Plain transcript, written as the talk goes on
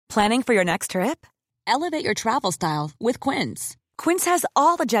Planning for your next trip? Elevate your travel style with Quince. Quince has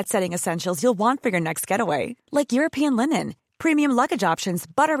all the jet-setting essentials you'll want for your next getaway, like European linen, premium luggage options,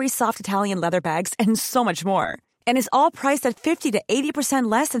 buttery soft Italian leather bags, and so much more. And is all priced at 50 to 80%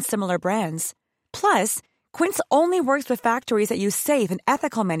 less than similar brands. Plus, Quince only works with factories that use safe and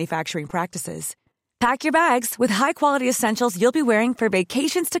ethical manufacturing practices. Pack your bags with high-quality essentials you'll be wearing for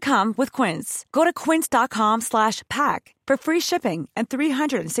vacations to come with Quince. Go to quince.com/pack for free shipping and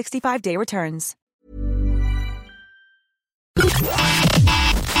 365-day returns.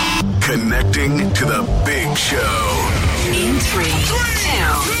 Connecting to the big show. In 3, 2,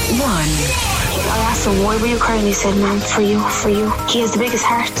 1. I asked him, why were you crying? He said, man, for you. He has the biggest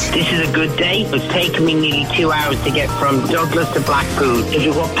heart. This is a good day. It's taken me nearly 2 hours to get from Douglas to Blackpool. If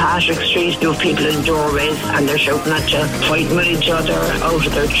you go up Patrick Street, there are people in doorways and they're shouting at you, fighting with each other out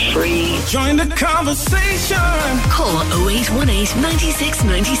of their tree. Join the conversation. Call 0818 96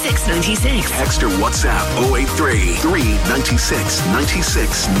 96 96. Text or WhatsApp 083 396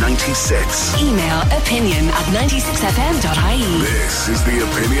 96 96. Email opinion@96fm.ie. This is the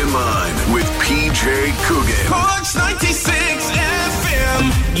Opinion Line with PJ Coogan. Corks 96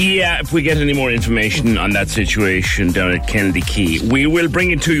 FM. Yeah, if we get any more information on that situation down at Kennedy Quay, we will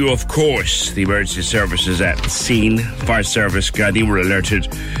bring it to you, of course. The emergency services at the scene. Fire service, Gardaí were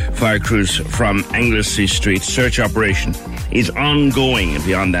alerted. Fire crews from Anglesey Street. Search operation is ongoing. And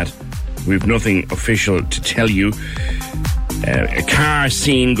beyond that, we've nothing official to tell you. A car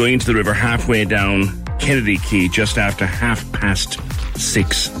seen going into the river halfway down Kennedy Quay just after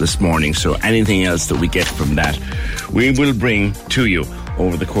 6:30 this morning. So anything else that we get from that, we will bring to you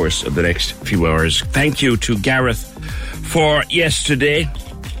over the course of the next few hours. Thank you to Gareth for yesterday.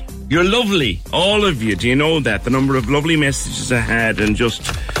 You're lovely, all of you. Do you know that? The number of lovely messages I had, and just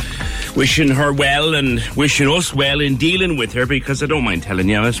wishing her well and wishing us well in dealing with her, because I don't mind telling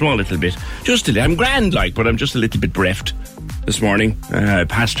you, a small little bit. I'm grand like, but I'm just a little bit bereft this morning. I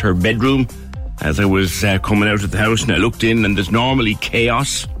passed her bedroom as I was coming out of the house, and I looked in, and there's normally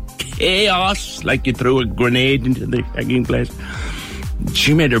chaos, like you threw a grenade into the hanging place.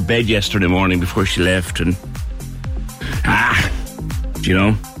 She made her bed yesterday morning before she left, and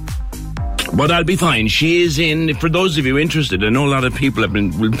but I'll be fine. She is in, for those of you interested, I know a lot of people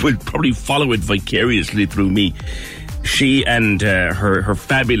will probably follow it vicariously through me. She and her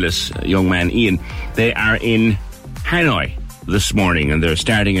fabulous young man Ian, they are in Hanoi this morning, and they're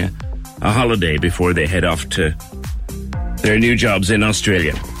starting a holiday before they head off to their new jobs in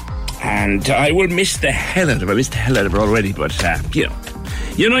Australia. And I will miss the hell out of her. I missed the hell out of her already, but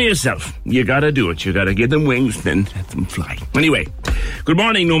you know yourself. You gotta do it. You gotta give them wings and then let them fly. Anyway, good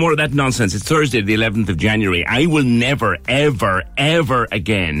morning. No more of that nonsense. It's Thursday, the 11th of January. I will never, ever, ever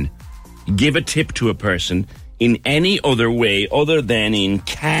again give a tip to a person in any other way other than in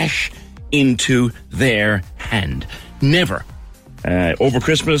cash into their hand. Never. Over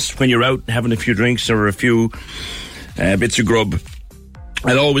Christmas, when you're out having a few drinks or a few bits of grub,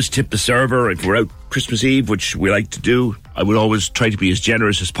 I'll always tip the server. If we're out Christmas Eve, which we like to do, I would always try to be as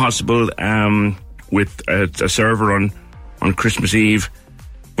generous as possible with a server on Christmas Eve.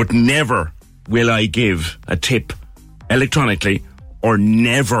 But never will I give a tip electronically, or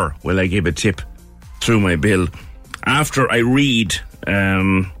never will I give a tip through my bill. After I read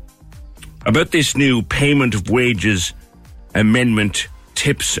about this new payment of wages amendment,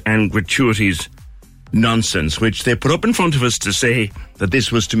 tips and gratuities nonsense, which they put up in front of us to say that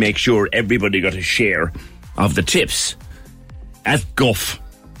this was to make sure everybody got a share of the tips. That's guff.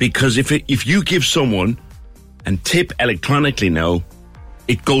 Because if you give someone and tip electronically now,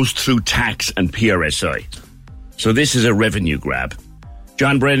 it goes through tax and PRSI. So this is a revenue grab.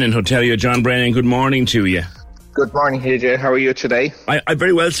 John Brennan, Hotelio. John Brennan, good morning to you. Good morning, AJ. How are you today? I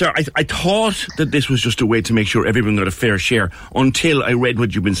very well, sir. I thought that this was just a way to make sure everyone got a fair share until I read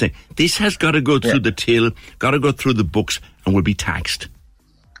what you've been saying. This has got to go through the till, got to go through the books, and will be taxed.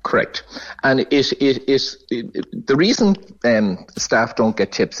 Correct. And the reason staff don't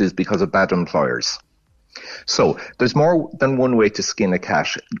get tips is because of bad employers. So there's more than one way to skin a cat.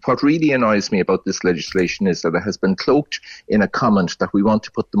 What really annoys me about this legislation is that it has been cloaked in a comment that we want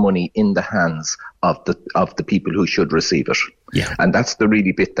to put the money in the hands of the people who should receive it. Yeah. And that's the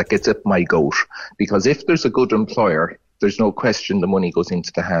really bit that gets up my goat. Because if there's a good employer, there's no question the money goes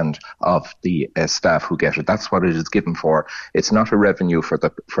into the hand of the staff who get it. That's what it is given for. It's not a revenue for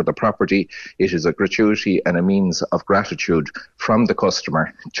the property. It is a gratuity and a means of gratitude from the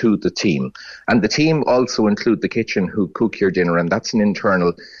customer to the team. And the team also include the kitchen who cook your dinner, and that's an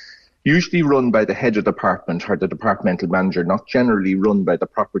internal usually run by the head of department or the departmental manager, not generally run by the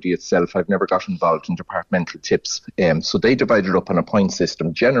property itself. I've never got involved in departmental tips. So they divide it up on a point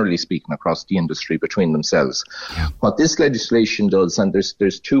system, generally speaking, across the industry between themselves. Yeah. What this legislation does, and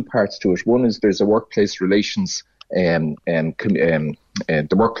there's two parts to it. One is there's a workplace relations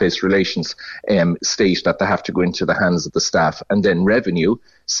the workplace relations state that they have to go into the hands of the staff, and then revenue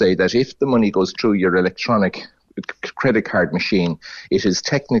say that if the money goes through your electronic credit card machine, it is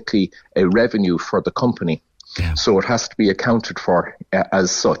technically a revenue for the company. Yeah. So it has to be accounted for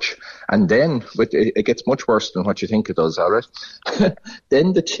as such. And then it gets much worse than what you think it does, all right?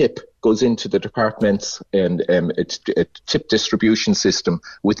 Then the tip goes into the department's a tip distribution system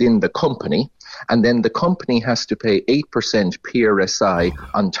within the company. And then the company has to pay 8% PRSI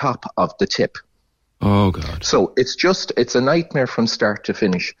on top of the tip. Oh, God. So it's a nightmare from start to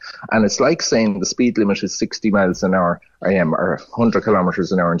finish. And it's like saying the speed limit is 60 miles an hour, or 100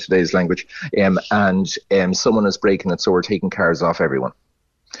 kilometres an hour in today's language, and someone is breaking it, so we're taking cars off everyone.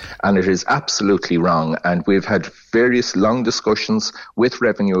 And it is absolutely wrong. And we've had various long discussions with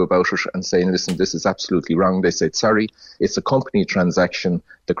revenue about it and saying, listen, this is absolutely wrong. They said, sorry, it's a company transaction.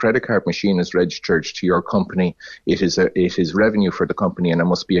 The credit card machine is registered to your company. It is revenue for the company, and it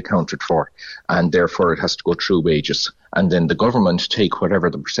must be accounted for. And therefore it has to go through wages. And then the government take whatever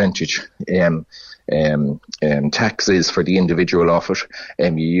the percentage tax is for the individual of it.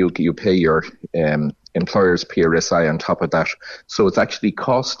 You pay your employer's PRSI on top of that. So it's actually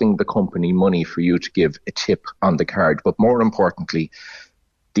costing the company money for you to give a tip on the card. But more importantly,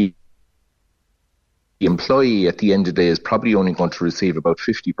 the employee at the end of the day is probably only going to receive about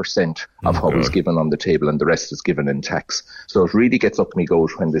 50% of what was given on the table, and the rest is given in tax. So it really gets up me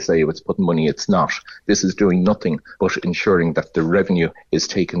goat when they say it's putting money. It's not. This is doing nothing but ensuring that the revenue is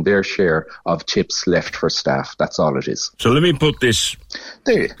taking their share of tips left for staff. That's all it is. So let me put this,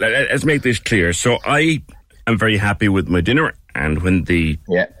 let's make this clear. So I am very happy with my dinner, and when the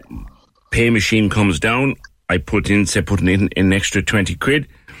pay machine comes down, I put in an extra 20 quid.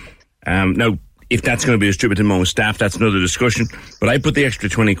 Now, if that's going to be distributed among staff, that's another discussion. But I put the extra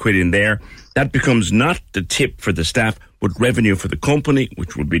 20 quid in there. That becomes not the tip for the staff, but revenue for the company,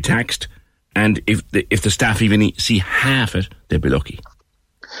 which would be taxed. And if the staff even see half it, they'll be lucky.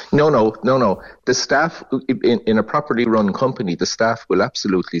 No. The staff, in a properly run company, the staff will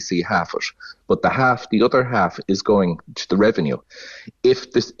absolutely see half it. But the other half is going to the revenue. If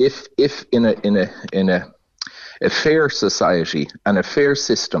in a fair society and a fair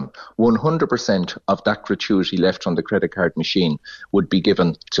system, 100% of that gratuity left on the credit card machine would be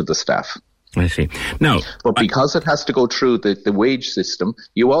given to the staff. I see. Now, but because it has to go through the wage system,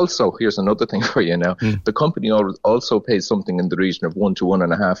 you also, here's another thing for you now, the company also pays something in the region of 1 to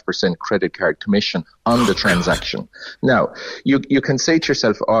 1.5% credit card commission on the transaction. Now, you can say to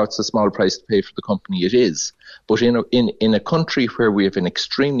yourself, oh, it's a small price to pay for the company. It is. But in a country where we have an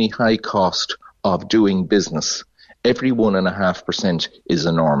extremely high cost of doing business, every 1.5% is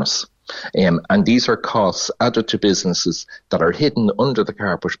enormous. And these are costs added to businesses that are hidden under the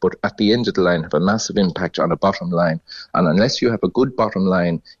carpet, but at the end of the line have a massive impact on a bottom line. And unless you have a good bottom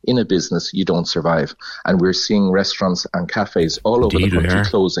line in a business, you don't survive. And we're seeing restaurants and cafes all over the country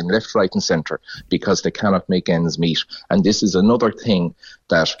closing left, right and centre because they cannot make ends meet. And this is another thing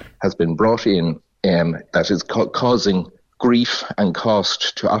that has been brought in that is causing grief and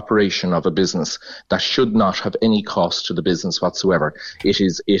cost to operation of a business that should not have any cost to the business whatsoever. It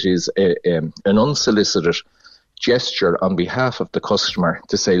is an unsolicited gesture on behalf of the customer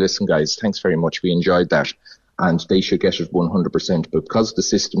to say, listen guys, thanks very much, we enjoyed that, and they should get it 100%. But because the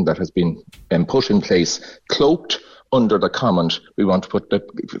system that has been put in place, cloaked under the comment, we want to put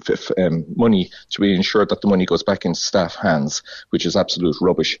the money to ensure that the money goes back into staff hands, which is absolute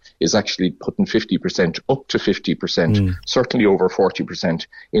rubbish, is actually putting 50%, up to 50%, certainly over 40%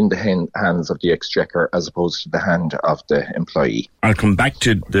 in the hands of the exchequer as opposed to the hand of the employee. I'll come back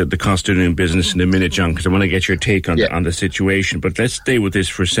to the cost of doing business in a minute, John, because I want to get your take on the situation. But let's stay with this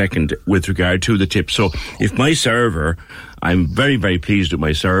for a second with regard to the tip. So if my server, I'm very, very pleased with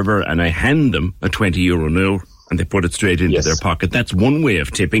my server, and I hand them a €20 note, and they put it straight into their pocket. That's one way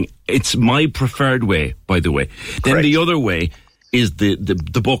of tipping. It's my preferred way, by the way. Then the other way is the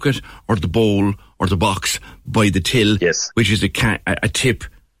bucket or the bowl or the box by the till, which is a tip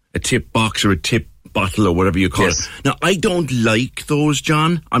box or a tip bottle or whatever you call it. Now, I don't like those,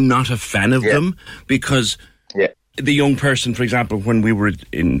 John. I'm not a fan of them because the young person, for example, when we were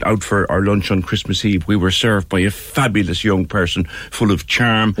out for our lunch on Christmas Eve, we were served by a fabulous young person full of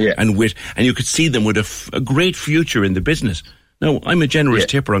charm and wit, and you could see them with a great future in the business. Now, I'm a generous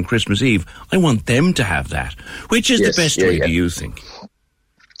tipper on Christmas Eve. I want them to have that. Which is the best way, do you think?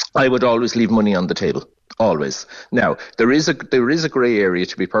 I would always leave money on the table. Always. Now, there is a grey area,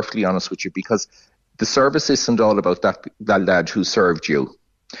 to be perfectly honest with you, because the service isn't all about that lad who served you.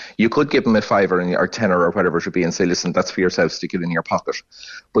 You could give him a $5 or $10 or whatever it should be and say, listen, that's for yourself, stick it in your pocket.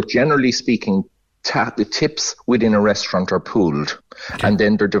 But generally speaking, the tips within a restaurant are pooled, and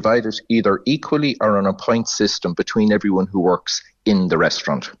then they're divided either equally or on a point system between everyone who works in the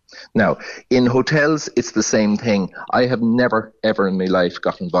restaurant. Now, in hotels, it's the same thing. I have never, ever in my life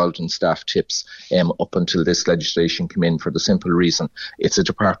got involved in staff tips up until this legislation came in, for the simple reason it's a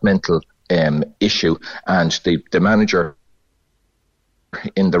departmental issue, and the manager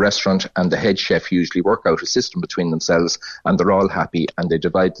in the restaurant and the head chef usually work out a system between themselves, and they're all happy and they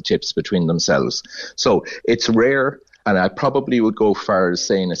divide the tips between themselves. So it's rare, and I probably would go far as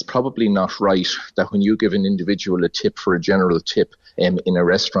saying it's probably not right that when you give an individual a tip for a general tip in a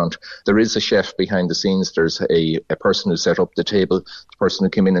restaurant, there is a chef behind the scenes, there's a person who set up the table, the person who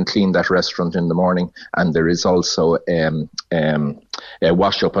came in and cleaned that restaurant in the morning, and there is also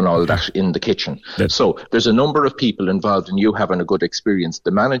wash up and all that in the kitchen. So there's a number of people involved in you having a good experience.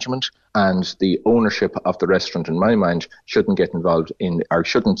 The management and the ownership of the restaurant, in my mind, shouldn't get involved in or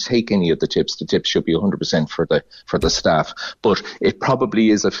shouldn't take any of the tips. The tips should be 100% for the staff. But it probably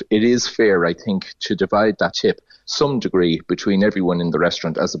is it is fair, I think, to divide that tip some degree between everyone in the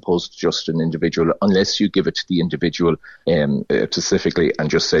restaurant as opposed to just an individual, unless you give it to the individual specifically and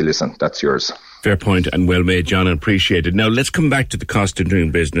just say, listen, that's yours. Fair point and well made, John, and appreciated. Now, let's come back to the cost of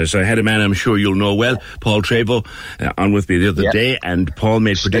doing business. I had a man I'm sure you'll know well, Paul Trevo, on with me the other day, and Paul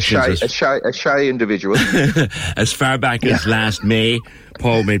made predictions. A shy individual. As far back as last May,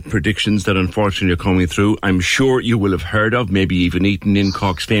 Paul made predictions that unfortunately are coming through. I'm sure you will have heard of, maybe even eaten in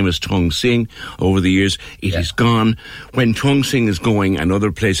Cork's famous Tung Sing over the years. It is gone. When Tung Sing is going and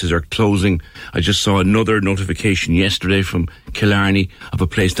other places are closing, I just saw another notification yesterday from Killarney of a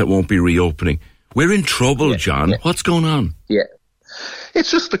place that won't be reopening. We're in trouble, John. What's going on? Yeah. It's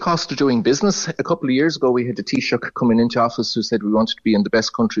just the cost of doing business. A couple of years ago, we had a Taoiseach coming into office who said we wanted to be in the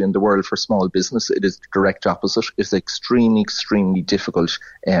best country in the world for small business. It is the direct opposite. It's extremely, extremely difficult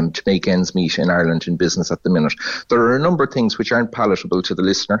to make ends meet in Ireland in business at the minute. There are a number of things which aren't palatable to the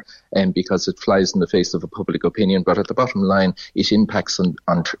listener because it flies in the face of a public opinion, but at the bottom line, it impacts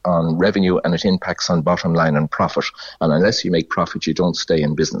on revenue and it impacts on bottom line and profit. And unless you make profit, you don't stay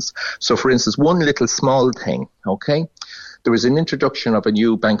in business. So, for instance, one little small thing, okay? There was an introduction of a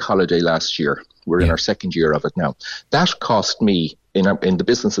new bank holiday last year. We're in our second year of it now. That cost me, in the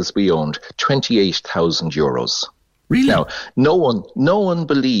businesses we owned, €28,000. Really? Now, no one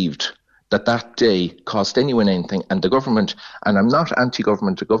believed that day cost anyone anything, and the government, and I'm not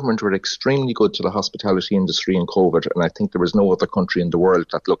anti-government, the government were extremely good to the hospitality industry in COVID, and I think there was no other country in the world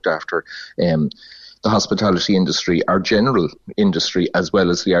that looked after the hospitality industry, our general industry, as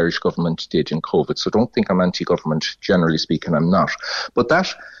well as the Irish government did in COVID. So don't think I'm anti-government, generally speaking, I'm not. But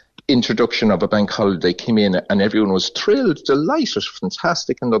that introduction of a bank holiday came in and everyone was thrilled, delighted,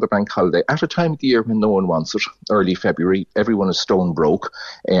 fantastic, another bank holiday at a time of the year when no one wants it, early February. Everyone is stone broke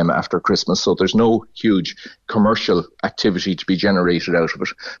after Christmas, so there's no huge commercial activity to be generated out of it.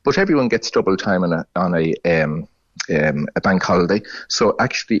 But everyone gets double time on a bank holiday. So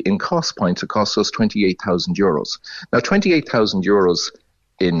actually in cost points, it costs us €28,000. Now, €28,000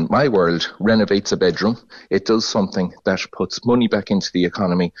 in my world renovates a bedroom. It does something that puts money back into the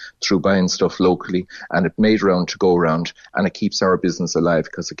economy through buying stuff locally, and it made round to go round, and it keeps our business alive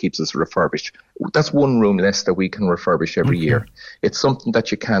because it keeps us refurbished. That's one room less that we can refurbish every year. It's something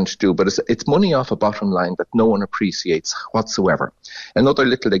that you can't do, but it's money off a bottom line that no one appreciates whatsoever. Another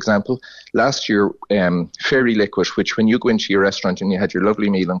little example, last year, Fairy Liquid, which when you go into your restaurant and you had your lovely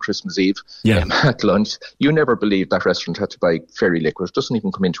meal on Christmas Eve at lunch, you never believed that restaurant had to buy Fairy Liquid. It doesn't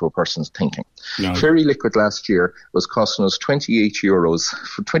even come into a person's thinking. No. Fairy Liquid last year was costing us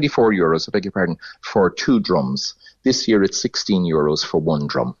 €24, I beg your pardon, for 2 drums. This year it's €16 for 1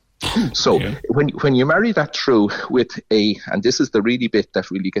 drum. So when you marry that through with and this is the really bit that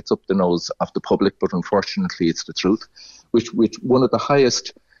really gets up the nose of the public, but unfortunately it's the truth, which one of the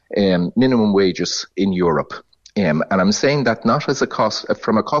highest minimum wages in Europe. And I'm saying that not as a cost,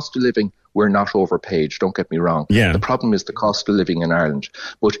 from a cost of living, we're not overpaid, don't get me wrong. Yeah. The problem is the cost of living in Ireland.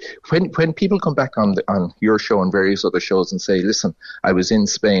 But when people come back on your show and various other shows and say, listen, I was in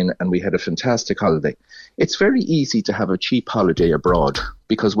Spain and we had a fantastic holiday, it's very easy to have a cheap holiday abroad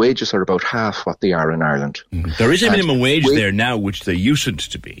because wages are about half what they are in Ireland. Mm-hmm. There is a minimum wage there now, which they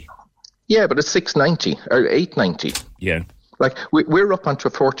used to be. Yeah, but it's $6.90 or $8.90. Yeah. Like, we're up onto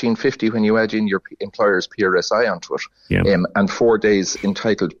 $14.50 when you add in your employer's PRSI onto it. Yeah. And 4 days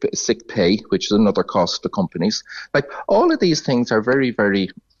entitled sick pay, which is another cost to companies. Like, all of these things are very,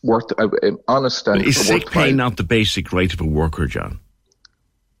 very honest and is sick worthwhile. pay not the basic right of a worker, John?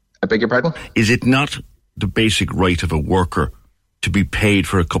 I beg your pardon? Is it not the basic right of a worker to be paid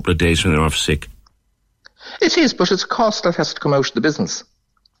for a couple of days when they're off sick? It is, but it's a cost that has to come out of the business.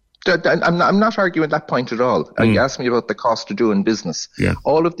 I'm not arguing that point at all. You asked me about the cost of doing business. Yeah.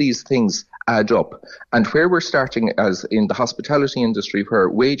 All of these things add up. And where we're starting, as in the hospitality industry, where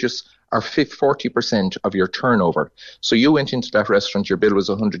wages are 40% of your turnover. So you went into that restaurant, your bill was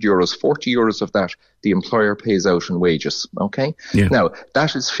 €100, 40 euros of that the employer pays out in wages. Okay? Yeah. Now,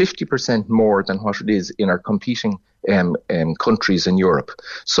 that is 50% more than what it is in our competing countries in Europe.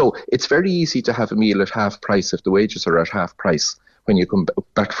 So it's very easy to have a meal at half price if the wages are at half price when you come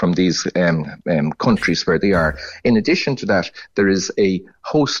back from these countries where they are. In addition to that, there is a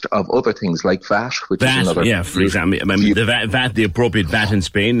host of other things like VAT, which is another... Yeah, for example, the VAT, the appropriate VAT in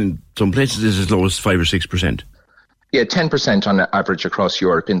Spain, in some places is as low as 5 or 6%. Yeah, 10% on average across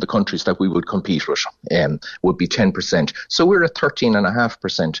Europe in the countries that we would compete with would be 10%. So we're at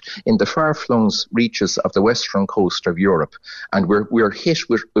 13.5% in the far-flung reaches of the western coast of Europe. And we're hit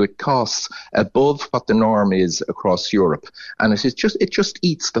with costs above what the norm is across Europe. And it just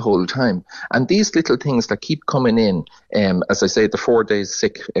eats the whole time. And these little things that keep coming in, as I say, the 4 days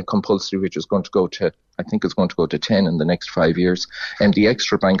sick compulsory, which is going to go to, I think it's going to go to 10 in the next 5 years, and the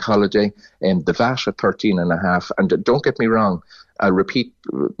extra bank holiday, and the VAT at 13.5%. And don't get me wrong, I'll repeat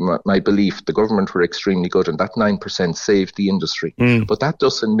my belief, the government were extremely good, and that 9% saved the industry. But that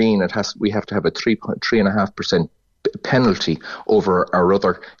doesn't mean we have to have a 3.5% penalty over our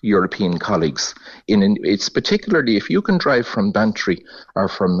other European colleagues. It's particularly if you can drive from Bantry or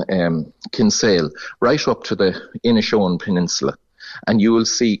from Kinsale right up to the Inishowen Peninsula, and you will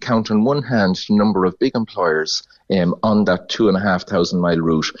see, count on one hand, the number of big employers on that 2,500 mile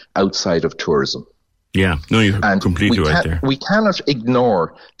route outside of tourism. Yeah, no, you're completely right there. We cannot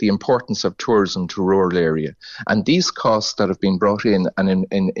ignore the importance of tourism to rural area. And these costs that have been brought in and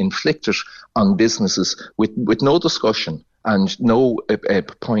inflicted on businesses with no discussion and no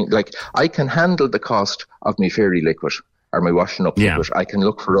point, like I can handle the cost of my fairy liquid or my washing up liquid. I can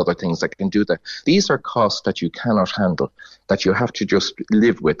look for other things. I can do that. These are costs that you cannot handle, that you have to just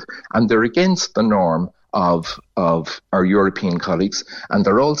live with. And they're against the norm of our European colleagues, and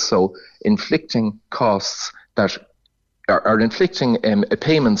they're also inflicting costs that are inflicting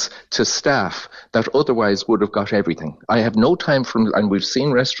payments to staff that otherwise would have got everything. I have no time and we've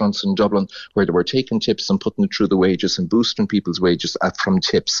seen restaurants in Dublin where they were taking tips and putting it through the wages and boosting people's wages from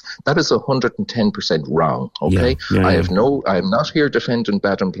tips. That is 110% wrong. Okay, I am not here defending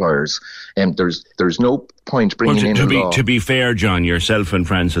bad employers, and there's no point bringing in a law. To be fair, John, yourself and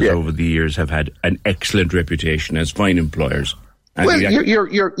Francis over the years have had an excellent reputation as fine employers. Well,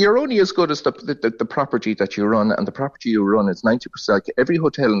 you're only as good as the property that you run, and the property you run is 90%. Like every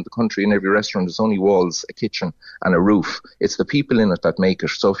hotel in the country and every restaurant is only walls, a kitchen, and a roof. It's the people in it that make it.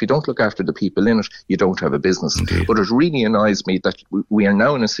 So if you don't look after the people in it, you don't have a business. Indeed. But it really annoys me that we are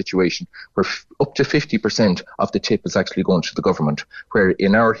now in a situation where up to 50% of the tip is actually going to the government, where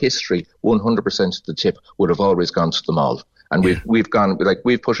in our history, 100% of the tip would have always gone to the mall. And we've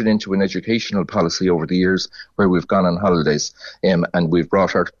put it into an educational policy over the years where we've gone on holidays, and we've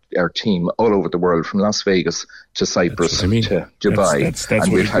brought our team all over the world, from Las Vegas to Cyprus to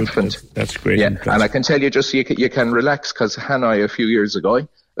Dubai. That's great. Yeah, and I can tell you, just you can relax, because Hanoi a few years ago,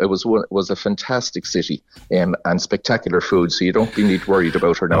 it was a fantastic city and spectacular food, so you don't need worried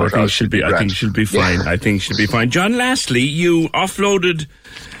about her now. I think she'll be fine. Yeah. I think she'll be fine. John, lastly, you offloaded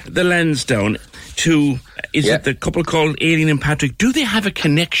the Lansdowne to, it the couple called Aileen and Patrick? Do they have a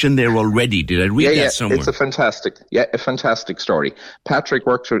connection there already? Did I read that somewhere? It's a fantastic story. Patrick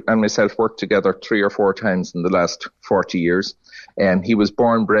and myself worked together 3 or 4 times in the last 40 years. He was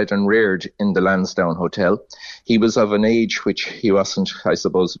born, bred and reared in the Lansdowne Hotel. He was of an age which he wasn't, I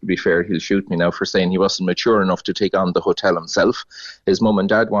suppose, to be fair, he'll shoot me now for saying he wasn't mature enough to take on the hotel himself. His mum and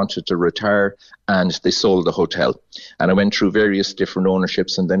dad wanted to retire, and they sold the hotel. And I went through various different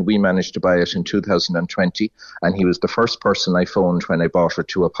ownerships, and then we managed to buy it in 2020. And he was the first person I phoned when I bought it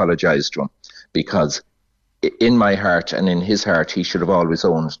to apologise to him, because in my heart and in his heart, he should have always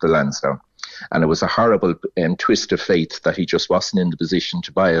owned the Lansdowne. And it was a horrible twist of fate that he just wasn't in the position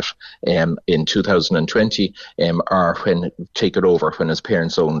to buy it in 2020 or take it over when his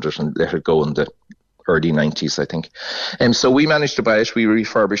parents owned it and let it go in the early 90s, I think. So we managed to buy it, we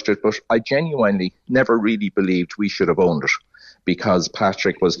refurbished it, but I genuinely never really believed we should have owned it, because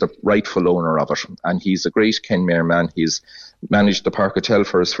Patrick was the rightful owner of it. And he's a great Kenmare man. He's managed the Park Hotel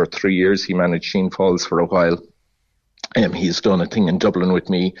for us for 3 years. He managed Sheen Falls for a while. He's done a thing in Dublin with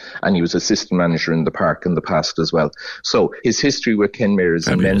me, and he was assistant manager in the park in the past as well. So his history with Kenmare is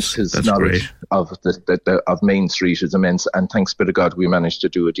immense. His knowledge of of Main Street is immense, and thanks be to God we managed to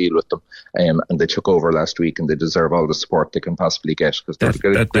do a deal with them. And they took over last week, and they deserve all the support they can possibly get.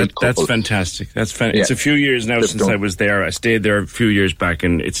 That's fantastic. It's a few years now since I was there. I stayed there a few years back,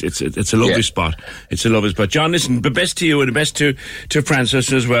 and it's a lovely spot. It's a lovely spot. John, listen, the best to you and the best to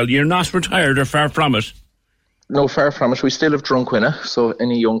Francis as well. You're not retired or far from it. No, far from it. We still have drunk winner, so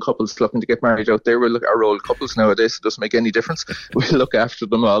any young couples looking to get married out there, we'll look our old couples nowadays. It doesn't make any difference. We'll look after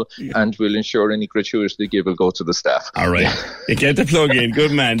them all, and we'll ensure any gratuity they give will go to the staff. All right. You get the plug in.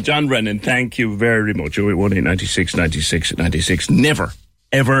 Good man. John Brennan, thank you very much. 018 96 96 96. Never,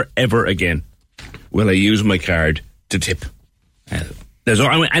 ever, ever again will I use my card to tip.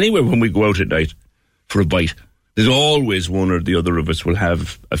 Anyway, when we go out at night for a bite, there's always one or the other of us will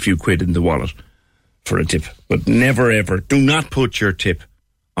have a few quid in the wallet for a tip. But never ever, do not put your tip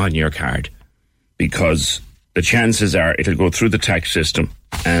on your card, because the chances are it'll go through the tax system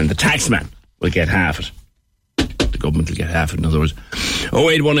and the taxman will get half it. The government will get half it, in other words.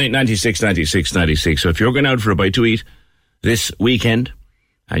 0818 96 96 96. So if you're going out for a bite to eat this weekend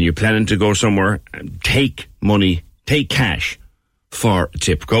and you're planning to go somewhere, take cash for a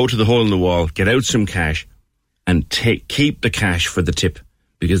tip. Go to the hole in the wall, get out some cash and keep the cash for the tip.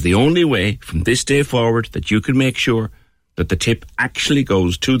 Because the only way from this day forward that you can make sure that the tip actually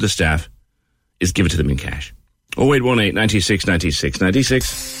goes to the staff is give it to them in cash. 0818 96 96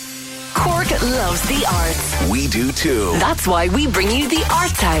 96. Cork loves the arts. We do too. That's why we bring you the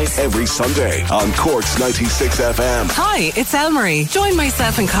Arts House every Sunday on Cork's 96 FM. Hi, it's Elmarie. Join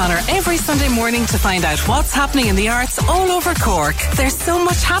myself and Connor every Sunday morning to find out what's happening in the arts all over Cork. There's so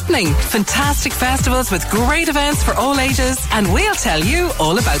much happening. Fantastic festivals with great events for all ages, and we'll tell you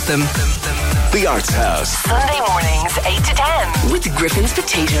all about them. The Arts House. Sunday mornings 8 to 10 with Griffin's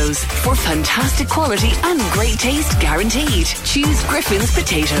Potatoes. For fantastic quality and great taste guaranteed. Choose Griffin's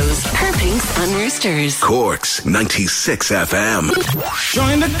Potatoes. Pinks and Roosters. Cork's 96 FM.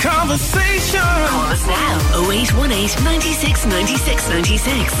 Join the conversation. Call us now. 0818 96 96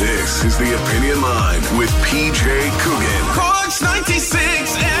 96. This is the Opinion Line with PJ Coogan. Cork's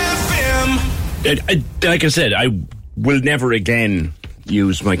 96 FM. Like I said, I will never again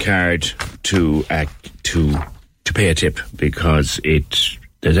use my card to pay a tip, because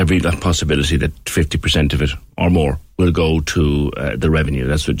there's every possibility that 50% of it or more will go to the revenue.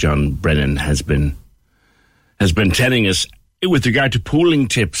 That's what John Brennan has been telling us. With regard to pooling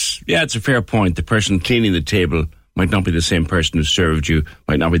tips, yeah, it's a fair point. The person cleaning the table might not be the same person who served you,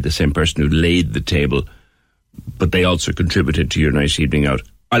 might not be the same person who laid the table, but they also contributed to your nice evening out.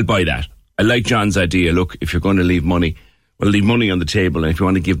 I'll buy that. I like John's idea. Look, if you're going to leave money, well, leave money on the table, and if you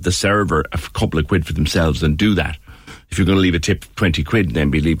want to give the server a couple of quid for themselves, then do that. If you're going to leave a tip 20 quid,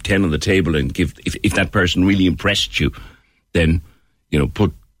 then leave 10 on the table, and give, if that person really impressed you, then,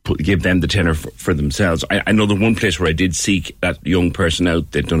 give them the tenner for themselves. I know the one place where I did seek that young person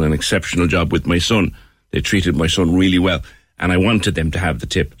out, they'd done an exceptional job with my son. They treated my son really well, and I wanted them to have the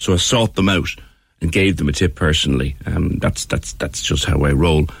tip. So I sought them out and gave them a tip personally. That's just how I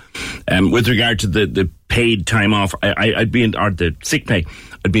roll. With regard to the paid time off, or the sick pay,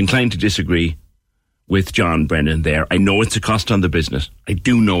 I'd be inclined to disagree with John Brennan there. I know it's a cost on the business. I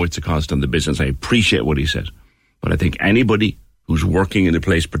do know it's a cost on the business. I appreciate what he said. But I think anybody who's working in a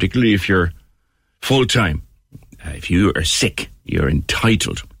place, particularly if you're full-time, if you are sick, you're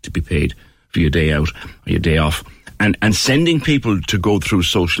entitled to be paid for your day out or your day off. And sending people to go through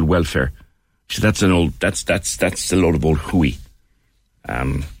social welfare, so that's a load of old hooey.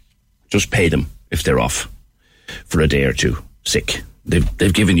 Just pay them if they're off for a day or two sick.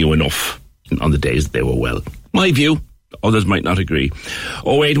 They've given you enough on the days that they were well. My view. Others might not agree.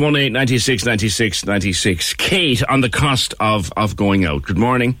 0818 96 96 96. Kate, on the cost of going out. Good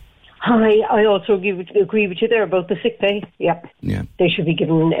morning. Hi, I also agree with you there about the sick pay. Yeah. They should be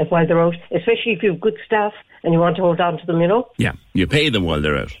given while they're out, especially if you have good staff and you want to hold on to them, Yeah, you pay them while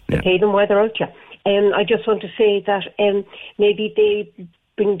they're out. Yeah. You pay them while they're out, yeah. I just want to say that maybe they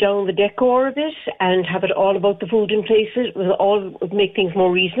bring down the decor a bit and have it all about the food in places. It will all make things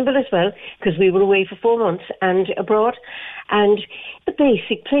more reasonable as well, because we were away for 4 months and abroad. And the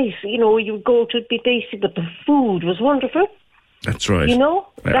basic place, you go to be basic, but the food was wonderful. That's right.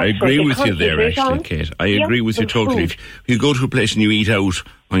 I agree with you there, actually, Kate. I agree with you totally. If you go to a place and you eat out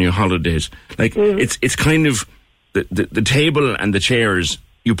on your holidays, it's kind of the table and the chairs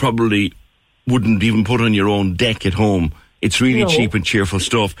you probably wouldn't even put on your own deck at home. It's really cheap and cheerful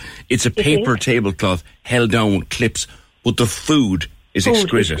stuff. It's a paper tablecloth held down with clips, but the food is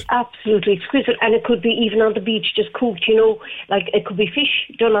exquisite. Absolutely exquisite. And it could be even on the beach, just cooked, you know, like it could be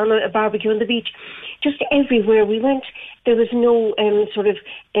fish done on a barbecue on the beach. Just everywhere we went, there was no sort of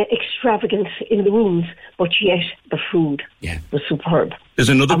extravagance in the rooms, but yet the food was superb. There's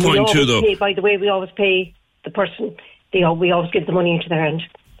another point too, though. By the way, we always pay the person. We always give the money into their hand.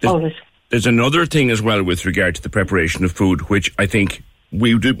 Always. There's another thing as well with regard to the preparation of food, which I think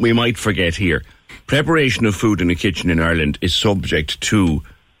we might forget here. Preparation of food in a kitchen in Ireland is subject to,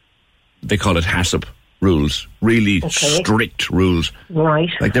 they call it HACCP rules, really strict rules. Right.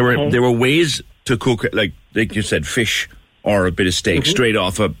 Like there were ways to cook it, like you said, fish or a bit of steak straight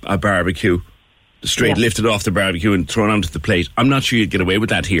off a barbecue, lifted off the barbecue and thrown onto the plate. I'm not sure you'd get away with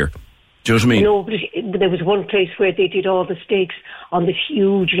that here. Do you know what I mean? No, but there was one place where they did all the steaks on this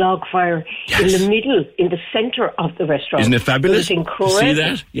huge log fire in the middle, in the centre of the restaurant. Isn't it fabulous? It was incredible. See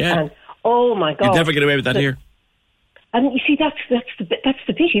that? Yeah. And, oh my God. You'd never get away with that here. And you see, that's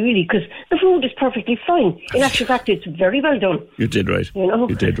the pity, really, because the food is perfectly fine. In actual fact, it's very well done. You did right. You know?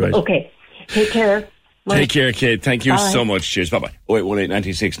 You did right. Okay. Take care. Take care, Kate. Thank you so much. Cheers. Bye-bye. 0818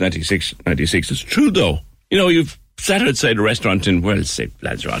 96 96 96. It's true, though. You know, you've sat outside a restaurant in, well, say,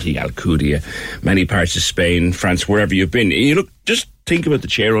 Lanzarote, Alcudia, many parts of Spain, France, wherever you've been. You look, just think about the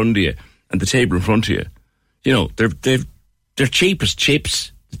chair under you and the table in front of you. You know, they're cheap as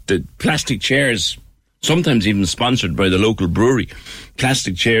chips. The plastic chairs, sometimes even sponsored by the local brewery.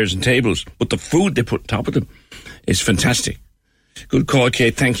 Plastic chairs and tables. But the food they put on top of them is fantastic. Good call,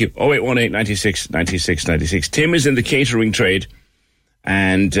 Kate. Thank you. 0818 96 96 96. Tim is in the catering trade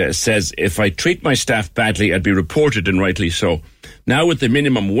and says, if I treat my staff badly, I'd be reported, and rightly so. Now with the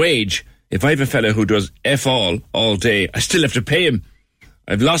minimum wage, if I have a fellow who does F all day, I still have to pay him.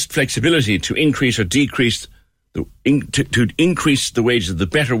 I've lost flexibility to increase or decrease, to increase the wages of the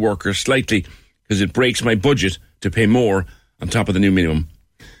better workers slightly, because it breaks my budget to pay more on top of the new minimum.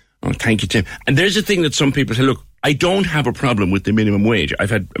 Oh, thank you, Tim. And there's a thing that some people say, look, I don't have a problem with the minimum wage. I've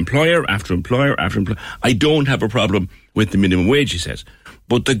had employer after employer after employer. I don't have a problem with the minimum wage, he says.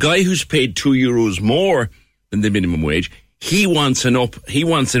 But the guy who's paid €2 more than the minimum wage, he wants an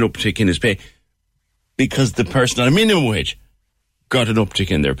uptick in his pay because the person on a minimum wage got an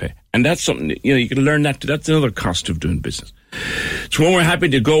uptick in their pay. And that's something, you know, you can learn that. That's another cost of doing business. It's one we're happy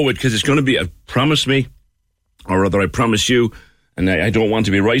to go with because it's going to be, promise me, or rather I promise you, and I don't want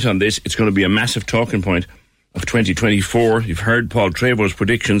to be right on this, it's going to be a massive talking point of 2024. You've heard Paul Trevor's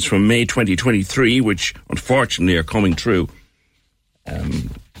predictions from May 2023, which unfortunately are coming true.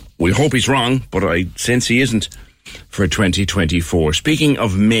 We hope he's wrong, but I sense he isn't for 2024. Speaking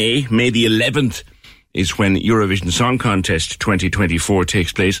of May the 11th is when Eurovision Song Contest 2024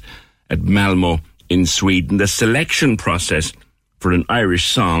 takes place at Malmo in Sweden. The selection process for an Irish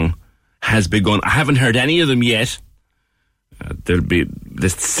song has begun. I haven't heard any of them yet. There'll be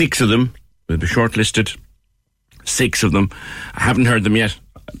 6 of them. They'll be shortlisted. 6 of them. I haven't heard them yet.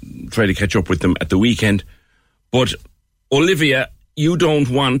 I'll try to catch up with them at the weekend. But Olivia, you don't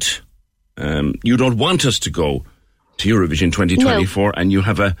want us to go to Eurovision 2024, no. And you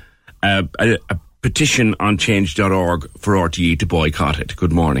have a petition on change.org for RTE to boycott it.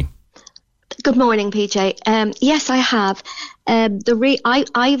 Good morning. Good morning, PJ. Yes, I have.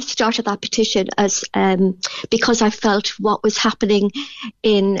 I've started that petition as because I felt what was happening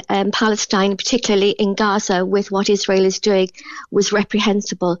in Palestine, particularly in Gaza, with what Israel is doing, was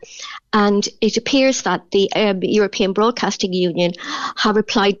reprehensible. And it appears that the European Broadcasting Union have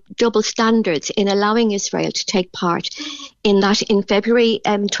applied double standards in allowing Israel to take part. In that, in February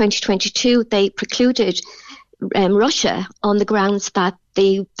 2022, they precluded Russia on the grounds that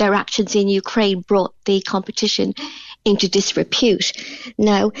their actions in Ukraine brought the competition into disrepute.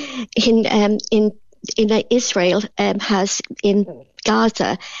 Now, Israel has in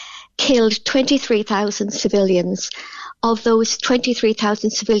Gaza killed 23,000 civilians. Of those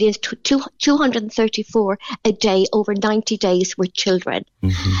 23,000 civilians, 234 a day over 90 days were children.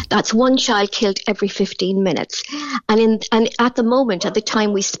 Mm-hmm. That's one child killed every 15 minutes. And at the moment, at the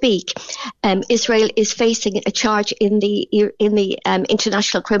time we speak, Israel is facing a charge in the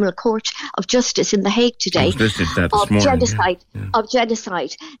International Criminal Court of Justice in The Hague today of genocide. Yeah. Of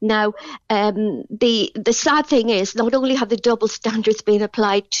genocide. Now, the sad thing is, not only have the double standards been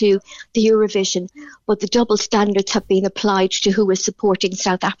applied to the Eurovision, but the double standards have been applied to who is supporting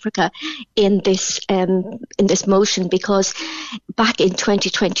South Africa in this motion, because back in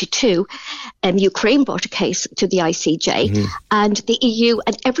 2022, Ukraine brought a case to the ICJ, mm-hmm. and the EU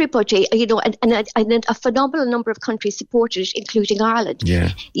and everybody, you know, and a phenomenal number of countries supported it, including Ireland.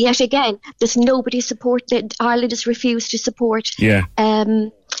 Yeah. Yet again, there's nobody supported. Ireland has refused to support. Yeah.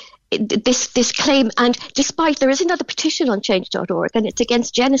 this claim, and despite there is another petition on change.org, and it's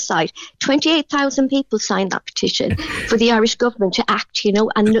against genocide. 28,000 people signed that petition for the Irish government to act,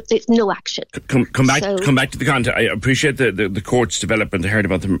 and there's no action. Come back to the contest. I appreciate the court's development. I heard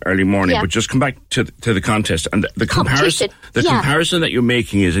about them early morning, but just come back to the contest and the comparison. The comparison that you're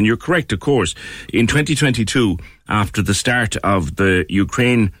making is, and you're correct, of course, in 2022, after the start of the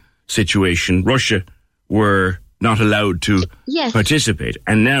Ukraine situation, Russia were not allowed to participate.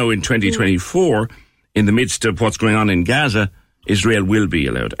 And now in 2024, in the midst of what's going on in Gaza, Israel will be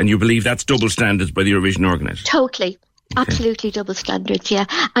allowed. And you believe that's double standards by the Eurovision organisers? Totally. Absolutely double standards, yeah.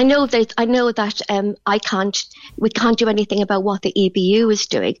 I know that we can't do anything about what the EBU is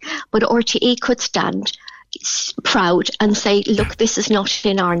doing, but RTE could stand proud and say, look, this is not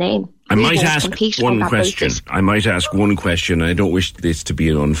in our name. I might ask one question. I don't wish this to be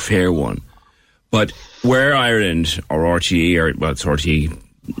an unfair one. But where Ireland or RTE, it's RTE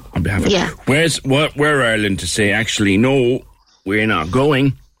on behalf of, where Ireland to say, actually, no, we're not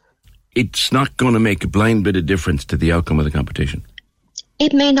going, it's not going to make a blind bit of difference to the outcome of the competition.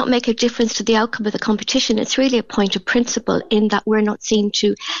 It may not make a difference to the outcome of the competition. It's really a point of principle in that we're not seen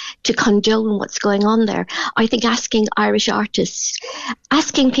to condone what's going on there. I think asking Irish artists,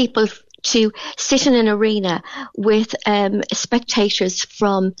 asking people to sit in an arena with spectators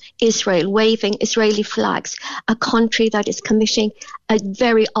from Israel waving Israeli flags, a country that is committing a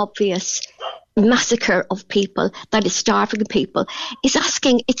very obvious massacre of people, that is starving people,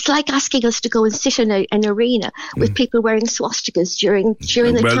 it's like asking us to go and sit in an arena with people wearing swastikas during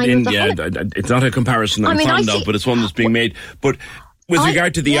the time of the holiday. It's not a comparison I'm fond of, but it's one that's being made. But with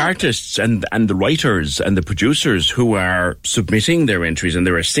regard to the artists and the writers and the producers who are submitting their entries, and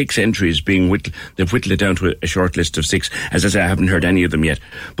there are 6 entries they've whittled it down to a short list of 6. As I say, I haven't heard any of them yet,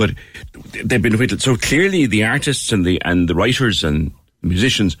 but they've been whittled. So clearly the artists and the writers and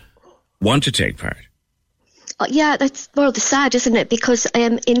musicians want to take part. Yeah, that's rather sad, isn't it? Because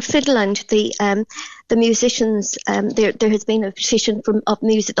in Finland, the musicians, there has been a petition of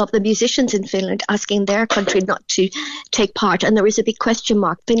the musicians in Finland asking their country not to take part, and there is a big question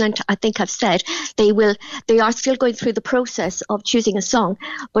mark. Finland, I think, have said they are still going through the process of choosing a song,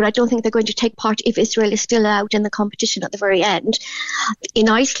 but I don't think they're going to take part if Israel is still out in the competition at the very end. In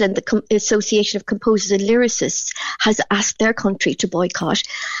Iceland, the Association of Composers and Lyricists has asked their country to boycott,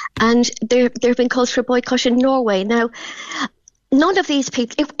 and there have been calls for boycott in Norway. Now, none of these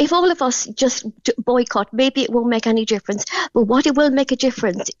people, if all of us just boycott, maybe it won't make any difference. But what it will make a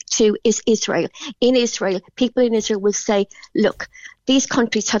difference to is Israel. In Israel, people in Israel will say, look, these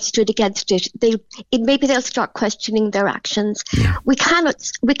countries have stood against it. Maybe they'll start questioning their actions. Yeah. We cannot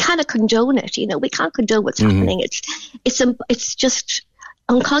condone it. We can't condone what's happening. It's just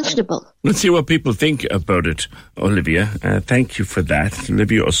unconscionable. Let's see what people think about it, Olivia. Thank you for that.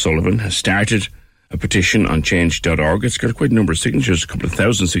 Olivia O'Sullivan has started a petition on change.org. It's got quite a number of signatures, a couple of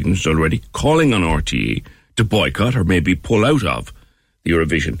thousand signatures already, calling on RTE to boycott or maybe pull out of the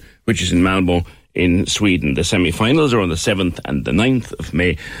Eurovision, which is in Malmö in Sweden. The semi-finals are on the 7th and the 9th of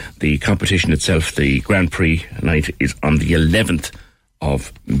May. The competition itself, the Grand Prix night, is on the 11th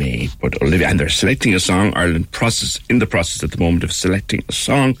of May. But Olivia, and they're selecting a song. Ireland in the process at the moment of selecting a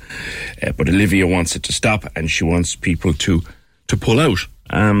song. But Olivia wants it to stop, and she wants people to pull out.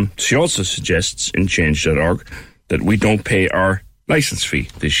 She also suggests in change.org that we don't pay our licence fee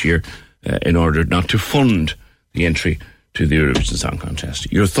this year in order not to fund the entry to the Eurovision Song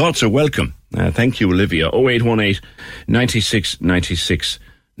Contest. Your thoughts are welcome. Thank you, Olivia. 0818 96 96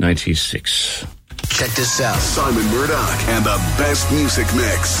 96. Check this out. Simon Murdoch and the best music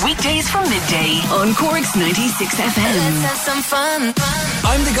mix. Weekdays from midday on Cork's 96 FM. Let's have some fun.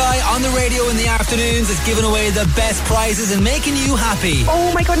 I'm the guy on the radio in the afternoons that's giving away the best prizes and making you happy.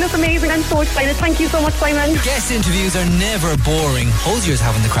 Oh my goodness, amazing. I'm so excited. Thank you so much, Simon. Guest interviews are never boring. Hosier's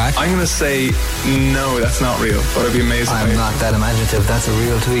having the crack. I'm going to say, no, that's not real. But it'd be amazing. I'm not that imaginative. That's a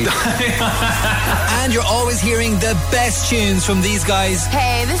real tweet. And you're always hearing the best tunes from these guys.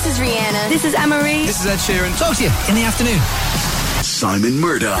 Hey, this is Rihanna. This is Emery. This is Ed Sheeran. Talk to you in the afternoon. Simon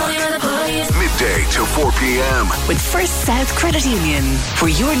Murdoch. Midday to 4 p.m. With First South Credit Union. For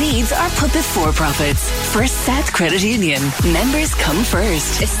your needs are put before profits. First South Credit Union. Members come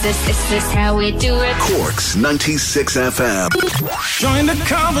first. Is this how we do it? Cork's 96 FM. Join the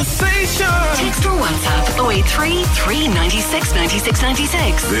conversation. Text or WhatsApp 083 396 96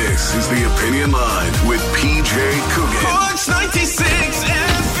 96. This is the Opinion Line with PJ Coogan. Cork's 96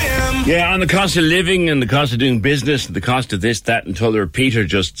 FM. Yeah, on the cost of living and the cost of doing business, the cost of this, that and t'other, Peter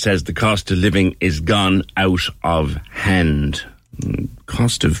just says the cost of living is gone out of hand.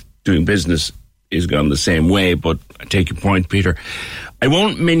 Cost of doing business is gone the same way, but I take your point, Peter. I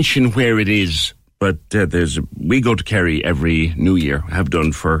won't mention where it is, but we go to Kerry every New Year. Have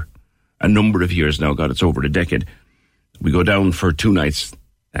done for a number of years now. God, it's over a decade. We go down for 2 nights,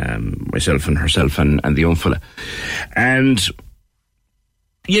 myself and herself and the young fella. And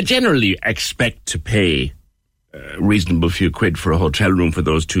you generally expect to pay a reasonable few quid for a hotel room for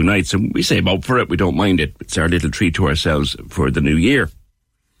those 2 nights, and we save up for it. We don't mind it. It's our little treat to ourselves for the new year.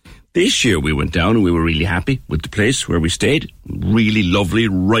 This year we went down and we were really happy with the place where we stayed. Really lovely,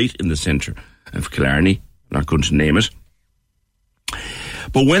 right in the centre of Killarney. I'm not going to name it.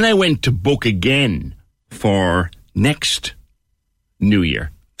 But when I went to book again for next New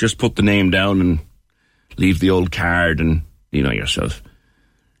Year, just put the name down and leave the old card and you know yourself,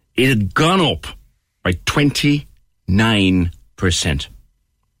 it had gone up by 29%.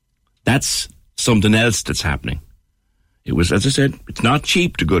 That's something else that's happening. It was, as I said, it's not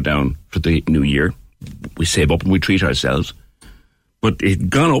cheap to go down for the new year. We save up and we treat ourselves. But it had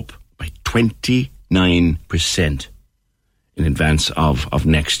gone up by 29% in advance of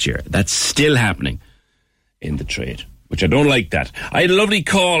next year. That's still happening in the trade, which I don't like that. I had a lovely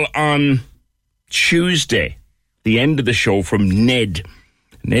call on Tuesday, the end of the show, from Ned.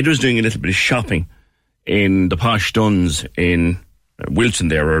 Ned was doing a little bit of shopping in the Posh Duns in Wilton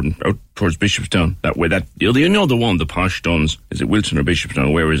there, or out towards Bishopstown, that way. That you know the one, the Posh Duns. Is it Wilton or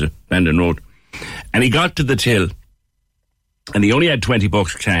Bishopstown? Where is it? Bandon Road. And he got to the till, and he only had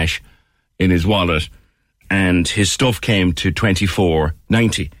 $20 cash in his wallet, and his stuff came to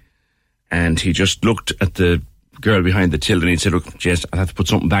 $24.90. And he just looked at the girl behind the till, and he said, "Look, Jess, I'll have to put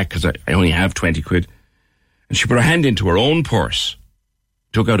something back because I only have 20 quid." And she put her hand into her own purse,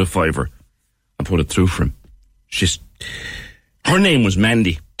 took out a $5 and put it through for him. Her name was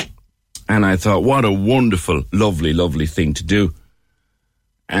Mandy. And I thought, what a wonderful, lovely, lovely thing to do.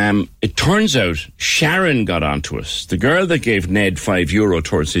 It turns out Sharon got onto us. The girl that gave Ned €5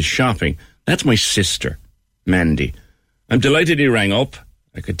 towards his shopping, that's my sister, Mandy. I'm delighted he rang up.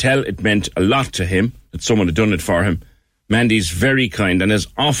 I could tell it meant a lot to him that someone had done it for him. Mandy's very kind and has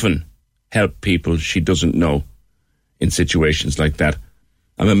often helped people she doesn't know in situations like that.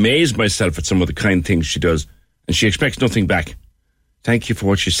 I'm amazed myself at some of the kind things she does, and she expects nothing back. Thank you for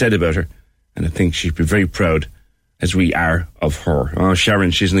what you said about her, and I think she'd be very proud, as we are, of her. Oh,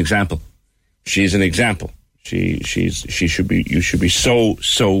 Sharon, she's an example. She's an example. She should be. You should be so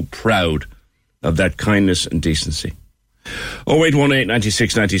proud of that kindness and decency. 0818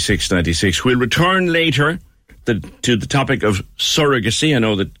 96 96 96. We'll return later to the topic of surrogacy. I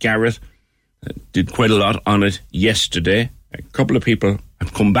know that Gareth did quite a lot on it yesterday. A couple of people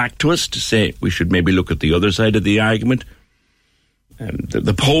have come back to us to say we should maybe look at the other side of the argument.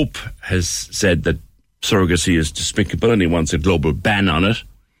 The Pope has said that surrogacy is despicable and he wants a global ban on it. A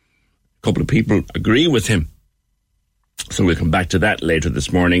couple of people agree with him. So we'll come back to that later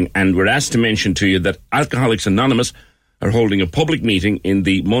this morning. And we're asked to mention to you that Alcoholics Anonymous are holding a public meeting in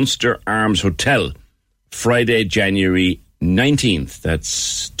the Munster Arms Hotel Friday, January 19th.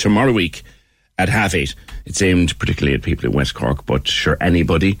 That's tomorrow week at 8:30. It's aimed particularly at people in West Cork, but sure,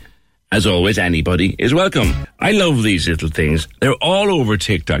 anybody, as always, anybody is welcome. I love these little things. They're all over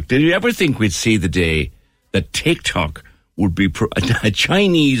TikTok. Did you ever think we'd see the day that TikTok would be, a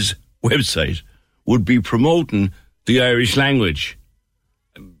Chinese website would be promoting the Irish language?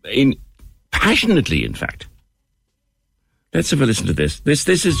 Passionately, in fact. Let's have a listen to this.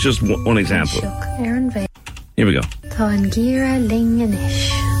 This is just one example. Here we go.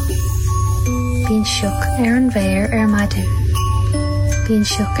 Bín siúc an bhéir madú. Bín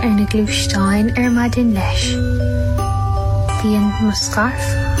siúc na glúisteáin madún leis. Bín mo scarf,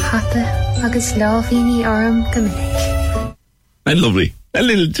 hata, agus láhíní orm gomininic. That's lovely.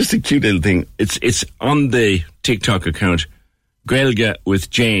 Just a cute little thing. It's on the TikTok account, Gaelga with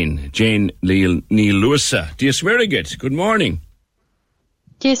Jane Neil Lewisa. Dios Merigat, good morning.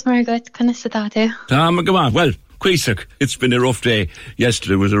 Dios Merigat, conna sadatu. Come on. Well, Quisach, it's been a rough day.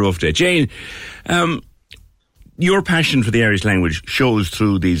 Yesterday was a rough day. Jane, your passion for the Irish language shows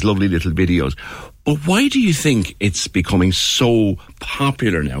through these lovely little videos. But why do you think it's becoming so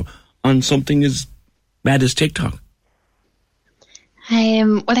popular now on something as bad as TikTok?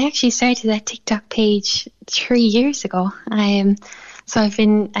 Well, I actually started that TikTok page 3 years ago. So I've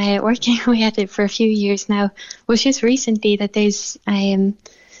been working away at it for a few years now. It was just recently that there's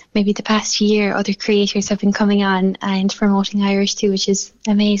maybe the past year, other creators have been coming on and promoting Irish too, which is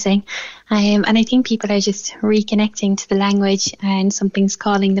amazing. And I think people are just reconnecting to the language and something's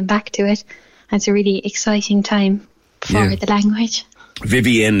calling them back to it. And it's a really exciting time for the language.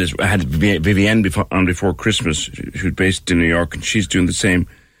 Vivienne had Vivienne before Christmas. She was based in New York, and she's doing the same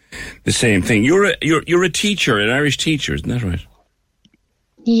thing. You're a teacher, an Irish teacher, isn't that right?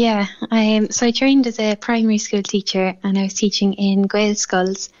 Yeah, so I trained as a primary school teacher and I was teaching in Gael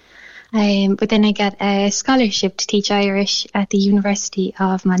schools. But then I got a scholarship to teach Irish at the University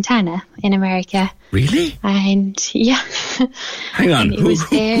of Montana in America. Really? And yeah. Hang on,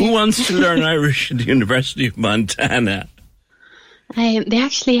 who wants to learn Irish at the University of Montana? They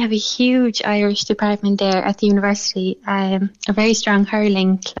actually have a huge Irish department there at the university. A very strong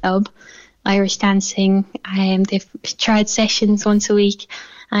hurling club, Irish dancing. They've tried sessions once a week.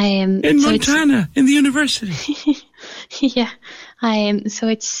 In Montana, in the university. Yeah. So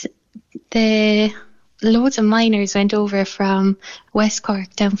it's loads of miners went over from West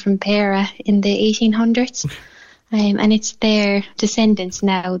Cork down from Pera in the 1800s. And it's their descendants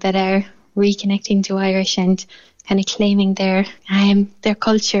now that are reconnecting to Irish and kind of claiming their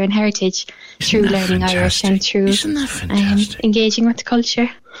culture and heritage through learning Irish and through engaging with the culture.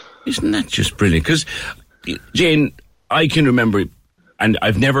 Isn't that just brilliant? Because, Jane, I can remember, and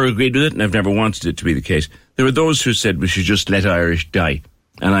I've never agreed with it and I've never wanted it to be the case, there were those who said we should just let Irish die.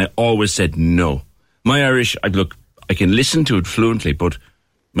 And I always said no. My Irish, I can listen to it fluently, but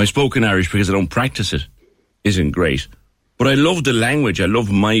my spoken Irish, because I don't practice it, isn't great. But I love the language. I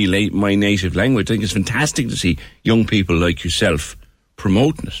love my native language. I think it's fantastic to see young people like yourself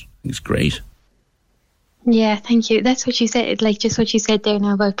promoting it. I think it's great. Yeah, thank you. That's what you said, like just what you said there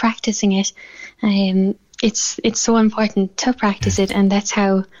now about practicing it. It's so important to practice it, and that's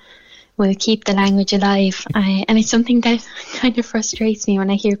how we'll keep the language alive. And it's something that kind of frustrates me when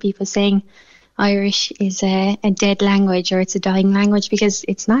I hear people saying Irish is a dead language or it's a dying language, because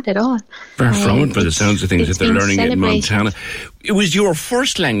it's not at all. Far from it, by the sounds of things that they're learning it in Montana. It was your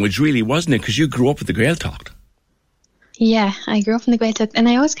first language, really, wasn't it? Because you grew up with the Gaeltacht. Yeah, I grew up in the Gaeltacht, and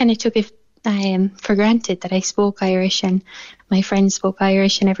I always kind of took it for granted that I spoke Irish and my friends spoke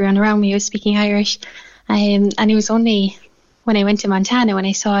Irish and everyone around me was speaking Irish. And it was only when I went to Montana, when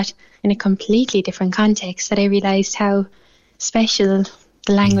I saw it in a completely different context, that I realised how special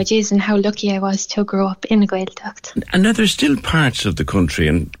the language is and how lucky I was to grow up in the Gaeltacht. And now there's still parts of the country,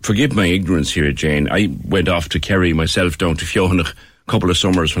 and forgive my ignorance here, Jane, I went off to Kerry myself, down to Fiohanach a couple of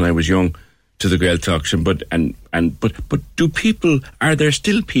summers when I was young, to the Gaeltacht, but are there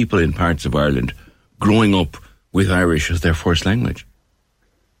still people in parts of Ireland growing up with Irish as their first language?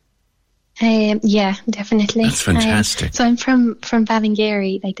 Yeah, definitely. That's fantastic. So I'm from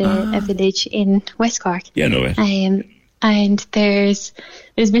Ballingeary, like a village in West Cork. Yeah, no way. And there's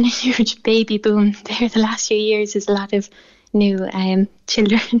been a huge baby boom there the last few years. There's a lot of new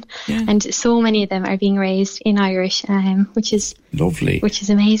children, and so many of them are being raised in Irish, which is lovely, which is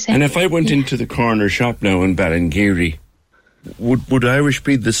amazing. And if I went into the corner shop now in Ballingeary, would Irish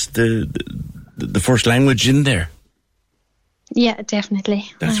be the first language in there? Yeah, definitely.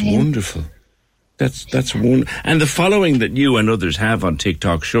 That's wonderful. That's wonderful. And the following that you and others have on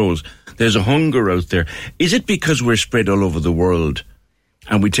TikTok shows there's a hunger out there. Is it because we're spread all over the world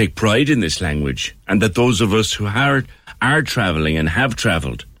and we take pride in this language, and that those of us who are travelling and have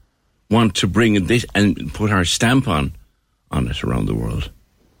travelled want to bring this and put our stamp on it around the world?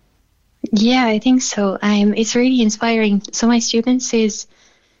 Yeah, I think so. It's really inspiring. So my students is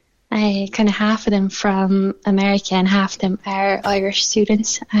kind of half of them from America and half of them are Irish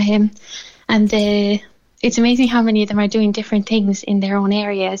students. And it's amazing how many of them are doing different things in their own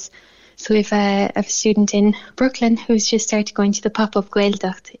areas. So we have a student in Brooklyn who's just started going to the pop-up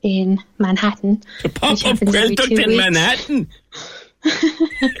Gaeltacht in Manhattan. The pop-up Gaeltacht in Manhattan?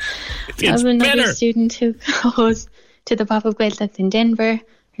 I have another student who goes to the pop-up Gaeltacht in Denver.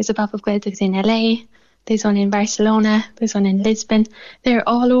 There's a pop-up Gaeltacht in LA. There's one in Barcelona. There's one in Lisbon. They're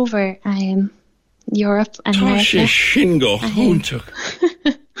all over Europe and America.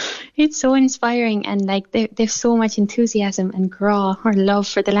 It's so inspiring, and like there's so much enthusiasm and graw or love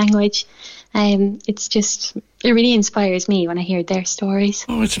for the language. It really inspires me when I hear their stories.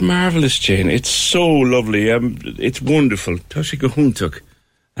 Oh, it's marvellous, Jane. It's so lovely. It's wonderful. Toshi Gahuntuk.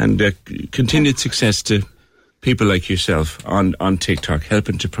 And continued success to people like yourself on TikTok,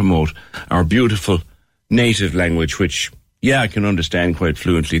 helping to promote our beautiful native language, which, I can understand quite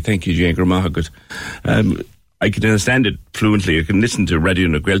fluently. Thank you, Jane Gramahagut. I can understand it fluently. I can listen to Radio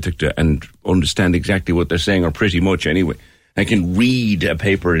na Gaeltacht and understand exactly what they're saying, or pretty much anyway. I can read a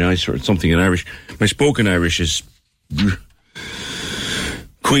paper in Irish or something in Irish. My spoken Irish is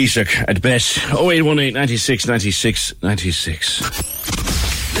Cuisac at best. 0818 96 96 96.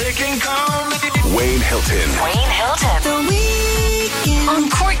 They can call me Wayne Hilton. The Weekend on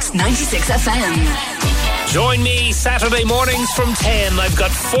Cork's 96 FM. Join me Saturday mornings from 10. I've got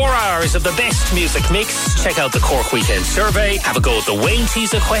 4 hours of the best music mix. Check out the Cork Weekend Survey. Have a go at the Wayne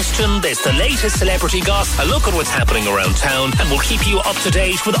Teaser question. There's the latest celebrity gossip. A look at what's happening around town. And we'll keep you up to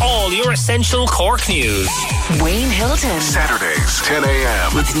date with all your essential Cork news. Wayne Hilton. Saturdays, 10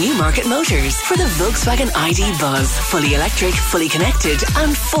 a.m. With Newmarket Motors for the Volkswagen ID Buzz. Fully electric, fully connected,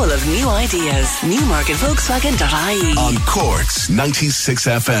 and full of new ideas. NewmarketVolkswagen.ie. On Cork's 96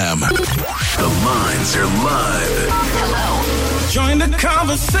 FM. The lines are live. Hello. Join the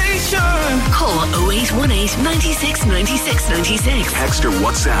conversation. Call 0818 96 96 96. Text or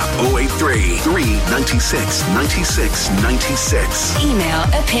WhatsApp 083 396 96 96. Email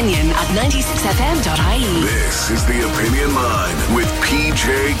opinion@96fm.ie. This is the Opinion Line with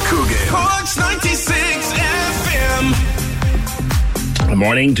PJ Coogan. Cork's 96 FM. Good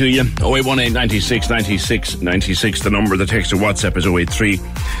morning to you. 0818 96 96 96. The number, the text or WhatsApp is 083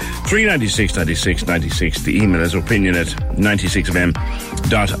 396 96 96. The email is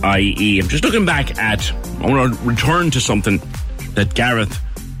opinion@96fm.ie. I'm just looking back at, I want to return to something that Gareth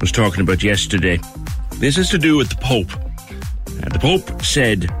was talking about yesterday. This is to do with the Pope. The Pope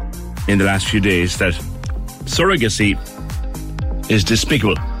said in the last few days that surrogacy is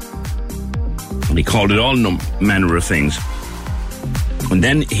despicable. And he called it all manner of things. And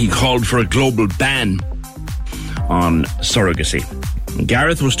then he called for a global ban on surrogacy. And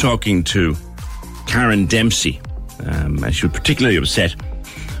Gareth was talking to Karen Dempsey, and she was particularly upset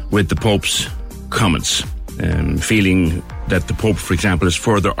with the Pope's comments, feeling that the Pope, for example, is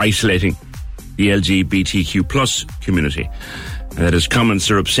further isolating the LGBTQ plus community, and that his comments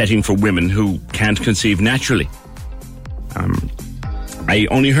are upsetting for women who can't conceive naturally. I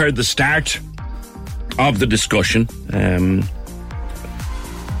only heard the start of the discussion.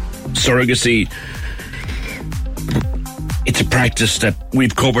 Surrogacy, it's a practice that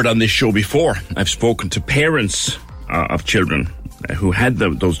we've covered on this show before. I've spoken to parents of children who had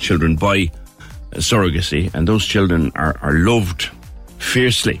those children by surrogacy, and those children are loved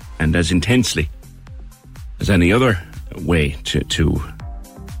fiercely and as intensely as any other way to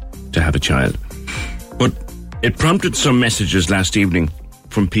have a child. But it prompted some messages last evening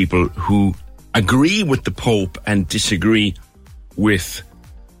from people who agree with the Pope and disagree with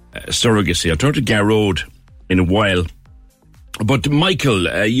surrogacy. I'll talk to Garrod in a while. But Michael,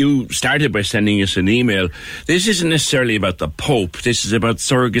 you started by sending us an email. This isn't necessarily about the Pope. This is about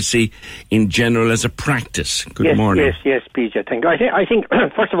surrogacy in general as a practice. Good morning. Yes, PJ. Thank you. I think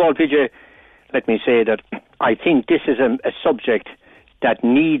first of all, PJ, let me say that I think this is a subject that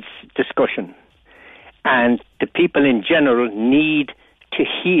needs discussion. And the people in general need to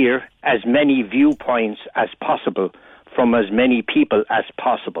hear as many viewpoints as possible from as many people as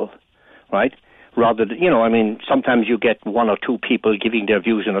possible, right? Rather than, sometimes you get one or two people giving their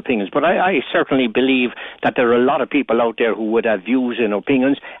views and opinions, but I certainly believe that there are a lot of people out there who would have views and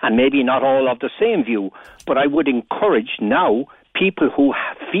opinions, and maybe not all of the same view, but I would encourage now people who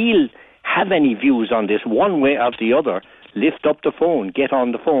have any views on this one way or the other, lift up the phone, get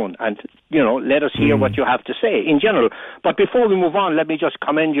on the phone, and, let us hear what you have to say in general. But before we move on, let me just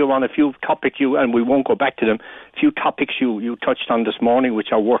commend you on a few topics, and we won't go back to them, few topics you touched on this morning,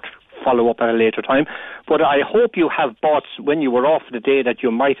 which are worth follow up at a later time. But I hope you have bought, when you were off the day, that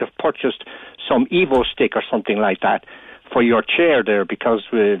you might have purchased some Evo stick or something like that for your chair there, because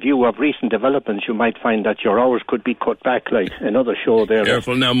with view of recent developments, you might find that your hours could be cut back, like another show there.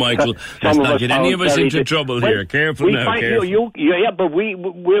 Careful now, Michael. Let's not get any of us into trouble here. Careful now. Careful. But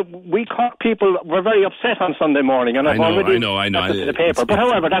we caught people were very upset on Sunday morning, and I know. The paper. But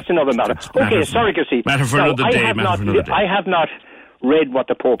however, that's another matter. Okay, surrogacy. Matter for another day. I have not read what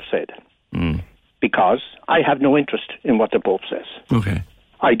the Pope said because I have no interest in what the Pope says. Okay.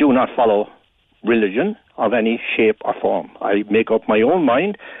 I do not follow religion of any shape or form. I make up my own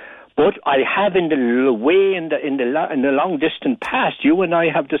mind, but I have in the long distant past, you and I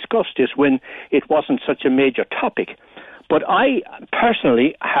have discussed this when it wasn't such a major topic. But I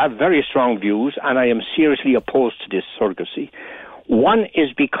personally have very strong views, and I am seriously opposed to this surrogacy. One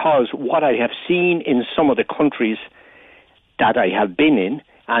is because what I have seen in some of the countries that I have been in,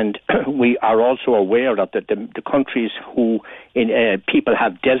 and we are also aware that the countries who people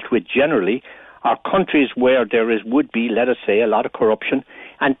have dealt with generally are countries where there would be, let us say, a lot of corruption,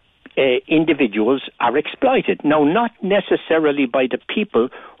 and individuals are exploited. Now, not necessarily by the people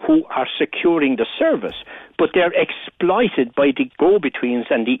who are securing the service, but they're exploited by the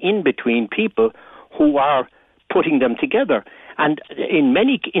go-betweens and the in-between people who are putting them together. And in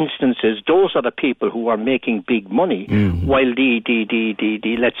many instances, those are the people who are making big money, while the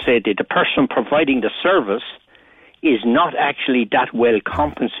let's say the person providing the service is not actually that well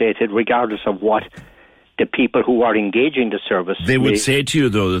compensated, regardless of what the people who are engaging the service. They would say to you,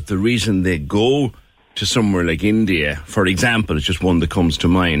 though, that the reason they go to somewhere like India, for example, it's just one that comes to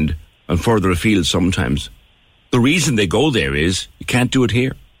mind, and further afield sometimes, the reason they go there is you can't do it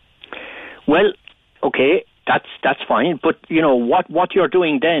here. Well, okay, that's fine, but you know what you're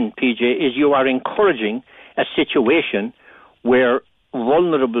doing then, PJ, is you are encouraging a situation where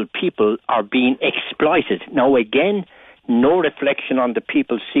vulnerable people are being exploited. Now again, no reflection on the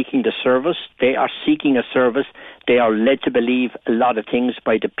people seeking the service. They are seeking a service. They are led to believe a lot of things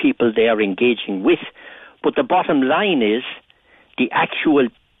by the people they are engaging with. But the bottom line is the actual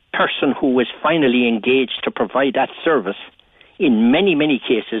person who is finally engaged to provide that service, in many, many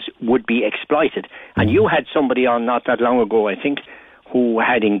cases, would be exploited. And you had somebody on not that long ago, I think, who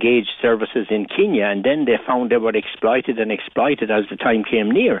had engaged services in Kenya, and then they found they were exploited as the time came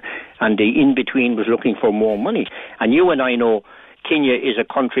near, and the in-between was looking for more money. And you and I know Kenya is a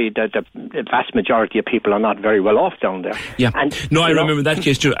country that the vast majority of people are not very well off down there. Yeah. I remember that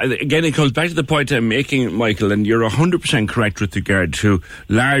case too. Again, it comes back to the point I'm making, Michael, and you're 100% correct with regard to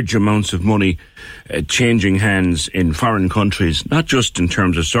large amounts of money changing hands in foreign countries, not just in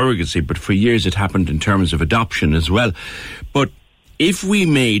terms of surrogacy, but for years it happened in terms of adoption as well. But if we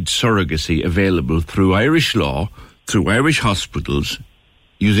made surrogacy available through Irish law, through Irish hospitals,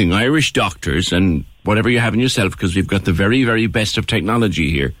 using Irish doctors and whatever you have in yourself, because we've got the very, very best of technology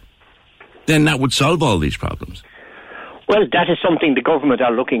here, then that would solve all these problems. Well, that is something the government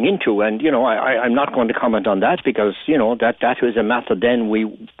are looking into, and, you know, I'm not going to comment on that because, you know, that was a method then we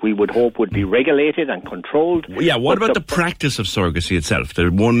would hope would be regulated and controlled. Yeah, what about the practice of surrogacy itself?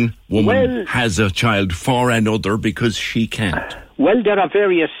 That one woman has a child for another because she can't. Well, there are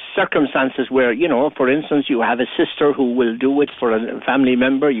various circumstances where, you know, for instance, you have a sister who will do it for a family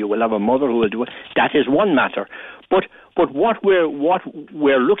member. You will have a mother who will do it. That is one matter. But what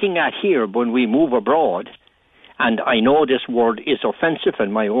we're looking at here when we move abroad, and I know this word is offensive,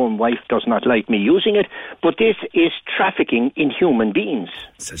 and my own wife does not like me using it, but this is trafficking in human beings.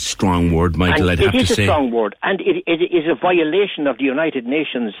 It's a strong word, Michael, I'd have to say. It is a strong word, and it is a violation of the United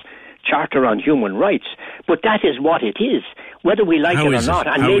Nations Charter on Human Rights, but that is what it is, whether we like it or not.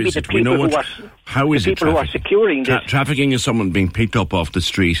 And maybe the people who are securing this. Trafficking is someone being picked up off the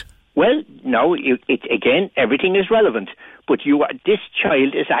street. Well, no, again, everything is relevant, but this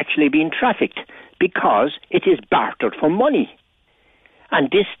child is actually being trafficked because it is bartered for money. And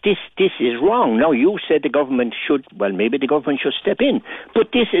this is wrong. Now, you said the government should, well, maybe the government should step in.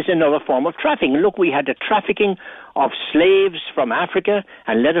 But this is another form of trafficking. Look, we had the trafficking of slaves from Africa,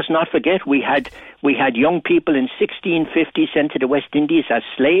 and let us not forget, we had young people in 1650 sent to the West Indies as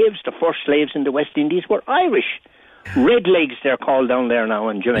slaves. The first slaves in the West Indies were Irish. Redlegs, they're called down there now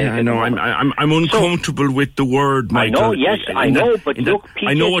in Jamaica. Yeah, I know. I'm uncomfortable with the word, Michael. I know. Yes, I know. But look, Peter,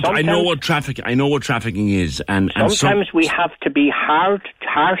 I know what trafficking is, and sometimes we have to be harsh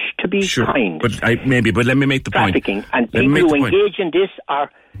to be kind. But let me make the trafficking, point. And people who engage in this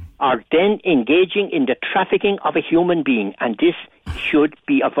are then engaging in the trafficking of a human being, and this should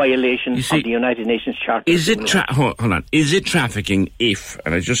be a violation of the United Nations Charter. Is it hold on? Is it trafficking if?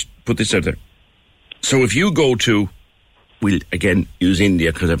 And I just put this out there. So if you go to, we'll again use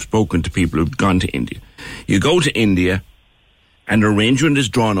India because I've spoken to people who've gone to India. You go to India, an arrangement is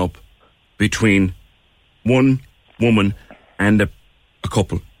drawn up between one woman and a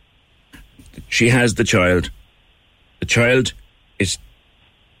couple. She has the child. The child is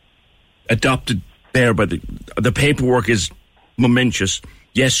adopted there, but the paperwork is momentous.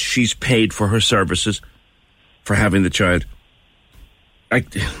 Yes, she's paid for her services for having the child. I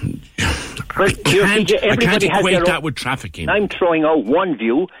can't equate that with trafficking. I'm throwing out one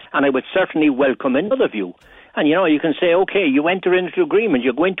view, and I would certainly welcome another view. And, you know, you can say, okay, you enter into agreement,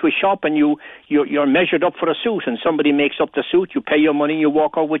 you go into a shop and you're measured up for a suit, and somebody makes up the suit, you pay your money, you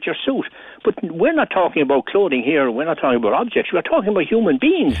walk out with your suit. But we're not talking about clothing here, we're not talking about objects, we're talking about human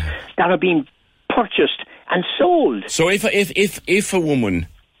beings that are being purchased and sold. So if a woman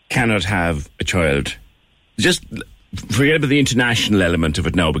cannot have a child, just forget about the international element of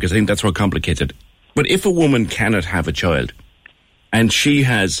it now, because I think that's more complicated. But if a woman cannot have a child, and she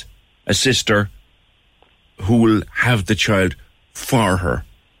has a sister who will have the child for her,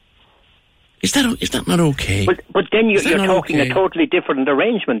 is that not okay? But then you're talking a totally different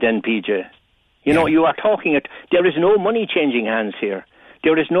arrangement then, PJ. You know, you are talking there is no money changing hands here.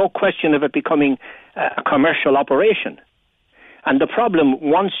 There is no question of it becoming a commercial operation. And the problem,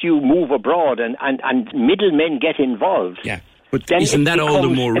 once you move abroad and middlemen get involved... Yeah, but isn't that all the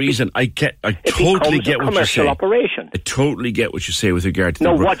more reason? I totally get what you're saying. Operation. I totally get what you say with regard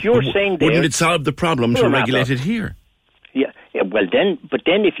to what you're saying there... Wouldn't it solve the problem to regulate it here? Yeah, well then, but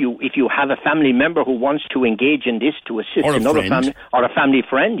then if you have a family member who wants to engage in this to assist another family or a family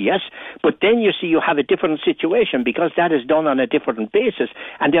friend, yes, but then you see you have a different situation because that is done on a different basis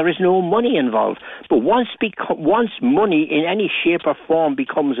and there is no money involved. But once money in any shape or form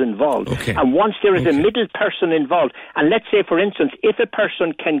becomes involved, and once there is a middle person involved, and let's say for instance, if a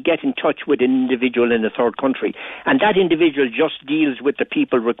person can get in touch with an individual in a third country, and that individual just deals with the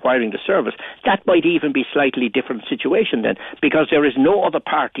people requiring the service, that might even be slightly different situation then, because there is no other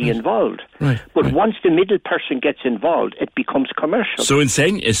party involved. But once the middle person gets involved, it becomes commercial. So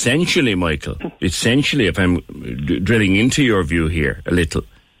essentially, Michael, if I'm drilling into your view here a little,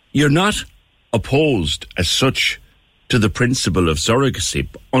 you're not opposed as such to the principle of surrogacy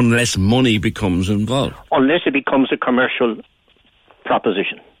unless money becomes involved. Unless it becomes a commercial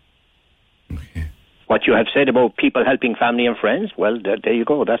proposition. What you have said about people helping family and friends, well, there you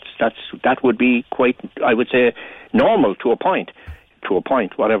go. That would be quite, I would say, normal to a point.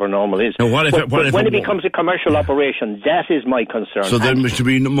 Whatever normal is. Now, when it becomes a commercial operation, that is my concern. So then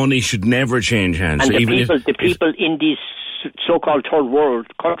money should never change hands. And so the people in these so-called third world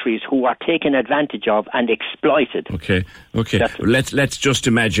countries who are taken advantage of and exploited. Okay. Let's just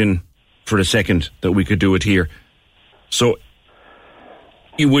imagine for a second that we could do it here. So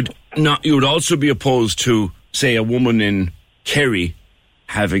you would also be opposed to, say, a woman in Kerry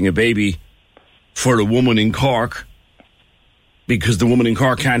having a baby for a woman in Cork because the woman in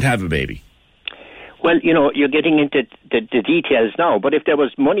Cork can't have a baby. Well, you're getting into the details now, but if there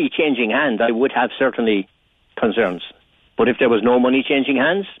was money changing hands, I would have certainly concerns. But if there was no money changing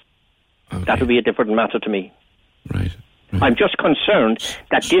hands, that would be a different matter to me. Right. I'm just concerned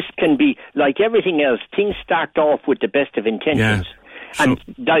that this can be, like everything else, things start off with the best of intentions. Yeah. And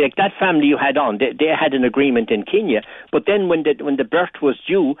like that family you had on, they had an agreement in Kenya, but then when the birth was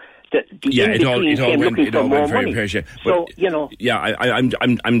due, the in-between came looking for more money. So,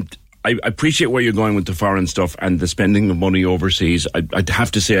 I appreciate where you're going with the foreign stuff and the spending of money overseas. I'd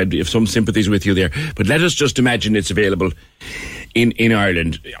have to say I'd have some sympathies with you there. But let us just imagine it's available in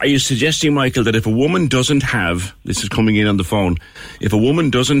Ireland. Are you suggesting, Michael, that if a woman doesn't have, this is coming in on the phone, if a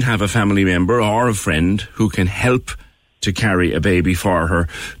woman doesn't have a family member or a friend who can help to carry a baby for her,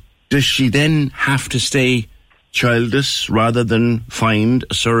 does she then have to stay childless rather than find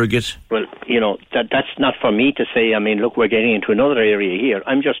a surrogate? Well, that's not for me to say. I mean, look, we're getting into another area here.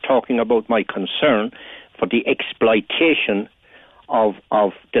 I'm just talking about my concern for the exploitation of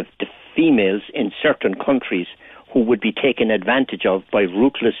the females in certain countries who would be taken advantage of by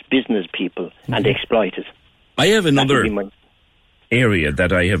ruthless business people and exploited. I have another area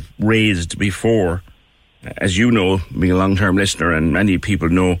that I have raised before. As you know, being a long-term listener, and many people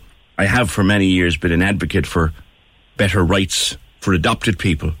know, I have for many years been an advocate for better rights for adopted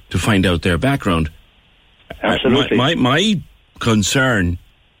people to find out their background. Absolutely. My concern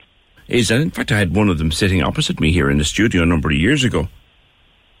is, and in fact I had one of them sitting opposite me here in the studio a number of years ago,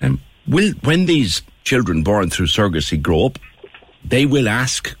 when these children born through surrogacy grow up, they will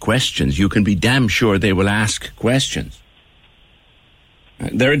ask questions. You can be damn sure they will ask questions.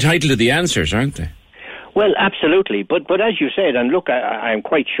 They're entitled to the answers, aren't they? Well, absolutely. But as you said, and look, I'm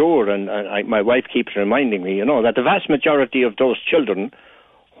quite sure, and my wife keeps reminding me, that the vast majority of those children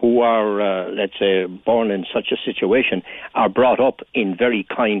who are, let's say, born in such a situation are brought up in very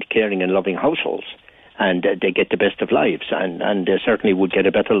kind, caring and loving households. And they get the best of lives. And they certainly would get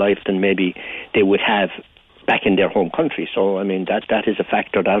a better life than maybe they would have back in their home country. So, I mean, that is a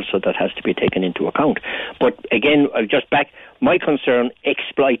factor also that has to be taken into account. But again, my concern,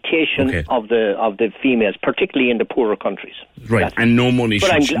 exploitation of the females, particularly in the poorer countries. Right, and no money.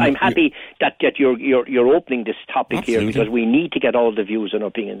 But I'm happy that you're opening this topic here, because we need to get all the views and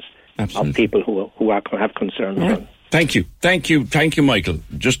opinions of people who have concerns. Right. Thank you, Michael.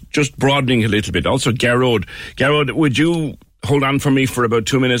 Just broadening a little bit. Also, Garrod, would you hold on for me for about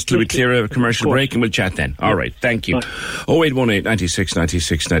 2 minutes till we clear a commercial break, and we'll chat then. All right, thank you. 0818 96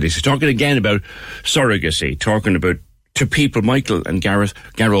 96 96. Talking again about surrogacy, talking about to people, Michael and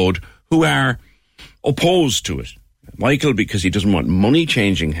Garrod, who are opposed to it. Michael, because he doesn't want money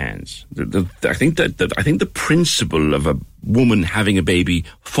changing hands. I think the principle of a woman having a baby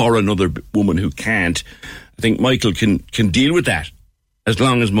for another woman who can't, I think Michael can deal with that as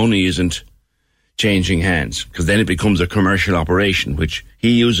long as money isn't changing hands, because then it becomes a commercial operation, which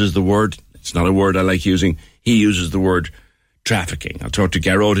he uses the word, it's not a word I like using, he uses the word trafficking. I'll talk to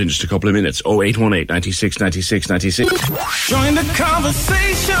Garrod in just a couple of minutes. 0818 96 96 96. Join the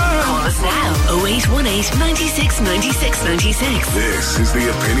conversation. Call us now. 0818 96 96 96. This is the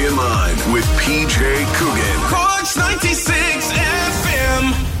Opinion Line with PJ Coogan. Cork's 96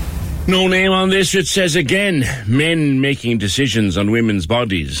 FM. No name on this. It says again, men making decisions on women's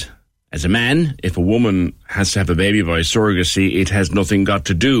bodies. As a man, if a woman has to have a baby by surrogacy, it has nothing got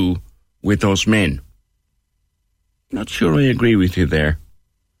to do with us men. Not sure I agree with you there.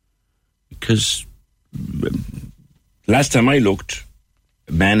 Because last time I looked,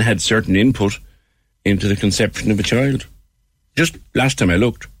 a man had certain input into the conception of a child. Just last time I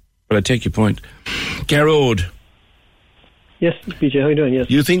looked. But I take your point. Garrod. Yes, PJ, how are you doing? Yes.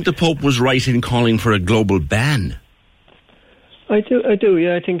 You think the Pope was right in calling for a global ban? I do,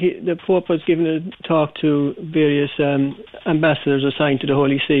 yeah. I think the Pope was giving a talk to various ambassadors assigned to the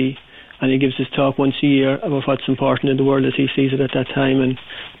Holy See, and he gives his talk once a year about what's important in the world as he sees it at that time, and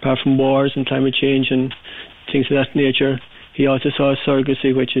apart from wars and climate change and things of that nature, he also saw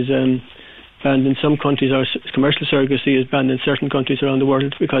surrogacy, which is banned in some countries, or commercial surrogacy is banned in certain countries around the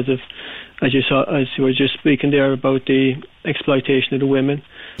world because of, as you were just speaking there, about the exploitation of the women.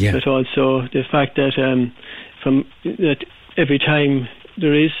 Yeah. But also the fact that that every time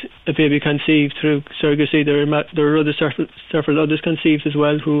there is a baby conceived through surrogacy, there are other several others conceived as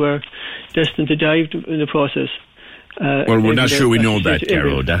well who are destined to die in the process. Well, we're not sure we know that,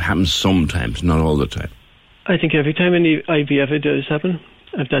 Garrod. That happens sometimes, not all the time. I think every time in the IVF it does happen.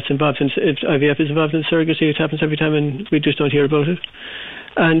 If IVF is involved in surrogacy, it happens every time, and we just don't hear about it.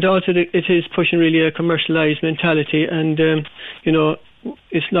 And also, it is pushing really a commercialised mentality, and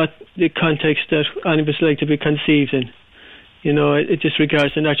it's not the context that any of us like to be conceived in. It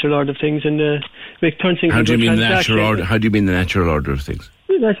disregards the natural order of things, and turns things How do into you a mean the transaction. natural order? How do you mean the natural order of things?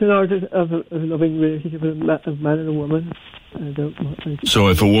 The natural order of a loving relationship with a man and a woman. So,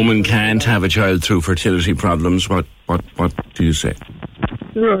 if a woman can't have a child through fertility problems, what do you say?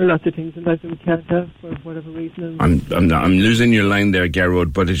 There are lots of things in life that we can't have for whatever reason. I'm losing your line there,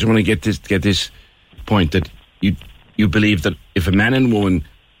 Garrod, but I just want to get this point that you believe that if a man and woman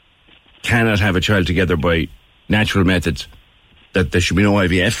cannot have a child together by natural methods, that there should be no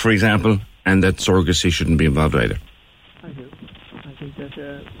IVF, for example, and that surrogacy shouldn't be involved either. I do. I think that...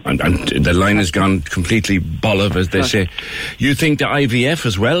 And the line has gone completely bollow, as they say. You think the IVF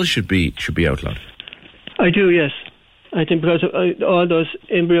as well should be outlawed? I do, yes. I think because of all those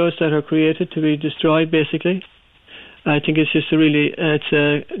embryos that are created to be destroyed, basically, I think it's just it's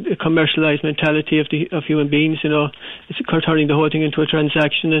a commercialised mentality of human beings. It's turning the whole thing into a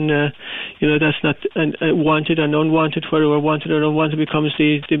transaction, and that's not wanted and unwanted. Whether we're wanted or unwanted becomes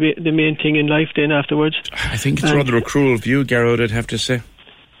the main thing in life. Then afterwards, I think it's rather a cruel view, Garrod, I'd have to say.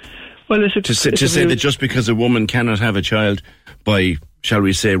 Well, to say that just because a woman cannot have a child by, shall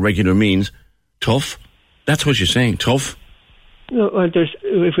we say, regular means, tough. That's what you're saying, tough. No, well,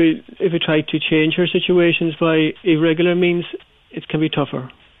 if we try to change her situations by irregular means, it can be tougher.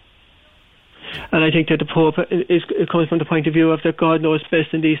 And I think that the Pope is coming from the point of view of that God knows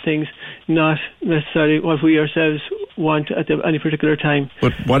best in these things, not necessarily what we ourselves want at any particular time.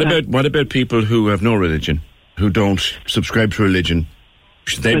 But what about people who have no religion, who don't subscribe to religion?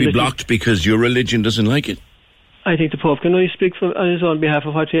 Should they be blocked because your religion doesn't like it? I think the Pope can only speak on his own behalf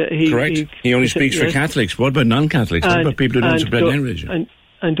of what he... Correct. He only speaks for Catholics. What about non-Catholics? What about people who don't subscribe to any religion?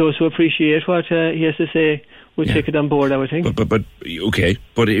 And those who appreciate what he has to say would take it on board, I would think. But okay.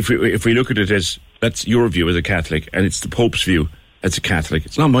 But if we look at it as, that's your view as a Catholic, and it's the Pope's view as a Catholic.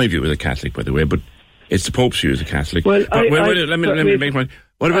 It's not my view as a Catholic, by the way, but it's the Pope's view as a Catholic. Well, let me make one.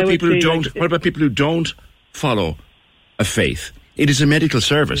 What about people who don't follow a faith? It is a medical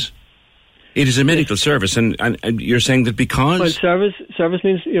service. It is a medical service, and you're saying that because... Well, service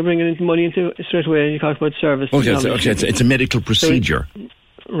means you're bringing money into it straight away, and you talk about service. Okay, it's a medical procedure.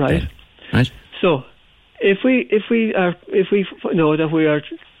 Right. Then, right. So, if we know that we are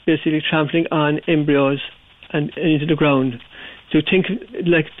basically trampling on embryos and into the ground, to look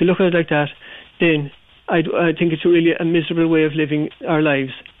at it like that, then I think it's really a miserable way of living our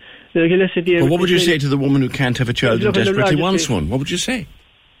lives. But what would you say to the woman who can't have a child and desperately wants one? What would you say?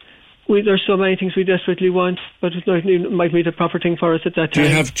 There's so many things we desperately want, but it might be the proper thing for us at that time. Do you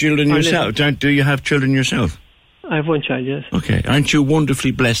have children yourself? Do you have children yourself? I have one child, yes. Okay. Aren't you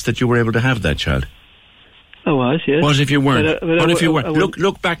wonderfully blessed that you were able to have that child? I was, yes. What if you weren't? What if you weren't?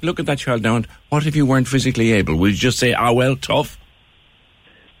 Look back, look at that child now, and what if you weren't physically able? Would you just say, well, tough?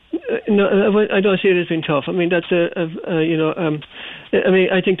 No, I don't see it as being tough. I mean, that's I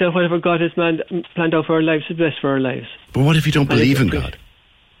think that whatever God has planned out for our lives is best for our lives. But what if you don't believe in God?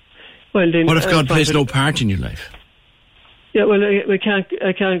 Well, then, what if God plays no part in your life? Yeah, well, I can't.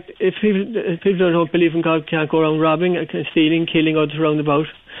 If people don't believe in God, can't go around robbing, stealing, killing others around about,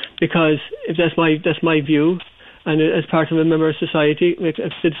 because if that's my view, And as part of a member of society, a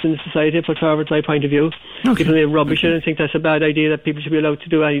citizen of society, I put forward my point of view. People may rubbish it and think that's a bad idea, that people should be allowed to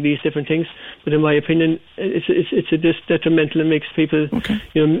do any of these different things. But in my opinion, it's detrimental and makes people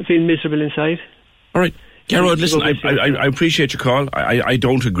feel miserable inside. All right. Gerard, listen, I appreciate your call. I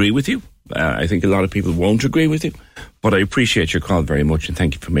don't agree with you. I think a lot of people won't agree with you. But I appreciate your call very much and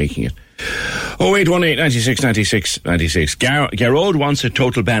thank you for making it. 0818 96 96 96. Gerard wants a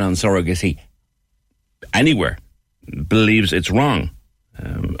total ban on surrogacy anywhere. Believes it's wrong.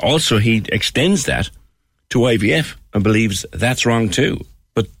 Also, he extends that to IVF and believes that's wrong too.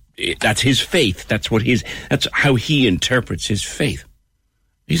 But that's his faith. That's how he interprets his faith.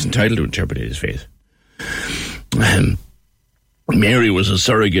 He's entitled to interpret his faith. Mary was a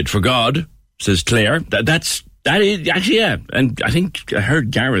surrogate for God, says Claire. That is actually, yeah. And I think I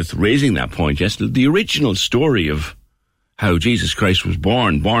heard Gareth raising that point yesterday. The original story of how Jesus Christ was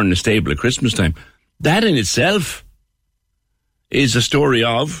born in a stable at Christmas time, that in itself is a story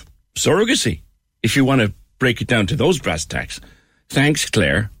of surrogacy, if you want to break it down to those brass tacks. Thanks,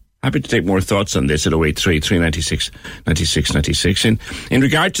 Claire. Happy to take more thoughts on this at 083 396 96 96. In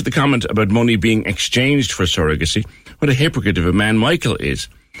regard to the comment about money being exchanged for surrogacy, what a hypocrite of a man Michael is.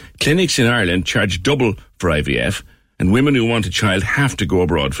 Clinics in Ireland charge double for IVF, and women who want a child have to go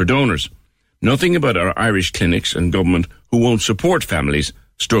abroad for donors. Nothing about our Irish clinics and government who won't support families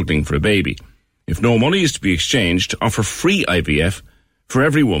struggling for a baby. If no money is to be exchanged, offer free IVF for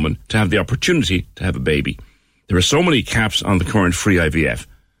every woman to have the opportunity to have a baby. There are so many caps on the current free IVF.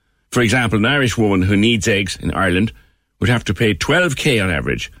 For example, an Irish woman who needs eggs in Ireland would have to pay 12k on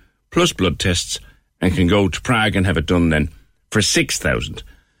average, plus blood tests, and can go to Prague and have it done then for 6,000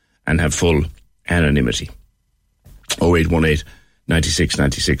 and have full anonymity. 0818 96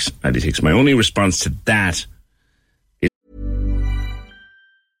 96 96. My only response to that is...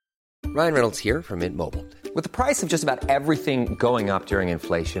 Ryan Reynolds here from Mint Mobile. With the price of just about everything going up during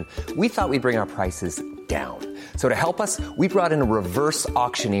inflation, we thought we'd bring our prices down. So to help us, we brought in a reverse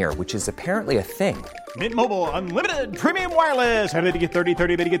auctioneer, which is apparently a thing. Mint Mobile Unlimited Premium Wireless. How to get 30,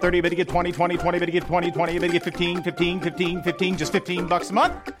 30, how to get 30, how to get 20, 20, 20, how to get 20, 20, how to get 15, 15, 15, 15, just $15 a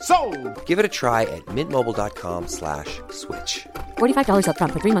month? Sold! Give it a try at mintmobile.com/switch. $45 up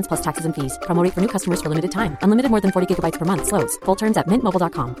front for 3 months plus taxes and fees. Promo rate for new customers for limited time. Unlimited more than 40 gigabytes per month. Slows full terms at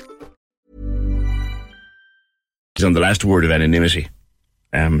mintmobile.com. On the last word of anonymity.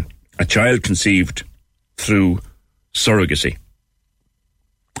 A child conceived through surrogacy.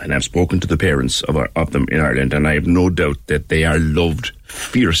 And I've spoken to the parents of them in Ireland, and I have no doubt that they are loved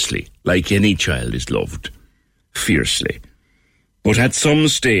fiercely, like any child is loved fiercely. But at some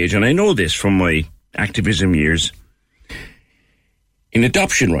stage, and I know this from my activism years, in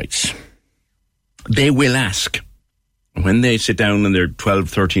adoption rights, they will ask, when they sit down and they're 12,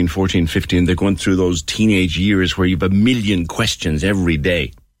 13, 14, 15, they're going through those teenage years where you have a million questions every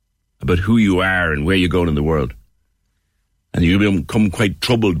day about who you are and where you're going in the world. And you become quite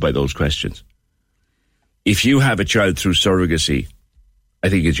troubled by those questions. If you have a child through surrogacy, I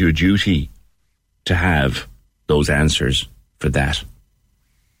think it's your duty to have those answers for that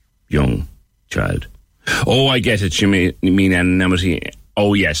young child. Oh, I get it. You mean anonymity.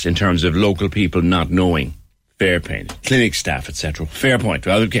 Oh, yes, in terms of local people not knowing. Fair point. Clinic staff, etc. Fair point.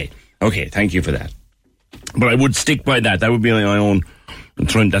 Well, okay, thank you for that. But I would stick by that. That would be my own...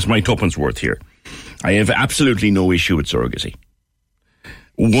 That's my tuppence worth here. I have absolutely no issue with surrogacy.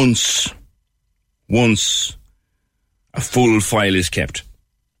 Once a full file is kept,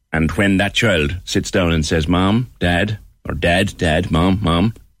 and when that child sits down and says, Mom, Dad, or Dad,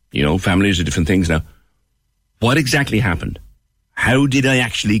 Mom, families are different things now. What exactly happened? How did I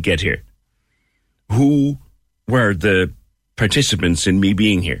actually get here? Who were the participants in me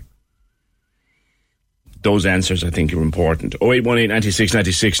being here? Those answers, I think, are important. 0818 96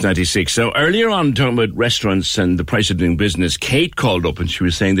 96 96. So earlier on, talking about restaurants and the price of doing business, Kate called up and she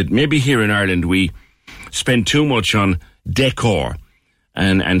was saying that maybe here in Ireland we spend too much on decor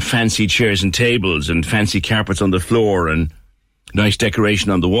and fancy chairs and tables and fancy carpets on the floor and nice decoration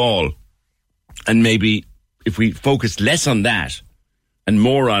on the wall. And maybe if we focus less on that and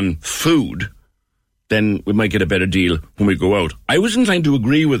more on food, then we might get a better deal when we go out. I was inclined to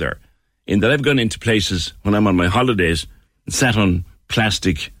agree with her, in that I've gone into places when I'm on my holidays and sat on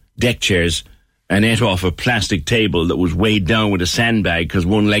plastic deck chairs and ate off a plastic table that was weighed down with a sandbag because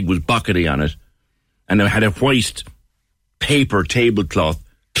one leg was buckety on it. And I had a white paper tablecloth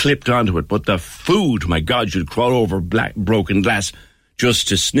clipped onto it. But the food, my God, you'd crawl over broken glass just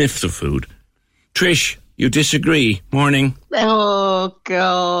to sniff the food. Trish, you disagree? Morning. Oh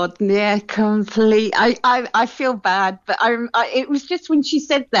God, yeah, complete. I feel bad, but it was just when she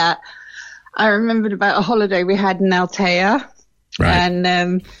said that, I remembered about a holiday we had in Altea. Right.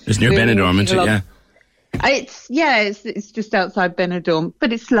 And it's near Benidorm, isn't it? Yeah. It's just outside Benidorm,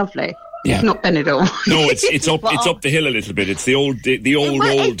 but it's lovely. Yeah. It's not Benidorm. No, it's up the hill a little bit. It's the old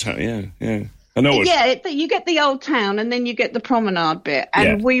town. Yeah. I know it. Yeah, you get the old town and then you get the promenade bit.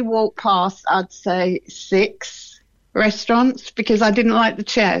 And we walked past, I'd say, 6 restaurants because I didn't like the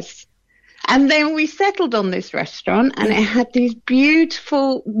chairs. And then we settled on this restaurant and it had these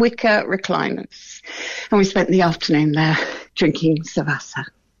beautiful wicker recliners. And we spent the afternoon there drinking Savassa.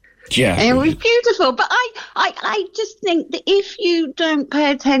 Yeah. And it was beautiful. But I just think that if you don't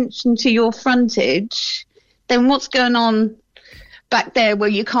pay attention to your frontage, then what's going on back there where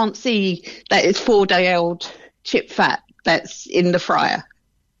you can't see that it's 4-day-old chip fat that's in the fryer?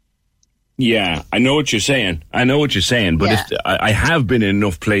 Yeah, I know what you're saying. But if I have been in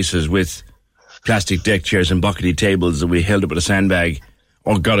enough places with plastic deck chairs and buckety tables that we held up with a sandbag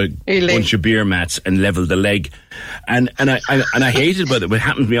or got a bunch of beer mats and leveled the leg. And I hate it, but it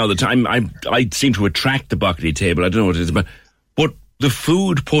happens to me all the time. I seem to attract the buckety table. I don't know what it is, but the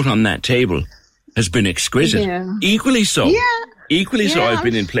food put on that table has been exquisite. Yeah. Equally so. Yeah. Equally so, I've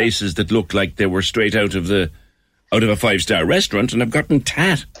been in places that look like they were straight out of a 5-star restaurant, and I've gotten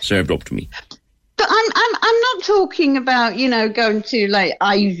tat served up to me. But I'm not talking about, going to like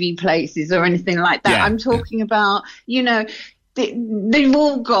Ivy places or anything like that. Yeah. I'm talking about, they've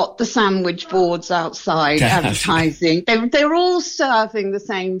all got the sandwich boards outside advertising. They're all serving the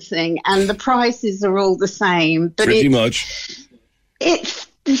same thing, and the prices are all the same. But pretty much. It's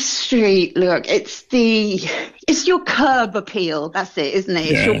the street look. It's your curb appeal. That's it, isn't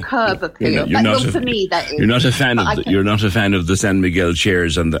it? It's your curb appeal. For me, that is. You're not a fan of the San Miguel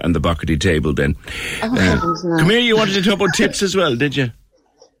chairs and the buckety table. Then, no. Come here. You wanted to talk about tips as well, did you?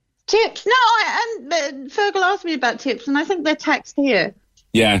 Tips? No, Fergal asked me about tips, and I think they're taxed here.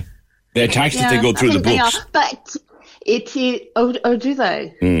 Yeah, they're taxed if they go through the books. But it is. Oh, do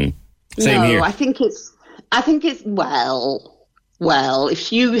they? Same here. I think it's. Well,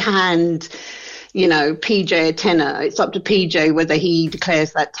 if you hand, PJ a tenner, it's up to PJ whether he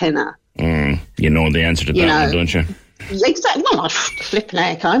declares that tenner. You know the answer to that one, don't you? Exactly. Well, flipping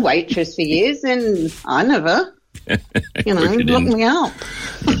heck, I waitress for years and I never, look me up.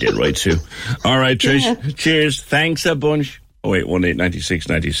 You did right too. All right, Trish. Yeah. Cheers. Thanks a bunch. 0818 96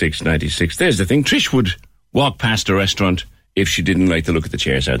 96 96. There's the thing. Trish would walk past a restaurant if she didn't like the look of the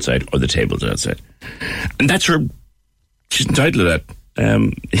chairs outside or the tables outside. And that's her. She's entitled to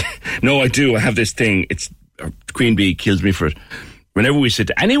that. No, I do. I have this thing. Queen Bee kills me for it. Whenever we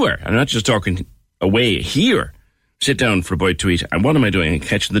sit anywhere, I'm not just talking away here, sit down for a bite to eat, and what am I doing? I'm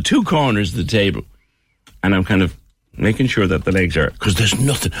catching the 2 corners of the table, and I'm kind of making sure that the legs are, because there's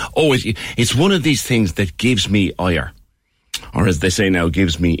nothing. Oh, it's one of these things that gives me ire, or as they say now,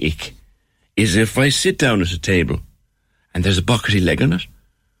 gives me ick, is if I sit down at a table and there's a buckety leg on it,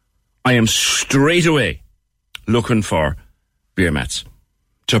 I am straight away looking for beer mats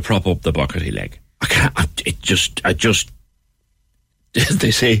to prop up the buckety leg. I can't, it just, as they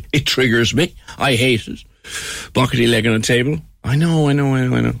say, it triggers me. I hate it. Buckety leg on a table. I know.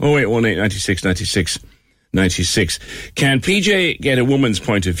 0818 96 96 96. Can PJ get a woman's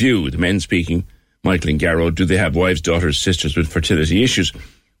point of view? The men speaking, Michael and Garrow, do they have wives, daughters, sisters with fertility issues?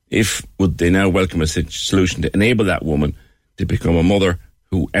 Would they now welcome a solution to enable that woman to become a mother,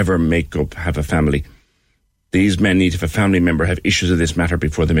 whoever have a family? These men need to have a family member have issues of this matter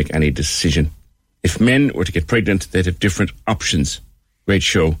before they make any decision. If men were to get pregnant, they'd have different options. Great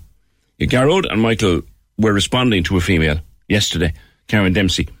show. Garrod and Michael were responding to a female yesterday, Karen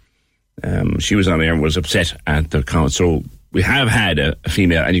Dempsey. She was on air and was upset at the comment. So we have had a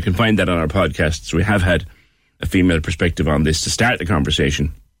female, and you can find that on our podcast. So we have had a female perspective on this to start the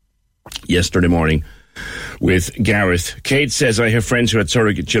conversation yesterday morning with Gareth. Kate says, I have friends who had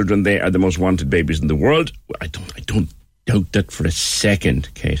surrogate children. They are the most wanted babies in the world. I don't doubt that for a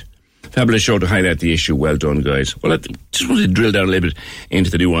second, Kate. Fabulous show to highlight the issue. Well done, guys. Well, I just wanted to drill down a little bit into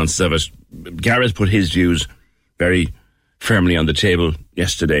the nuances of it. Gareth put his views very firmly on the table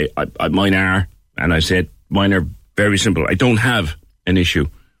yesterday. Mine are, and I said, mine are very simple. I don't have an issue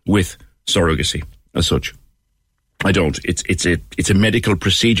with surrogacy as such. I don't. It's a medical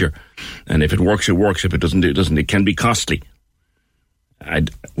procedure, and if it works, it works. If it doesn't, it doesn't. It can be costly. I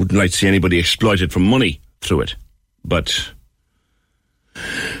wouldn't like to see anybody exploited for money through it, but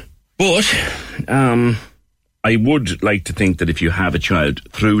I would like to think that if you have a child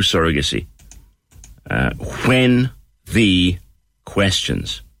through surrogacy, when the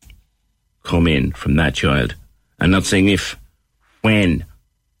questions come in from that child, I'm not saying if, when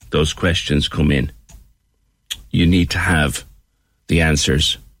those questions come in, you need to have the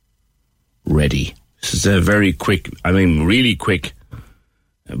answers ready. This is a very quick, really quick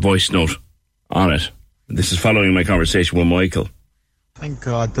voice note on it. This is following my conversation with Michael. Thank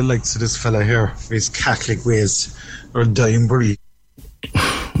God the likes of this fella here, his Catholic ways, are dying breed.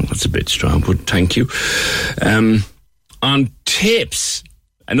 That's a bit strong, but thank you. On tips,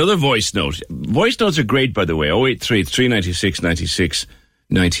 another voice note. Voice notes are great, by the way. 083 396 96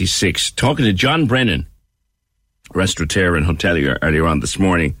 96. Talking to John Brennan, restaurateur and hotelier, earlier on this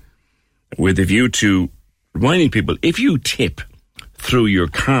morning, with a view to reminding people, if you tip through your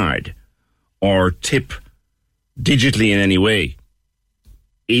card or tip digitally in any way,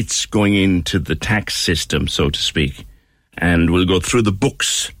 it's going into the tax system, so to speak, and will go through the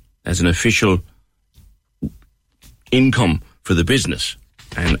books as an official income for the business.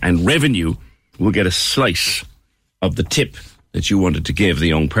 And revenue will get a slice of the tip that you wanted to give the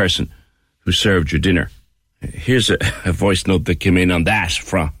young person who served your dinner. Here's a voice note that came in on that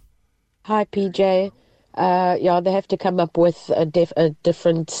from... Hi, PJ. They have to come up with a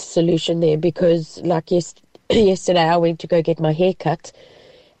different solution there, because like yesterday I went to go get my hair cut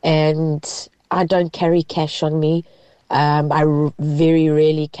and I don't carry cash on me. I very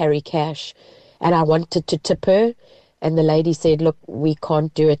rarely carry cash, and I wanted to tip her, and the lady said, look, we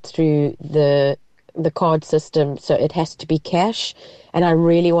can't do it through the card system, so it has to be cash. And I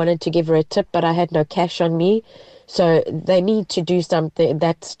really wanted to give her a tip, but I had no cash on me. So they need to do something.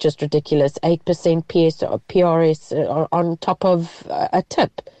 That's just ridiculous. 8% PS or PRS on top of a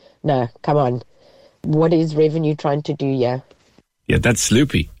tip. No, come on. What is revenue trying to do here? Yeah, that's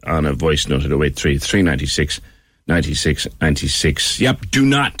Loopy on a voice note at 083 396 96 96. Yep, do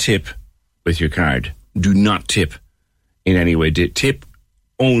not tip with your card. Do not tip in any way. Tip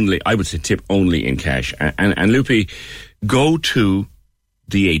only, I would say tip only in cash. And Loopy, go to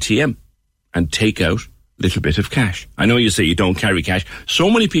the ATM and take out a little bit of cash. I know you say you don't carry cash. So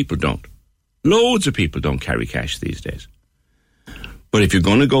many people don't. Loads of people don't carry cash these days. But if you're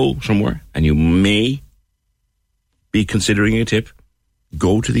going to go somewhere and you may be considering a tip,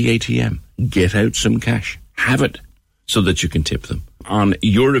 go to the ATM, get out some cash, have it so that you can tip them. On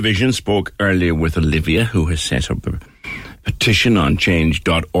Eurovision, spoke earlier with Olivia, who has set up a petition on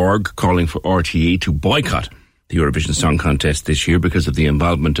change.org calling for RTE to boycott the Eurovision Song Contest this year because of the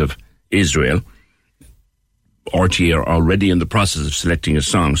involvement of Israel. RTE are already in the process of selecting a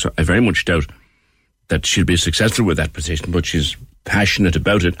song, so I very much doubt that she'll be successful with that petition, but she's passionate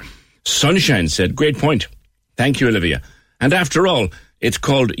about it. Sunshine said, great point. Thank you, Olivia. And after all, it's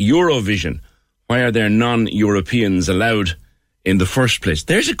called Eurovision. Why are there non-Europeans allowed in the first place?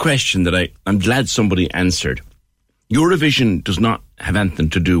 There's a question that I'm glad somebody answered. Eurovision does not have anything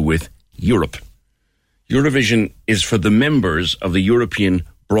to do with Europe. Eurovision is for the members of the European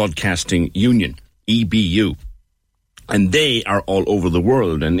Broadcasting Union, EBU. And they are all over the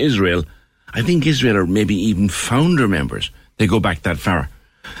world. And Israel, I think Israel are maybe even founder members. They go back that far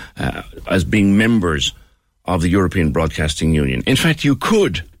as being members of the European Broadcasting Union. In fact, you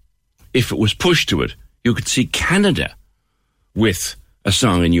could, if it was pushed to it, you could see Canada with a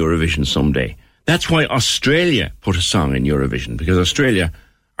song in Eurovision someday. That's why Australia put a song in Eurovision, because Australia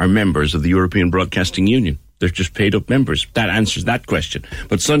are members of the European Broadcasting Union. They're just paid up members. That answers that question.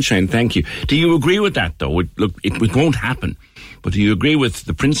 But Sunshine, thank you. Do you agree with that, though? It won't happen. But do you agree with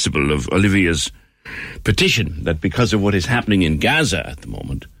the principle of Olivia's petition that because of what is happening in Gaza at the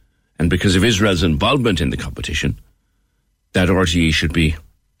moment, and because of Israel's involvement in the competition, that RTE should be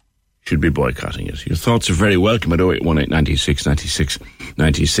boycotting it? Your thoughts are very welcome at 0818 96 96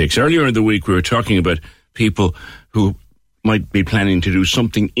 96. Earlier in the week, we were talking about people who might be planning to do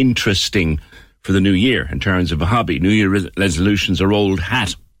something interesting for the new year in terms of a hobby. New Year resolutions are old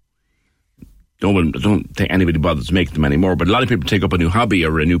hat. Don't think anybody bothers to make them anymore, but a lot of people take up a new hobby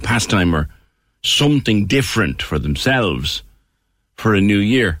or a new pastime or something different for themselves for a new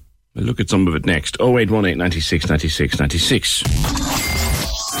year. We'll look at some of it next. 0818 96 96 96.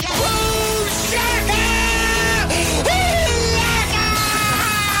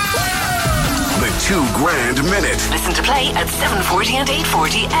 $2,000 minute. Listen to play at 7:40 and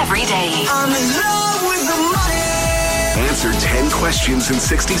 8:40 every day. I'm in love with the money. Answer 10 questions in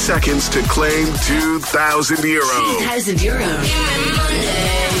 60 seconds to claim €2,000.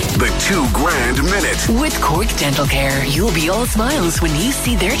 The $2,000 minute. With Cork Dental Care, you'll be all smiles when you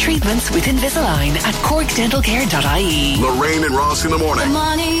see their treatments with Invisalign at corkdentalcare.ie. Lorraine and Ross in the morning. Good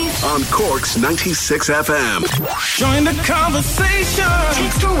morning. On Cork's 96 FM. Join the conversation.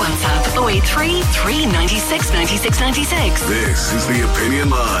 Text or WhatsApp 083 396 96 96. This is the Opinion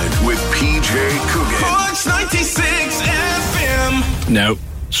Line with PJ Coogan. Cork's 96 FM. Now,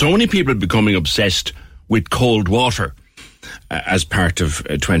 so many people are becoming obsessed with cold water. as part of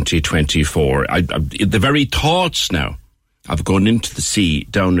 2024. The very thoughts now of going into the sea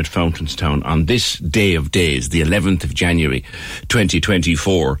down at Fountainstown on this day of days, the 11th of January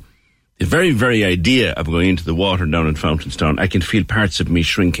 2024, the very, very idea of going into the water down in Fountainstown, I can feel parts of me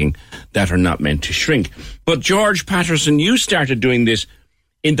shrinking that are not meant to shrink. But George Patterson, you started doing this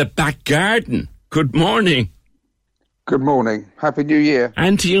in the back garden. Good morning. Good morning. Happy New Year.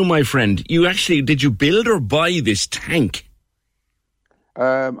 And to you, my friend. Did you build or buy this tank?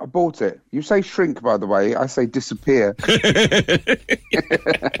 I bought it. You say shrink, by the way. I say disappear.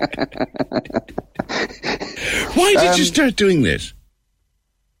 Why did you start doing this?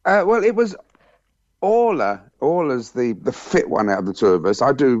 Well, it was Orla. Orla's the fit one out of the two of us.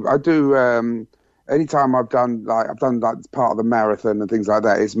 I do. Anytime I've done like part of the marathon and things like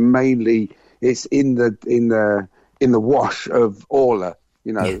that, it's in the wash of Orla,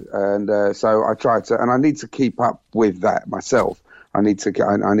 you know. Yeah. And so I try to, and I need to keep up with that myself. I need to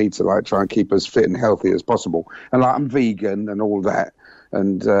like try and keep as fit and healthy as possible. And like I'm vegan and all that.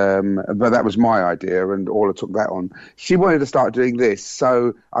 And but that was my idea, and Orla took that on. She wanted to start doing this,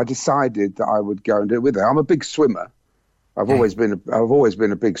 so I decided that I would go and do it with her. I'm a big swimmer. I've always been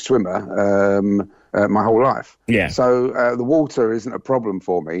a big swimmer my whole life. Yeah. So the water isn't a problem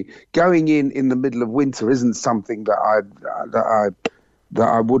for me. Going in the middle of winter isn't something that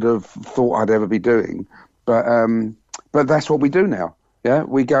I would have thought I'd ever be doing. But that's what we do now. Yeah,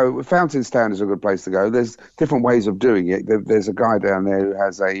 we go. Fountainstown is a good place to go. There's different ways of doing it. There's a guy down there who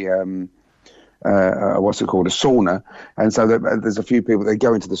has a what's it called, a sauna, and so there's a few people. They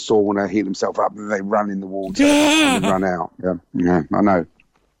go into the sauna, heat themselves up, and they run in the water and then run out. Yeah,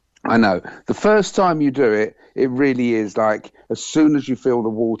 I know. The first time you do it, it really is like as soon as you feel the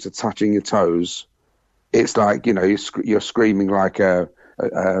water touching your toes, it's like you're screaming like a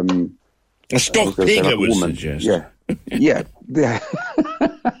stuck pig. I would suggest. Yeah.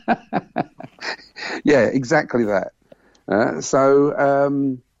 Yeah, exactly that.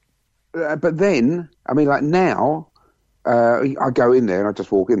 But then, I mean, like now, I go in there and I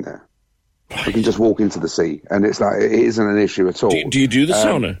just walk in there. Right. I can just walk into the sea, and it's like it isn't an issue at all. Do you do the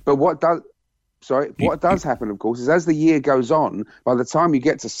sauna? But what does happen, of course, is as the year goes on, by the time you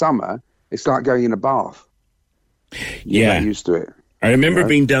get to summer, it's like going in a bath. You're not used to it. I remember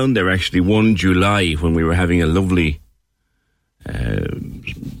being down there actually one July when we were having a lovely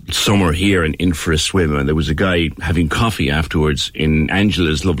summer here and in for a swim, and there was a guy having coffee afterwards in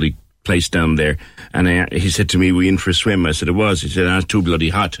Angela's lovely place down there, and he said to me, "We in for a swim?" I said, "It was." He said, "It's too bloody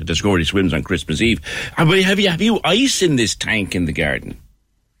hot. The Scorey swims on Christmas Eve." Have you ice in this tank in the garden?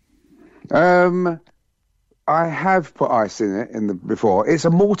 I have put ice in it before. It's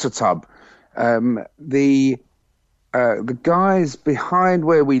a mortar tub. The guys behind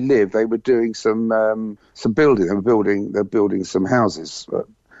where we live, they were doing some building. They're building some houses,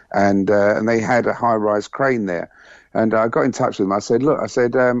 and they had a high-rise crane there. And I got in touch with them. I said, "Look," I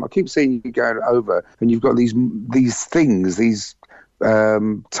keep seeing you going over, and you've got these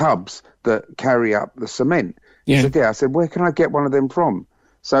tubs that carry up the cement." Yeah. He said, "Yeah." I said, "Where can I get one of them from?"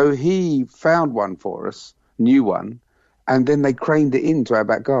 So he found one for us, new one, and then they craned it into our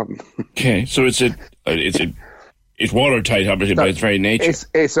back garden. Okay, so it's watertight, obviously, by its very nature.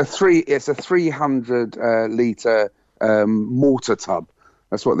 It's a 300 litre mortar tub.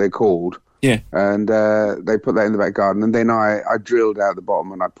 That's what they're called. Yeah. And they put that in the back garden, and then I drilled out the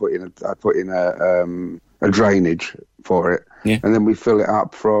bottom and I put in a drainage for it. Yeah. And then we fill it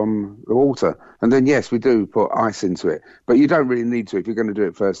up from the water. And then yes, we do put ice into it, but you don't really need to if you're going to do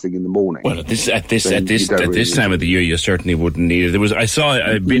it first thing in the morning. Well, at this time of the year, you certainly wouldn't need it. I saw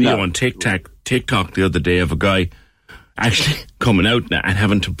a video on TikTok the other day of a guy actually coming out now and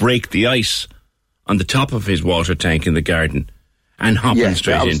having to break the ice on the top of his water tank in the garden and hopping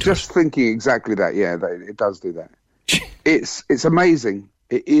straight into it. I was just thinking exactly that. Yeah, it does do that. It's amazing.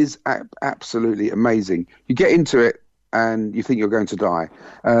 It is absolutely amazing. You get into it and you think you're going to die.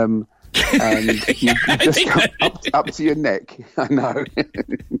 And you just come up to your neck. I know.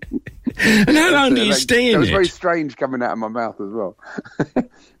 And how long do you stay in it? It was very strange coming out of my mouth as well.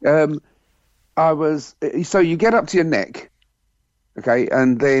 So you get up to your neck, okay,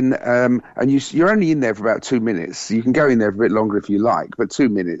 and then you're only in there for about 2 minutes. You can go in there a bit longer if you like, but 2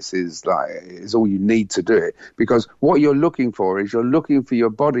 minutes is all you need to do it, because what you're looking for is your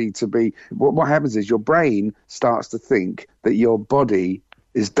body to be. What happens is your brain starts to think that your body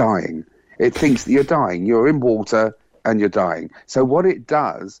is dying. It thinks that you're dying. You're in water and you're dying. So what it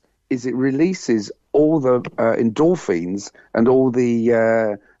does is it releases all the endorphins and all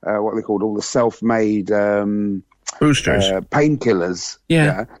the what they called all the self-made boosters, painkillers,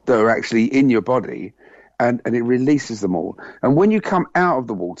 that are actually in your body, and it releases them all. And when you come out of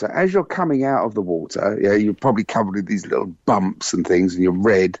the water, as you're coming out of the water, you're probably covered with these little bumps and things, and you're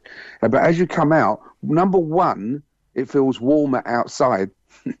red. But as you come out, number one, it feels warmer outside.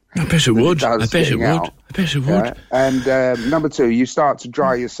 I bet it would. I bet it would. And number two, you start to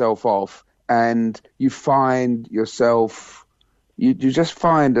dry yourself off, and you find yourself. You just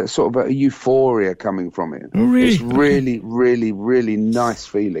find a sort of a euphoria coming from it. Oh, really? It's really, really, really nice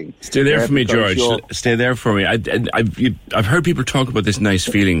feeling. Stay there for me, George. Stay there for me. I've heard people talk about this nice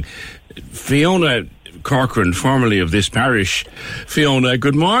feeling. Fiona Corcoran, formerly of this parish. Fiona,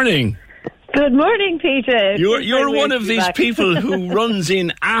 good morning. Good morning, Peter. You're one of these people who runs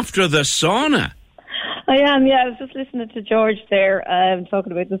in after the sauna. I am, yeah. I was just listening to George there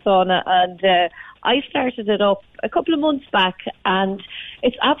talking about the sauna, and I started it up a couple of months back, and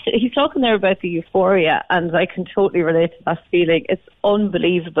it's absolutely, he's talking there about the euphoria, and I can totally relate to that feeling. It's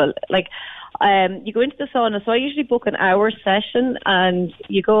unbelievable. Like, you go into the sauna, so I usually book an hour session, and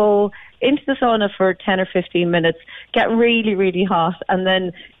you go into the sauna for 10 or 15 minutes, get really, really hot, and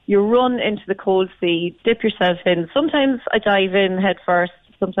then you run into the cold sea, dip yourself in. Sometimes I dive in head first.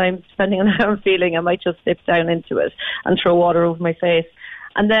 Sometimes, depending on how I'm feeling, I might just dip down into it and throw water over my face.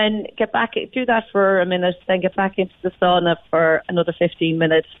 And then get back, do that for a minute, then get back into the sauna for another 15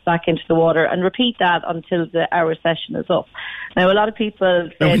 minutes, back into the water, and repeat that until the hour session is up. Now, a lot of people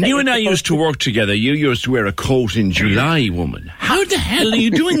say... Now, when you and I used to work together, you used to wear a coat in July, woman. How the hell are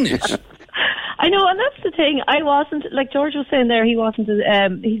you doing this? I know, and that's the thing. I wasn't, like George was saying there, he wasn't,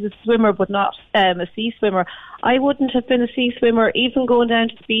 he's a swimmer, but not a sea swimmer. I wouldn't have been a sea swimmer, even going down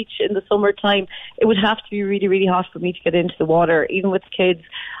to the beach in the summertime. It would have to be really, really hot for me to get into the water. Even with the kids,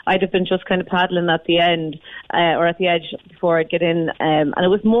 I'd have been just kind of paddling at the end, or at the edge before I'd get in. And it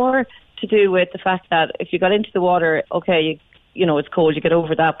was more to do with the fact that if you got into the water, okay, you know, it's cold, you get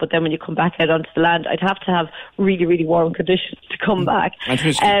over that, but then when you come back out onto the land, I'd have to have really, really warm conditions to come back.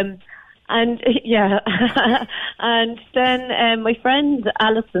 And yeah, and then my friend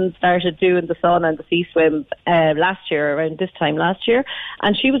Alison started doing the sauna and the sea swim last year, around this time last year,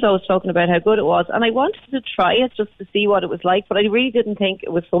 and she was always talking about how good it was, and I wanted to try it just to see what it was like, but I really didn't think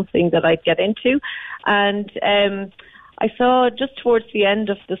it was something that I'd get into. And I saw just towards the end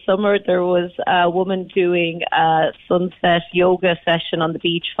of the summer there was a woman doing a sunset yoga session on the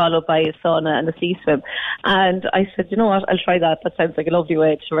beach, followed by a sauna and a sea swim. And I said, you know what, I'll try that. That sounds like a lovely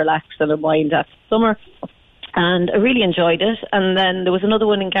way to relax and unwind after summer. And I really enjoyed it. And then there was another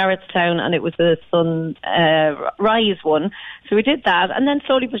one in Garrettstown, and it was a sunrise one. So we did that. And then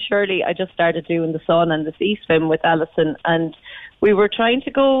slowly but surely I just started doing the sauna and the sea swim with Alison, and we were trying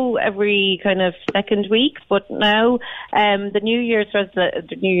to go every kind of second week, but now the New Year's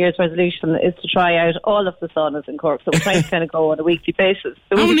resolution is to try out all of the saunas in Cork. So we're trying to kind of go on a weekly basis.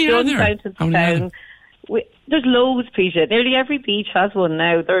 So How many we've are done there? Fountainstown. There's loads, Peter. Nearly every beach has one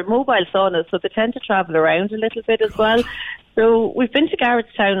now. They're mobile saunas, so they tend to travel around a little bit as well. So we've been to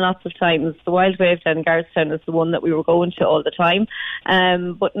Garrettstown lots of times. The Wild Wave down in Garrettstown is the one that we were going to all the time.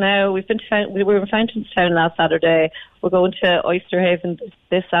 But now we were in Fountainstown last Saturday. We're going to Oyster Haven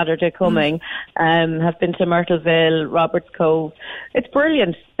this Saturday coming. Have been to Myrtleville, Roberts Cove. It's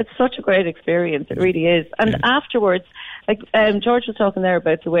brilliant. It's such a great experience. It really is. And afterwards, like George was talking there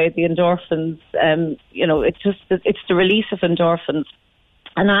about the way the endorphins, you know, it's the release of endorphins.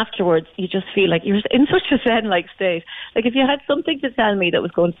 And afterwards, you just feel like you're in such a zen-like state. Like, if you had something to tell me that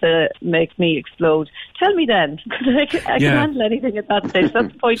was going to make me explode, tell me then. Because I can handle anything at that stage.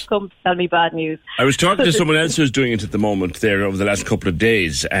 That's the point to come to tell me bad news. I was talking to someone else who's doing it at the moment there over the last couple of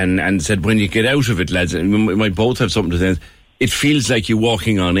days, and said, when you get out of it, lads, and we might both have something to say, it feels like you're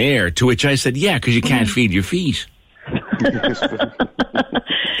walking on air. To which I said, yeah, because you can't feel your feet.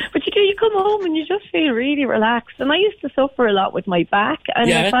 But you come home and you just feel really relaxed. And I used to suffer a lot with my back,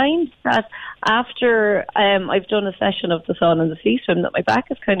 and I find that after I've done a session of the sauna and the sea swim, that my back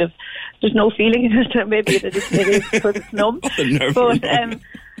is kind of, there's no feeling in it. Maybe it is because it's numb. But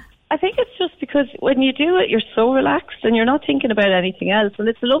I think it's just because when you do it, you're so relaxed and you're not thinking about anything else. And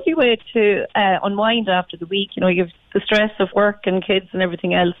it's a lovely way to unwind after the week. You know, you have the stress of work and kids and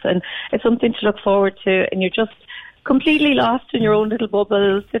everything else, and it's something to look forward to, and you're just completely lost in your own little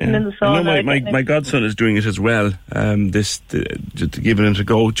bubble, sitting in the sauna. My godson is doing it as well, just giving it a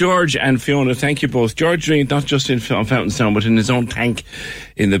go. George and Fiona, thank you both. George doing it not just on Fountainstown, but in his own tank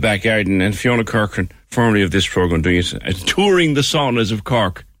in the back garden, and Fiona Corcoran, formerly of this programme, doing it, touring the saunas of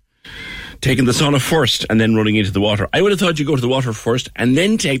Cork. Taking the sauna first and then running into the water. I would have thought you'd go to the water first and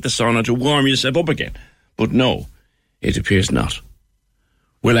then take the sauna to warm yourself up again. But no, it appears not.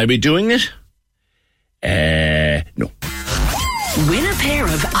 Will I be doing it? No. Win a pair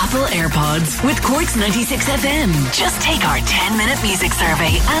of Apple AirPods with Cork's 96 FM. Just take our 10-minute music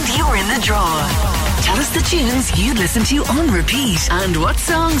survey and you're in the draw. Tell us the tunes you'd listen to on repeat and what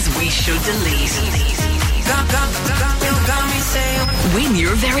songs we should delete. Win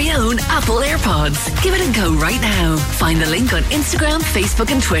your very own Apple AirPods. Give it a go right now. Find the link on Instagram,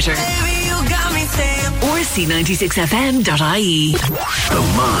 Facebook and Twitter. Or c96fm.ie. The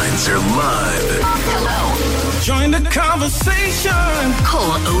lines are live. Hello. Join the conversation.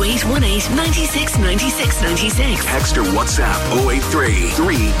 Call 0818 96 96 96. Text or WhatsApp 083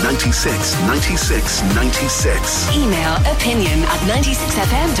 396 96 96. Email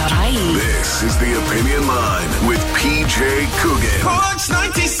opinion@96fm.ie. This is the Opinion Line with PJ Coogan. Cork's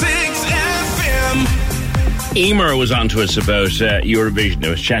 96 FM. Emer was on to us about Eurovision.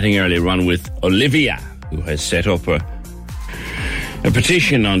 I was chatting earlier on with Olivia, who has set up a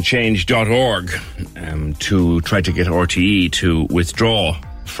petition on change.org to try to get RTE to withdraw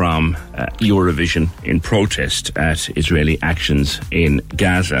from Eurovision in protest at Israeli actions in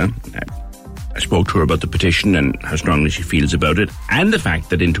Gaza. I spoke to her about the petition and how strongly she feels about it, and the fact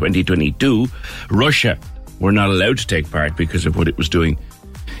that in 2022 Russia were not allowed to take part because of what it was doing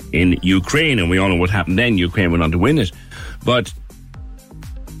in Ukraine, and we all know what happened then. Ukraine went on to win it. But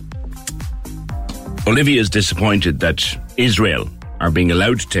Olivia is disappointed that Israel are being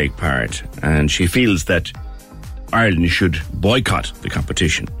allowed to take part, and she feels that Ireland should boycott the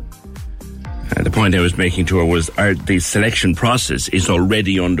competition. The point I was making to her was the selection process is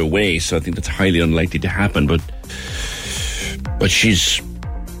already underway, so I think that's highly unlikely to happen. But she's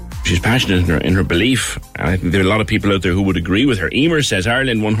passionate in her belief, and I think there are a lot of people out there who would agree with her. Emer says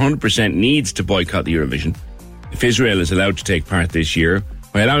Ireland 100% needs to boycott the Eurovision. If Israel is allowed to take part this year,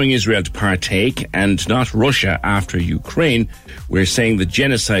 by allowing Israel to partake and not Russia after Ukraine, we're saying the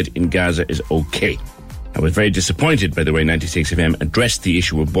genocide in Gaza is okay. I was very disappointed by the way 96FM addressed the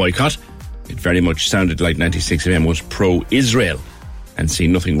issue of boycott. It very much sounded like 96FM was pro-Israel and see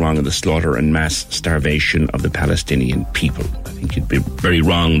nothing wrong in the slaughter and mass starvation of the Palestinian people. I think you'd be very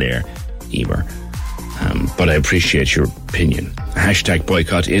wrong there, Emer. But I appreciate your opinion. Hashtag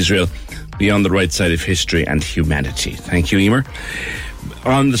boycott Israel. Be on the right side of history and humanity. Thank you, Emer.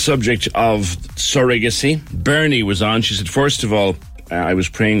 On the subject of surrogacy, Bernie was on. She said, first of all, I was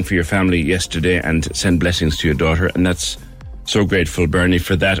praying for your family yesterday and send blessings to your daughter, and that's so grateful, Bernie,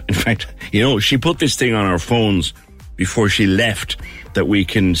 for that. In fact, she put this thing on our phones before she left that we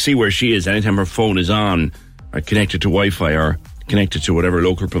can see where she is anytime her phone is on or connected to Wi-Fi or connected to whatever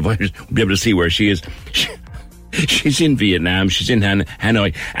local providers. We'll be able to see where she is. She's in Vietnam, she's in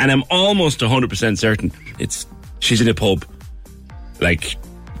Hanoi, and I'm almost 100% certain she's in a pub. Like,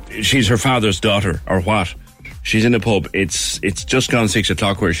 she's her father's daughter, or what? She's in a pub. It's just gone 6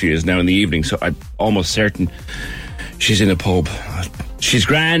 o'clock where she is now in the evening, so I'm almost certain she's in a pub. She's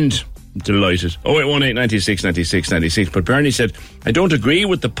grand. Delighted. 0818 96 96 96. But Bernie said, I don't agree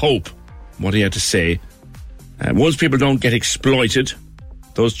with the Pope, what he had to say. Once people don't get exploited,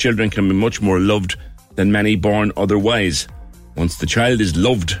 those children can be much more loved than many born otherwise. Once the child is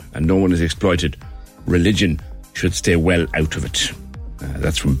loved and no one is exploited, religion should stay well out of it.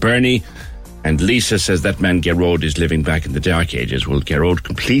 That's from Bernie. And Lisa says that man Gerard is living back in the dark ages. Well, Gerard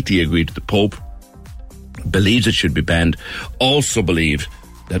completely agreed with the Pope, believes it should be banned, also believed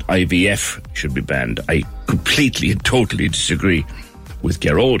that IVF should be banned. I completely and totally disagree with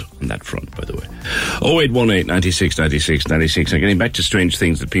Gerard on that front, by the way. 0818 96 96 96. I'm getting back to strange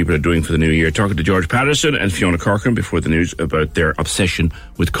things that people are doing for the new year. Talking to George Patterson and Fiona Corcoran before the news about their obsession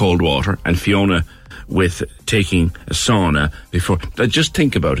with cold water, and Fiona with taking a sauna before. Just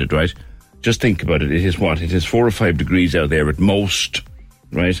think about it, right? Just think about it. It is what? It is 4 or 5 degrees out there at most,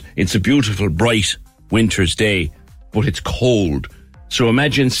 right? It's a beautiful, bright winter's day, but it's cold. So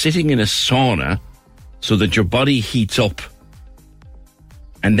imagine sitting in a sauna so that your body heats up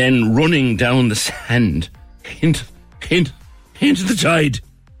and then running down the sand into the tide.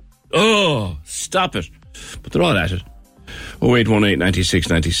 Oh, stop it. But they're all at it. 0818 96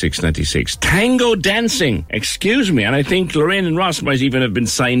 96 96. Tango dancing. Excuse me. And I think Lorraine and Ross might even have been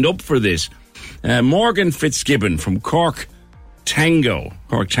signed up for this. Morgan Fitzgibbon from Cork Tango.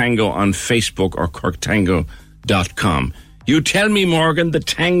 Cork Tango on Facebook or corktango.com. You tell me, Morgan, the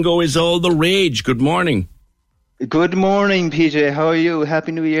tango is all the rage. Good morning. Good morning, PJ. How are you?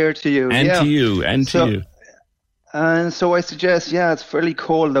 Happy New Year to you. And to you. And to you. And so I suggest, it's fairly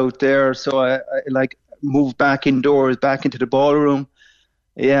cold out there. So I move back indoors, back into the ballroom.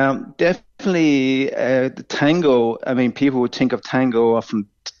 Yeah, definitely the tango. I mean, people would think of tango from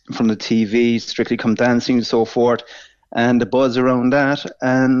the TV, Strictly Come Dancing and so forth, and the buzz around that.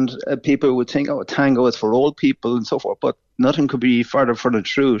 And people would think, tango is for old people and so forth. But nothing could be further from the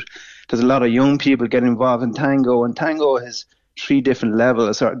truth. There's a lot of young people get involved in tango, and tango has 3 different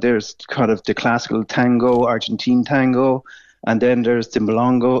levels. There's kind of the classical tango, Argentine tango, and then there's the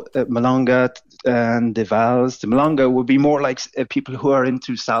milonga and the vals. The milonga would be more like people who are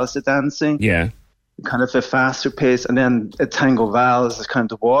into salsa dancing. Yeah. Kind of a faster pace, and then a tango vals is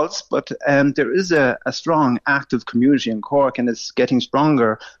kind of the waltz. But there is a strong active community in Cork, and it's getting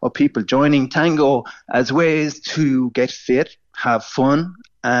stronger, of people joining tango as ways to get fit, have fun,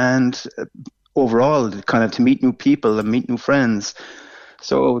 and overall kind of to meet new people and meet new friends.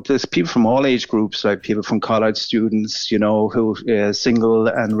 So there's people from all age groups, like people from college students, who are single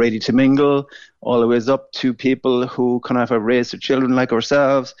and ready to mingle, all the ways up to people who kind of have raised their children like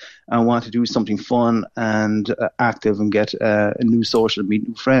ourselves and want to do something fun and active and get a new social and meet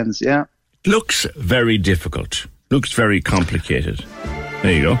new friends. Yeah. Looks very difficult. Looks very complicated.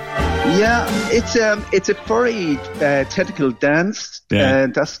 There you go. Yeah, it's a very technical dance. Yeah.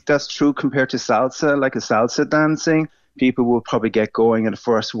 That's true compared to salsa, like a salsa dancing. People will probably get going in the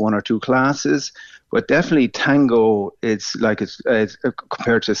first 1 or 2 classes, but definitely tango, it's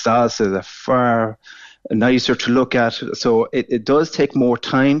compared to salsa, they're far nicer to look at. So it does take more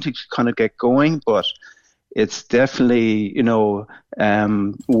time to kind of get going, but it's definitely,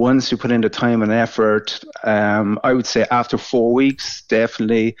 once you put in the time and effort, I would say after 4 weeks,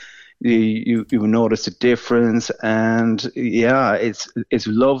 definitely you notice a difference. And yeah, it's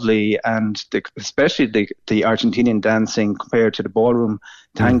lovely. And especially the Argentinian dancing compared to the ballroom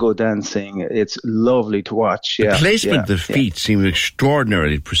tango dancing, it's lovely to watch. Yeah, the placement of the feet seems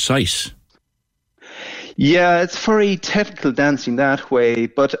extraordinarily precise. Yeah, it's very technical dancing that way.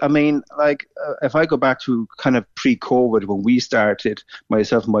 But I mean, if I go back to kind of pre-COVID when we started,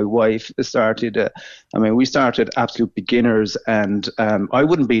 myself and my wife started, we started absolute beginners, and I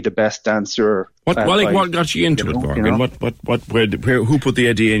wouldn't be the best dancer. What got you into it, Morgan? Who put the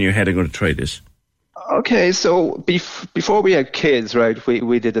idea in your head, I'm going to try this? Okay, so before we had kids, right,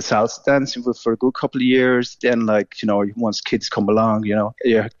 we did a salsa dance for a good couple of years. Then, once kids come along, your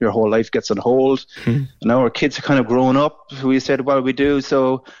whole life gets on hold. And now our kids are kind of grown up. We said, what do we do?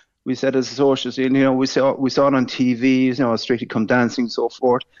 So we said as associates, we saw it on TV, Strictly Come Dancing and so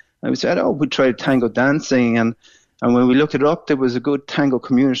forth. And we said, we'd try tango dancing. And when we looked it up, there was a good tango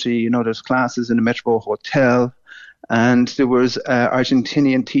community. There's classes in the Metro Hotel. And there was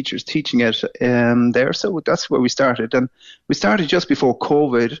Argentinian teachers teaching it there. So that's where we started. And we started just before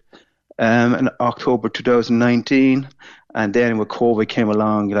COVID in October 2019. And then when COVID came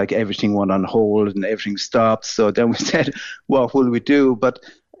along, everything went on hold and everything stopped. So then we said, what will we do? But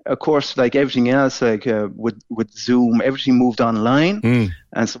of course, like everything else, with Zoom, everything moved online.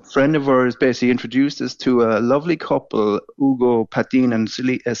 And some friend of ours basically introduced us to a lovely couple, Ugo Patin and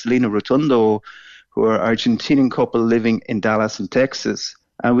Selena Rotundo, who are an Argentinian couple living in Dallas in Texas.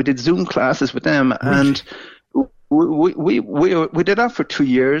 And we did Zoom classes with them. And we did that for 2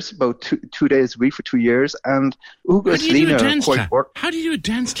 years, about two days a week for 2 years. And Ugo and Selena are quite work. How do you do a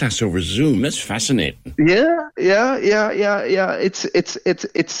dance class over Zoom? That's fascinating. Yeah. It's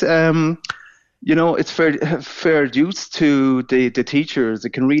fair use to the teachers. They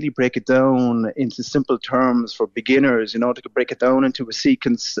can really break it down into simple terms for beginners. They can break it down into a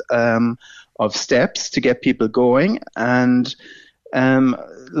sequence of steps to get people going. And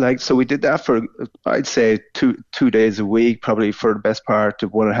so we did that for, I'd say, two days a week, probably for the best part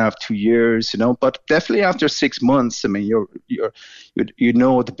of 1.5, 2 years, but definitely after 6 months, you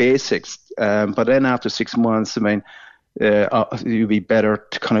know the basics. But then after 6 months, you'd be better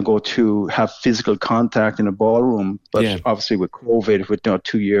to kind of go to have physical contact in a ballroom. But obviously with COVID, with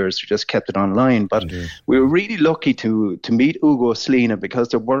 2 years, we just kept it online. But we were really lucky to meet Ugo Selena, because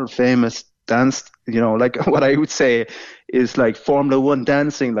they're world famous dance, what I would say is like Formula One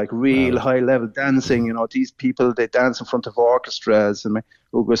dancing, like real high level dancing. These people, they dance in front of orchestras, and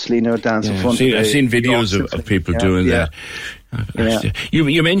Ugo Selena dance in front of. I've seen videos of people doing that. Yeah.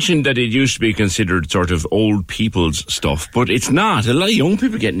 You mentioned that it used to be considered sort of old people's stuff, but it's not. A lot of young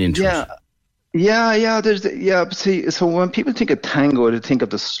people getting into it. So when people think of tango, they think of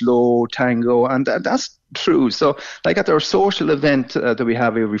the slow tango, and that's true. So like at our social event that we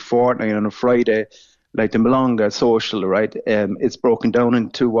have every fortnight on a Friday, like the Milonga social, right? It's broken down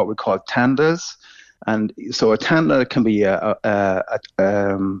into what we call tandas. And so a tanda can be a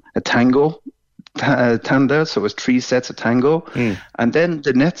tango tanda, so it's 3 sets of tango. And then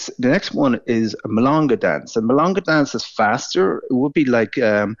the next one is a milonga dance. And milonga dance is faster. It would be like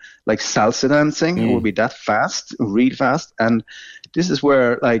salsa dancing. It would be that fast, real fast. And this is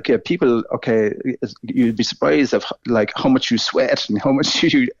where people, you'd be surprised of how much you sweat and how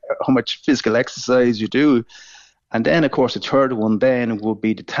much physical exercise you do. And then, of course, the third one then would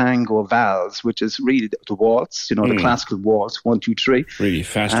be the tango vals, which is really the waltz, the classical waltz, 1, 2, 3. Really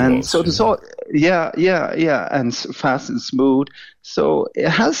fast and waltz. So there's all, and fast and smooth. So it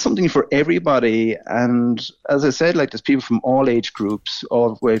has something for everybody. And as I said, like, there's people from all age groups,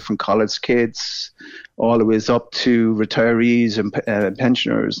 all the way from college kids, all the way up to retirees and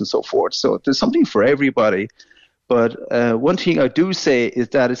pensioners and so forth. So there's something for everybody. But one thing I do say is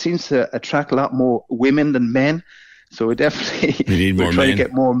that it seems to attract a lot more women than men. So we definitely we're trying to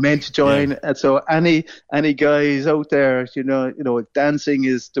get more men to join. Yeah. And so any guys out there, dancing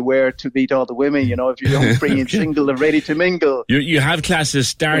is the way to beat all the women. If you're young, free and single and ready to mingle. You have classes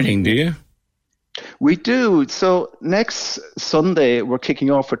starting, do you? We do. So next Sunday, we're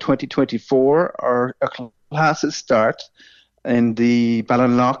kicking off for 2024. Our classes start in the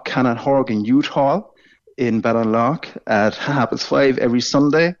Ballinlough Canon Horgan Youth Hall in Ballinlough at 5:30 every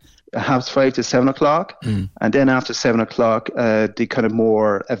Sunday. 5:30 to 7 o'clock. And then after 7 o'clock, the kind of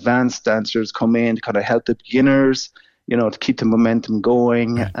more advanced dancers come in to kind of help the beginners, to keep the momentum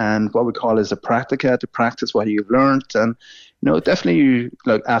going. And what we call is a practica, to practice what you've learned. And, definitely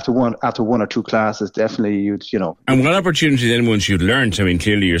like after one or two classes, definitely And what opportunity then once you've learned? I mean,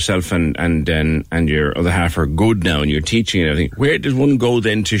 clearly yourself and your other half are good now and you're teaching and everything. Where does one go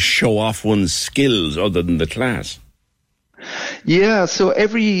then to show off one's skills other than the class? Yeah, so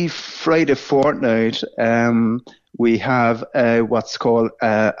every Friday fortnight, we have what's called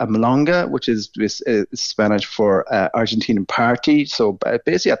a milonga, which is Spanish for Argentinian party. So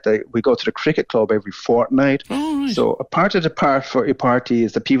basically, we go to the cricket club every fortnight. Oh, right. So a part of the party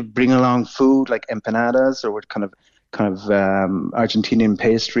is that people bring along food like empanadas or kind of Argentinian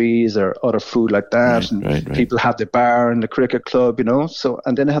pastries or other food like that. Right. People have the bar and the cricket club, So,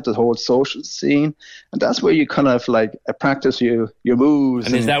 and then they have the whole social scene, and that's where you kind of like practice your moves.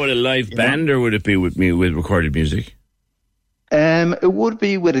 And is that with a live band or would it be with recorded music? It would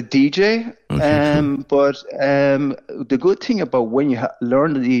be with a DJ. Okay. But the good thing about when you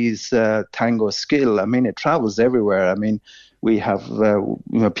learn these tango skill, I mean, it travels everywhere. I mean, we have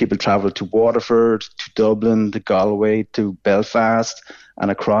people travel to Waterford, to Dublin, to Galway, to Belfast, and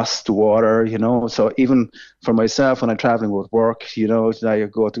across the water. So even for myself, when I'm traveling with work, now you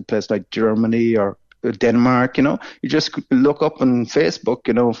go to places like Germany or Denmark. You just look up on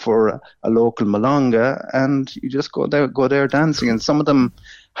Facebook, for a local milonga, and you just go there dancing. And some of them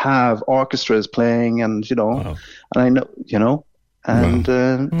have orchestras playing, and wow. And I know. And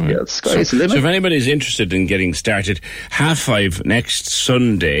the sky's the limit. So if anybody's interested in getting started, 5:30 next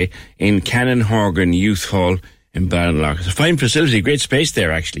Sunday in Canon Horgan Youth Hall in Ballinlough. It's a fine facility, great space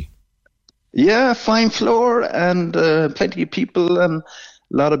there actually. Yeah, fine floor and plenty of people and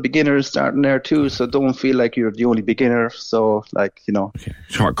a lot of beginners starting there too, so don't feel like you're the only beginner. So Okay.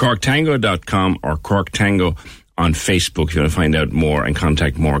 CorkTango.com or Cork Tango on Facebook if you want to find out more and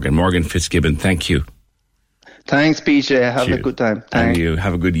contact Morgan. Morgan Fitzgibbon, thank you. Thanks, PJ. Have a good time. And you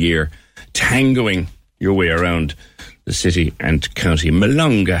have a good year tangoing your way around the city and county.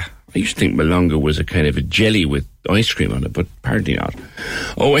 Milonga. I used to think milonga was a kind of a jelly with ice cream on it, but apparently not.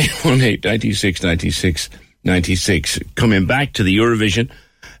 0818 96 96 96. Coming back to the Eurovision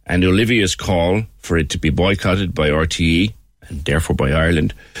and Olivia's call for it to be boycotted by RTE and therefore by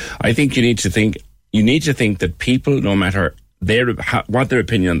Ireland. I think you need to think that people, no matter what their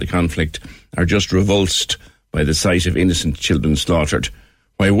opinion on the conflict, are just revulsed by the sight of innocent children slaughtered.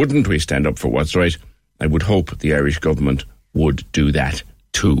 Why wouldn't we stand up for what's right? I would hope the Irish government would do that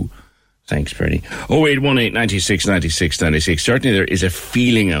too. Thanks, Bernie. 0818 96 96 96. Certainly there is a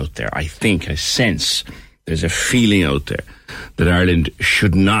feeling out there, I sense there's a feeling out there that Ireland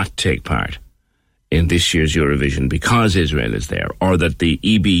should not take part in this year's Eurovision because Israel is there, or that the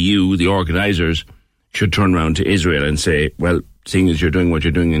EBU, the organisers, should turn around to Israel and say, well, seeing as you're doing what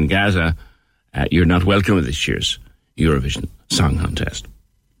you're doing in Gaza, you're not welcome at this year's Eurovision Song Contest.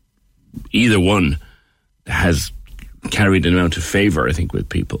 Either one has carried an amount of favour, I think, with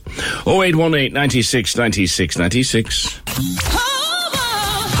people. 0818 96 96 96.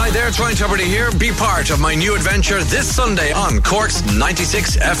 Hi there, Troy Tuberty here. Be part of my new adventure this Sunday on Cork's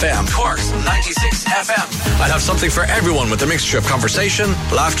 96 FM. Cork's 96 FM. I'll have something for everyone with a mixture of conversation,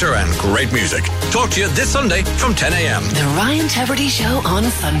 laughter and great music. Talk to you this Sunday from 10 a.m. The Ryan Tuberty Show on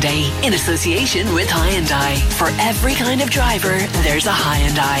Sunday in association with Hyundai. For every kind of driver, there's a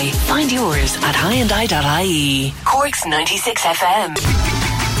Hyundai. Find yours at Hyundai.ie. Cork's 96 FM.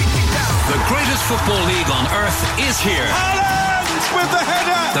 The greatest football league on earth is here. With the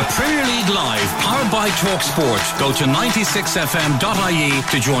header. The Premier League Live, powered by Talk Sport. Go to 96fm.ie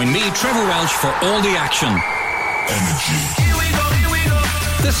to join me, Trevor Welch, for all the action. Energy. Here we go.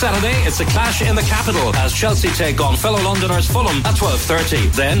 The This Saturday, it's a clash in the capital as Chelsea take on fellow Londoners Fulham at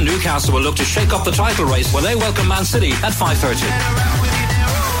 12:30. Then Newcastle will look to shake up the title race when they welcome Man City at 5:30.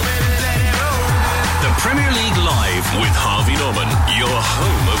 The Premier League Live with Harvey Norman, your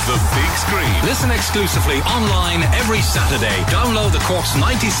home of the big screen. Listen exclusively online every Saturday. Download the Cork's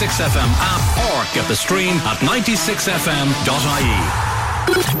 96FM app or get the stream at 96fm.ie.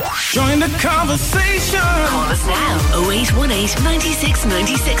 Join the conversation. Call us now. 0818 96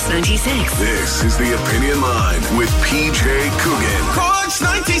 96 96. This is the Opinion Line with PJ Coogan. Cork's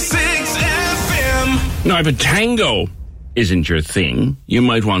 96 FM. Now, if a tango isn't your thing, you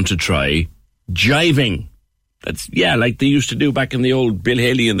might want to try jiving. That's, like they used to do back in the old Bill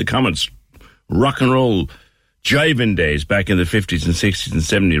Haley and the Comets. Rock and roll jiving days back in the 50s and 60s and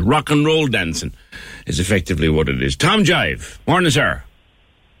 70s. Rock and roll dancing is effectively what it is. Tom Jive. Morning, sir.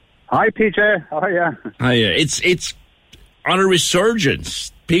 Hi, PJ. How are you? Hiya. It's on a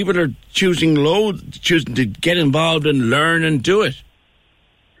resurgence. People are choosing to get involved and learn and do it.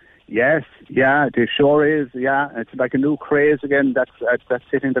 Yes, it sure is. Yeah, it's like a new craze again that's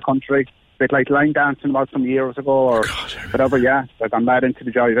hitting the country. A bit like line dancing about some years ago or whatever. Yeah, like I'm mad into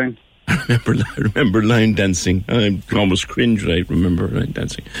the jiving. I remember line dancing. I almost cringe when I remember line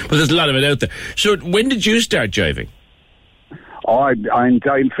dancing. But there's a lot of it out there. So when did you start jiving? Oh, I'm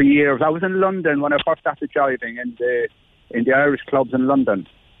jiving for years. I was in London when I first started jiving in the Irish clubs in London,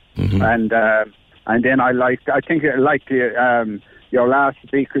 and then I think your last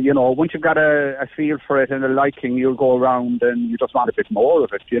speaker. Once you've got a feel for it and a liking, you'll go around and you just want a bit more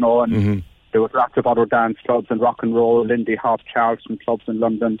of it. And there was lots of other dance clubs and rock and roll, Lindy Hop, Charleston clubs in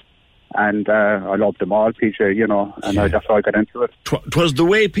London. And I loved them all, PJ, and that's how I got into it. 'Twas the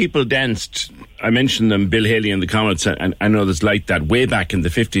way people danced. I mentioned them, Bill Haley and the Comets, and I know there's like that way back in the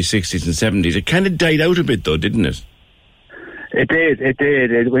 50s, 60s and 70s. It kind of died out a bit, though, didn't it? It did.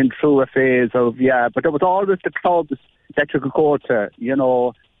 It went through a phase of, but there was always the clubs that you could go to,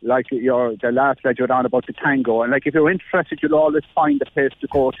 like the last led you on about the tango. And like if you're interested, you'll always find a place to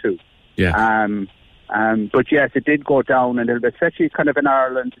go to. Yeah. But yes, it did go down a little bit, especially kind of in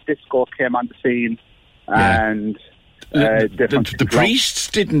Ireland. Disco came on the scene, and the priests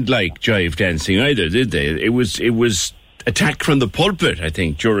didn't like jive dancing either, did they? It was attacked from the pulpit, I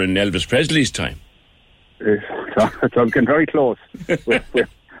think, during Elvis Presley's time. So I'm getting very close with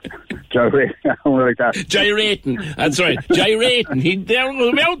gyrating, like that. Gyrating, that's right, gyrating. They're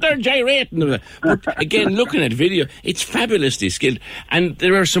out there gyrating. But again, looking at video, it's fabulously skilled. And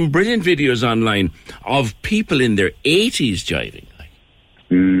there are some brilliant videos online of people in their 80s jiving.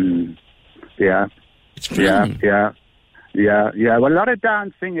 Yeah. It's brilliant. Yeah. Well, a lot of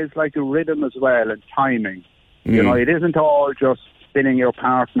dancing is like a rhythm as well and timing. It isn't all just spinning your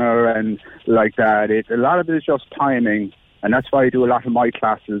partner and like that. A lot of it is just timing. And that's why I do a lot of my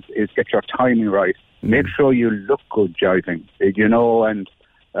classes is get your timing right. Make sure you look good jiving, and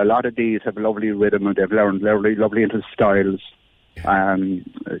a lot of these have lovely rhythm and they've learned lovely little styles.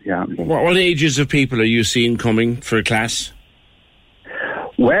 What ages of people are you seeing coming for a class?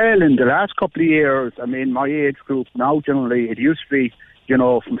 Well, in the last couple of years, I mean, my age group now generally, it used to be,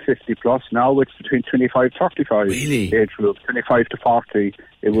 from 50 plus. Now it's between 25 35 really? Age group. 25 to 40,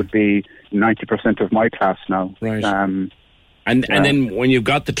 it would be 90% of my class now. Right. And then when you've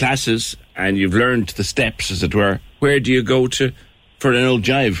got the classes and you've learned the steps, as it were, where do you go to for an old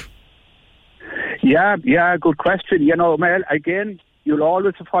jive? Yeah, good question. Mel, again, you'll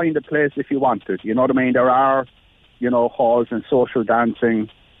always find a place if you want it. You know what I mean? There are, halls and social dancing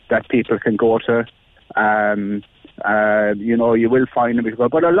that people can go to. You will find them.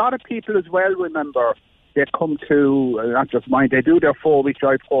 But a lot of people as well, remember, they come to, not just mine, they do their 4-week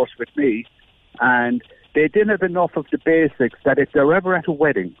jive course with me, and they didn't have enough of the basics that if they're ever at a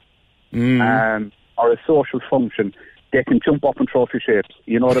wedding or a social function, they can jump up and throw a few shapes.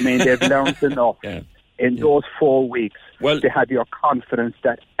 You know what I mean? They've learned enough in those 4 weeks to have your confidence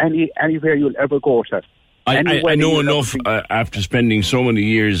that anywhere you'll ever go to. I know enough after spending so many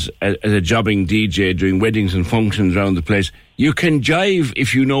years as a jobbing DJ doing weddings and functions around the place. You can jive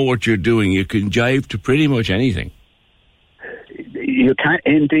if you know what you're doing. You can jive to pretty much anything. You can,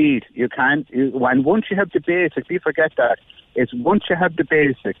 indeed. You can. And once you have the basics, you forget that. It's once you have the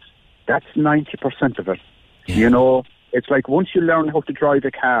basics, that's 90% of it. Yeah. It's like once you learn how to drive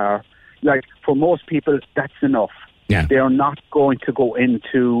a car, like for most people, that's enough. Yeah. They're not going to go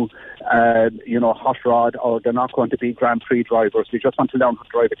into, hot rod, or they're not going to be Grand Prix drivers. They just want to learn how to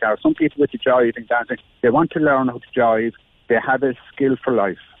drive a car. Some people with the jiving, dancing, they want to learn how to jive. They have a skill for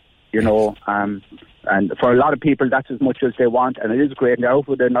life, and for a lot of people, that's as much as they want, and it is great. They're out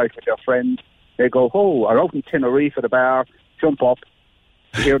with their night with their friends. They go, or out in Tenerife at a bar, jump up,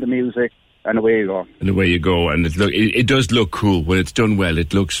 hear the music, and away you go. And away you go. And it does look cool. When it's done well,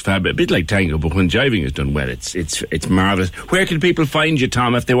 it looks fabulous. A bit like tango, but when jiving is done well, it's marvellous. Where can people find you,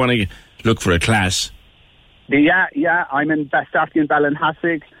 Tom, if they want to look for a class? Yeah, I'm in Bastaki in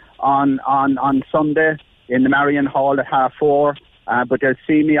Ballinhassig on Sunday in the Marion Hall at 4:30. But they'll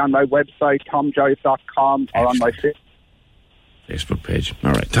see me on my website, tomjive.com, or on my Facebook page.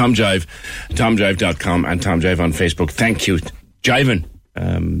 All right, tomjive.com and tomjive on Facebook. Thank you. Jiving.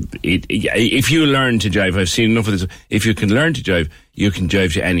 If you learn to jive, I've seen enough of this. If you can learn to jive, you can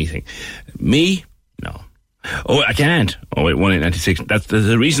jive to anything. Me? No. Oh, I can't. Oh, wait, 1-896. That's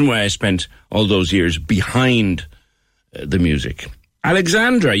the reason why I spent all those years behind the music.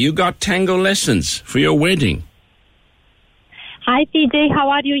 Alexandra, you got tango lessons for your wedding. Hi, PJ. How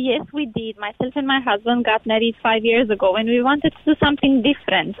are you? Yes, we did. Myself and my husband got married 5 years ago, and we wanted to do something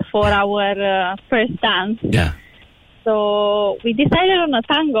different for our first dance. Yeah. So we decided on a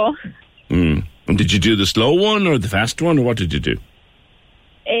tango. And did you do the slow one or the fast one, or what did you do?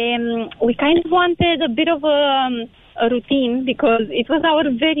 We kind of wanted a bit of a routine because it was our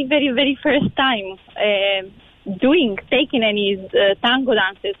very, very, very first time taking any tango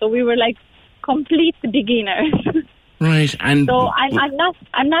dances. So we were like complete beginners. Right, and so I'm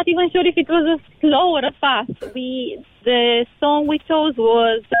not even sure if it was a slow or a fast. The song we chose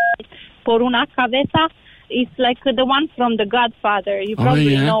was Por una cabeza. It's like the one from The Godfather. You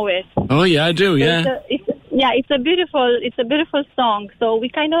probably know it. Oh yeah, I do. Yeah. It's a beautiful song. So we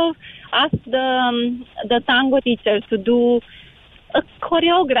kind of asked the tango teacher to do a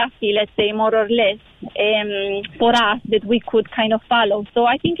choreography, let's say, more or less, for us that we could kind of follow. So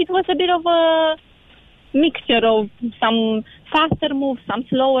I think it was a bit of a mixture of some faster moves, some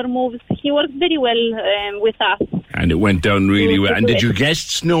slower moves. He worked very well with us. And it went down really well. And did your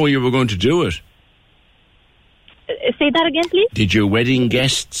guests know you were going to do it? Say that again, please? Did your wedding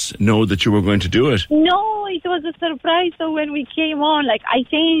guests know that you were going to do it? No, it was a surprise. So when we came on, I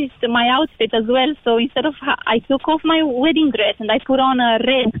changed my outfit as well. So instead of, I took off my wedding dress and I put on a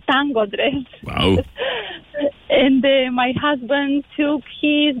red tango dress. Wow. And my husband took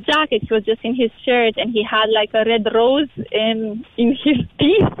his jacket. He was just in his shirt, and he had like a red rose in his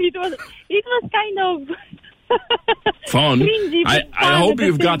teeth. It was kind of fun. Cringy, I hope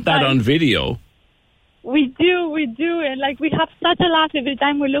you've got that on video. We do, and we have such a laugh every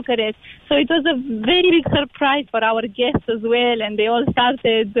time we look at it. So it was a very big surprise for our guests as well, and they all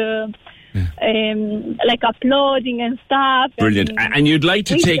started applauding and stuff. Brilliant. And you'd like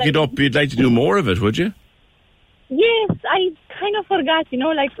to take it up, you'd like to do more of it, would you? Yes, I kind of forgot,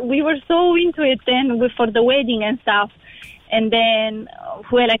 we were so into it then for the wedding and stuff. And then,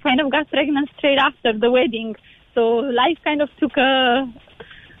 I kind of got pregnant straight after the wedding. So life kind of took a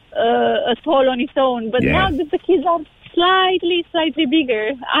toll on its own. But now that the kids are slightly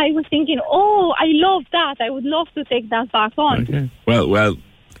bigger, I was thinking, I love that. I would love to take that back on. Okay. Well,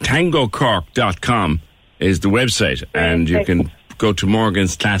 tangocork.com is the website, and you can go to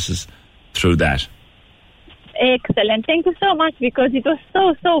Morgan's classes through that. Excellent. Thank you so much, because it was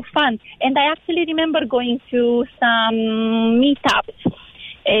so fun. And I actually remember going to some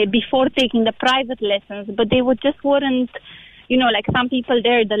meetups before taking the private lessons, but they weren't, some people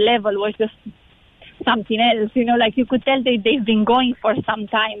there, the level was just something else. You could tell they've been going for some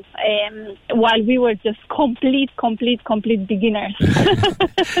time, while we were just complete beginners.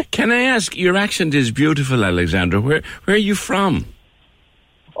 Can I ask, your accent is beautiful, Alexandra. Where are you from?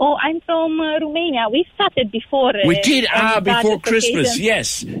 Oh, I'm from Romania. We started before. We did, before Christmas,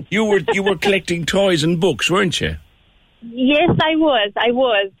 yes. You were collecting toys and books, weren't you? Yes, I was.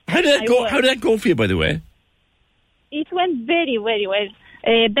 How did that go for you, by the way? It went very, very well.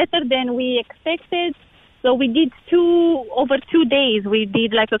 Better than we expected. So we did over 2 days. We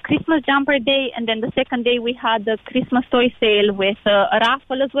did like a Christmas jumper day, and then the second day we had the Christmas toy sale with a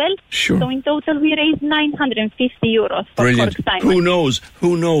raffle as well. Sure. So in total we raised €950 for Brilliant. Cork Simon.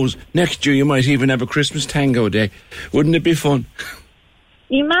 Who knows? Next year you might even have a Christmas tango day. Wouldn't it be fun?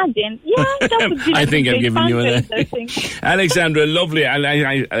 Imagine. Yeah, that would be I think I've given you an Alexandra,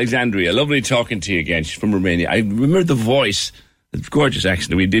 Alexandria, lovely talking to you again. She's from Romania. I remember the voice. It's a gorgeous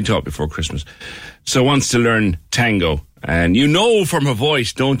accent. We did talk before Christmas. So wants to learn tango. And you know from her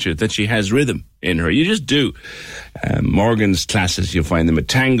voice, don't you, that she has rhythm in her. You just do. Morgan's classes, you'll find them at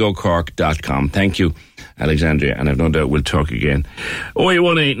tangocork.com. Thank you, Alexandria. And I've no doubt we'll talk again.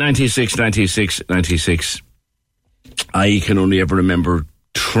 0818 96 96 96. I can only ever remember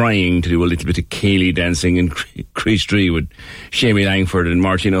trying to do a little bit of Cayley dancing in Creastree with Shamie Langford and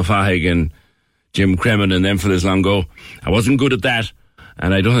Martin O'Fahig and Jim Cremin and them fellas long ago. I wasn't good at that,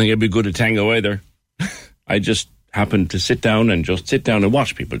 and I don't think I'd be good at tango either. I happen to sit down and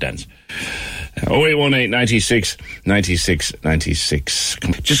watch people dance. 0818 96 96 96.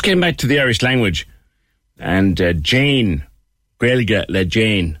 Just came back to the Irish language, and Jane, Gaeilge Le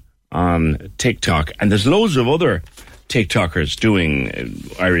Jane on TikTok, and there's loads of other TikTokers doing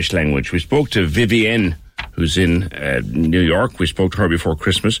Irish language. We spoke to Vivienne, who's in New York. We spoke to her before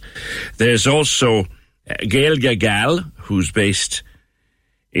Christmas. There's also Gaeilge Gal, who's based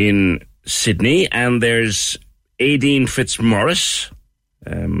in Sydney, and there's Aideen Fitzmaurice,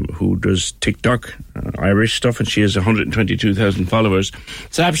 who does TikTok, Irish stuff, and she has 122,000 followers.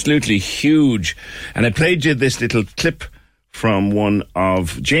 It's absolutely huge. And I played you this little clip from one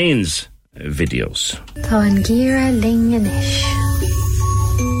of Jane's videos. Tá an gira ling inis.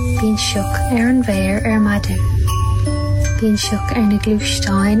 Bín siúc an bhéir madin. Bín siúc na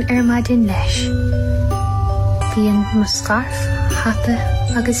glúisteáin madin leis. Bín mo scarf, hata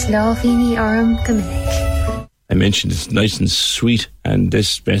agus láhíní orm gomininic. I mentioned it's nice and sweet, and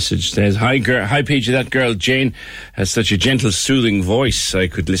this message says, Hi PJ, that girl Jane has such a gentle, soothing voice. I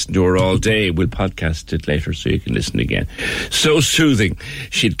could listen to her all day. We'll podcast it later so you can listen again. So soothing.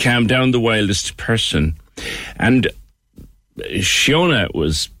 She'd calm down the wildest person. And Shiona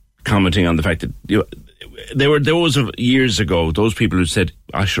was commenting on the fact that there were those of years ago, those people who said,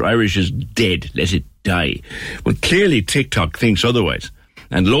 Irish is dead, let it die. Well, clearly TikTok thinks otherwise.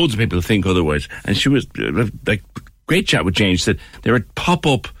 And loads of people think otherwise. And she was like, great chat with Jane. She said there are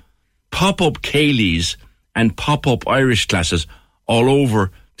pop-up Céilís and pop-up Irish classes all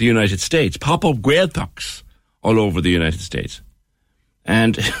over the United States. Pop-up Gaeltachts all over the United States.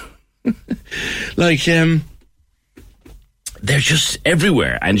 And they're just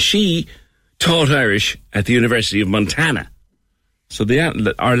everywhere. And she taught Irish at the University of Montana. So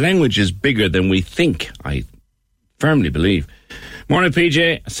our language is bigger than we think, I firmly believe. Morning,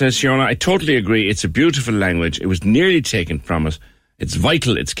 PJ, says Shiona. I totally agree. It's a beautiful language. It was nearly taken from us. It's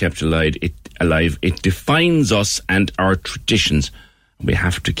vital it's kept alive. It defines us and our traditions. We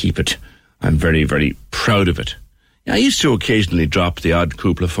have to keep it. I'm very, very proud of it. I used to occasionally drop the odd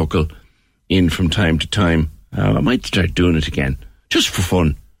cúpla focal in from time to time. I might start doing it again, just for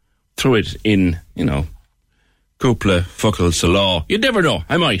fun. Throw it in, cúpla focal sa law. You'd never know.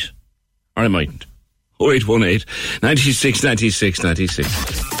 I might. Or I mightn't. 0818 96 96 96.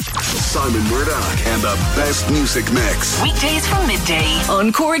 Simon Murdoch and the best music mix. Weekdays from midday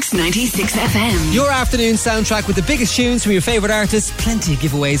on Cork's 96 FM. Your afternoon soundtrack with the biggest tunes from your favourite artists, plenty of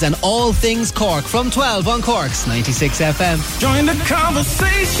giveaways, and all things Cork from 12 on Cork's 96 FM. Join the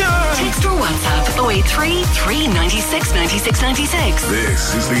conversation. Text or WhatsApp 083 396 96 96.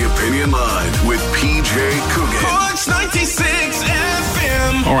 This is the Opinion Line with PJ Coogan. Cork's 96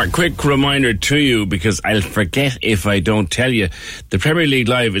 FM. All right, quick reminder to you, because I'll forget if I don't tell you. The Premier League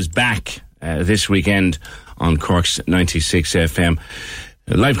Live is back this weekend on Cork's 96 FM.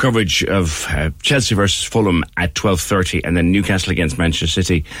 Live coverage of Chelsea versus Fulham at 12:30, and then Newcastle against Manchester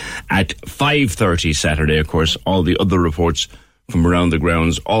City at 5:30 Saturday. Of course, all the other reports from around the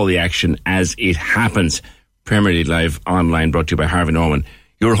grounds, all the action as it happens. Premier League Live online, brought to you by Harvey Norman.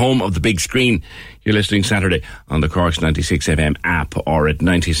 Your home of the big screen. You're listening Saturday on the Cork's 96 FM app or at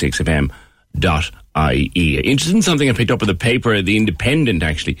 96fm.ie. Interested in something I picked up in the paper, The Independent,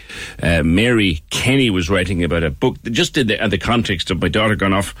 actually. Mary Kenny was writing about a book, just in the context of my daughter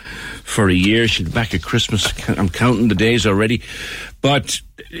gone off for a year. She'll be back at Christmas. I'm counting the days already. But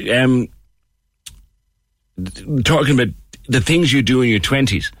talking about the things you do in your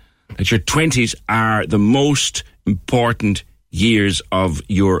 20s, that your 20s are the most important years of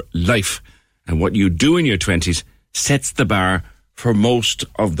your life. And what you do in your 20s sets the bar for most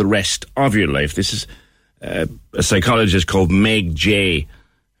of the rest of your life. This is a psychologist called Meg J.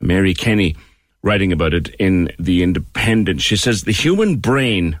 Mary Kenny writing about it in The Independent. She says the human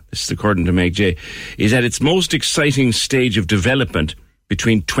brain, this is according to Meg J., is at its most exciting stage of development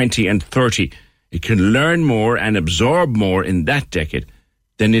between 20 and 30. It can learn more and absorb more in that decade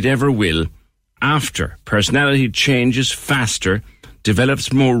than it ever will after. Personality changes faster,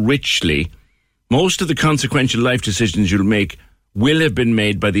 develops more richly. Most of the consequential life decisions you'll make will have been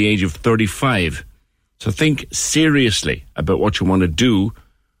made by the age of 35. So think seriously about what you want to do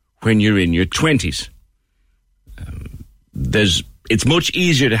when you're in your 20s. It's much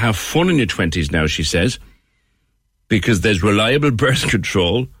easier to have fun in your 20s now, she says, because there's reliable birth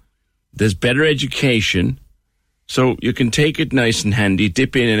control, there's better education, so you can take it nice and handy,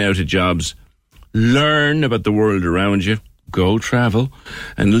 dip in and out of jobs, learn about the world around you, go travel,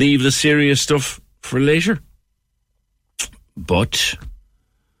 and leave the serious stuff for later. But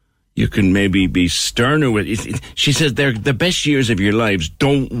you can maybe be sterner with it. She says they're the best years of your lives.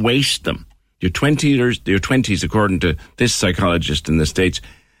 Don't waste them. Your 20s, according to this psychologist in the States,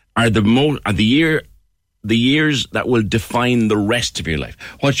 are the years that will define the rest of your life.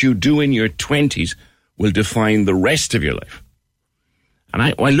 What you do in your 20s will define the rest of your life. And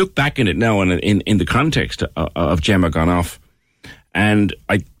I look back in it now in the context of Gemma gone off. And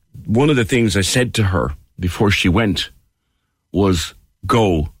one of the things I said to her before she went was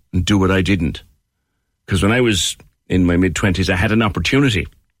go and do what I didn't. Because when I was in my mid-20s, I had an opportunity.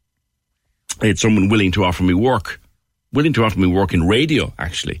 I had someone willing to offer me work in radio,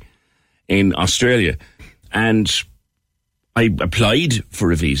 actually, in Australia. And I applied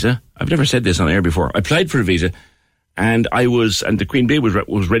for a visa. I've never said this on air before. I applied for a visa, and the Queen Bee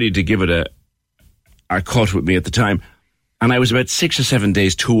was ready to give it a cut with me at the time. And I was about 6 or 7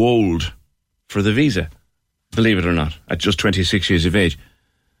 days too old for the visa, believe it or not, at just 26 years of age.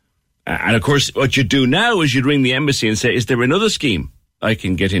 And of course, what you do now is you'd ring the embassy and say, is there another scheme I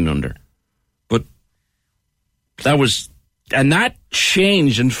can get in under? But that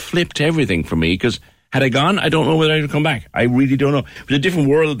changed and flipped everything for me, because had I gone, I don't know whether I would come back. I really don't know. It was a different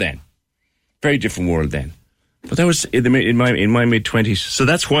world then. Very different world then. But that was in my mid-20s. So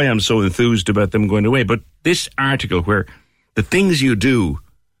that's why I'm so enthused about them going away. But this article where the things you do,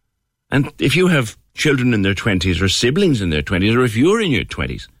 and if you have children in their 20s or siblings in their 20s, or if you're in your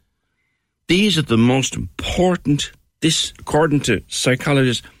 20s, these are the most important, according to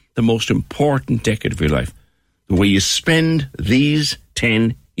psychologists, the most important decade of your life. The way you spend these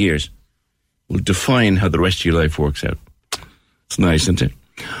 10 years will define how the rest of your life works out. It's nice, isn't it?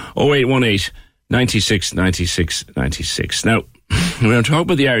 0818 96 96 96. Now, we're going to talk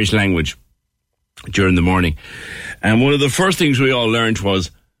about the Irish language during the morning. And one of the first things we all learned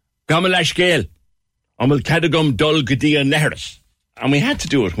was Gamalash Gael, Amal Cadagum Dul Gadia Neheris. And we had to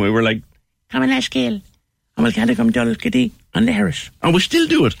do it when we were like, Gamalash Gael, Amal Cadagum Dul Gadia Neheris. And we still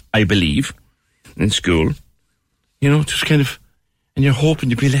do it, I believe, in school. You know, just kind of, and you're hoping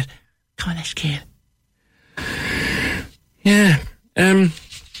to be let, Gamalash Gael. Yeah.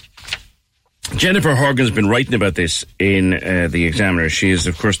 Jennifer Horgan's been writing about this in the Examiner. She is,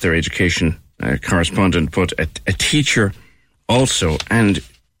 of course, their education correspondent, but a teacher also. And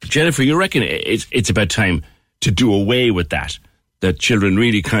Jennifer, you reckon it's about time to do away with that children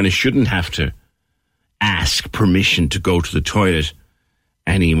really kind of shouldn't have to ask permission to go to the toilet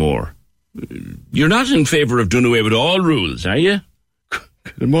anymore? You're not in favour of doing away with all rules, are you?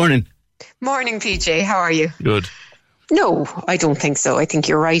 Good morning. Morning, PJ. How are you? Good. No, I don't think so. I think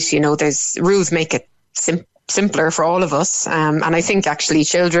you're right. You know, there's rules make it simpler for all of us. And I think actually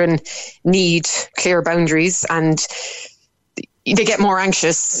children need clear boundaries, and they get more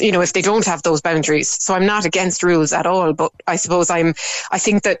anxious, you know, if they don't have those boundaries. So I'm not against rules at all, but I suppose I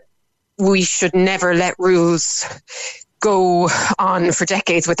think that we should never let rules go on for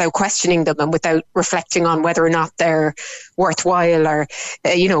decades without questioning them and without reflecting on whether or not they're worthwhile or,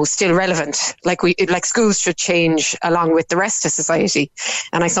 still relevant. Like schools should change along with the rest of society.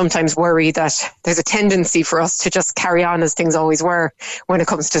 And I sometimes worry that there's a tendency for us to just carry on as things always were when it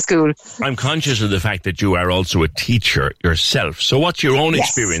comes to school. I'm conscious of the fact that you are also a teacher yourself. So what's your own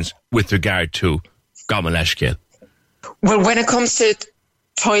experience with regard to Gamalashkel? Well, when it comes to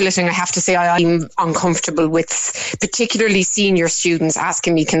toileting, I have to say I'm uncomfortable with particularly senior students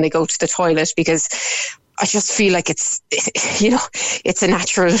asking me, can they go to the toilet? Because I just feel like it's a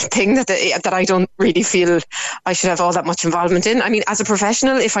natural thing that I don't really feel I should have all that much involvement in. I mean, as a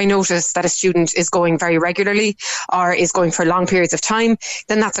professional, if I notice that a student is going very regularly or is going for long periods of time,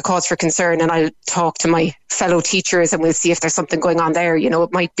 then that's a cause for concern, and I'll talk to my fellow teachers and we'll see if there's something going on there. You know,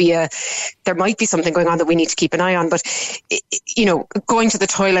 there might be something going on that we need to keep an eye on. But going to the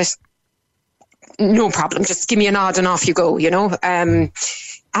toilet, no problem. Just give me a nod and off you go. And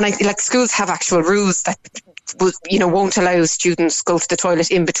schools have actual rules that won't allow students go to the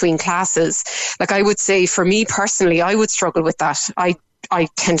toilet in between classes. Like, I would say, for me personally, I would struggle with that. I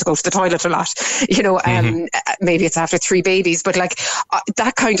tend to go to the toilet a lot, maybe it's after 3 babies, but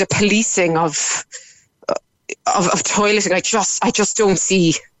that kind of policing of toileting, I just don't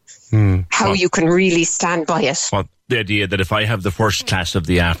see how you can really stand by it. Well, the idea that if I have the first class of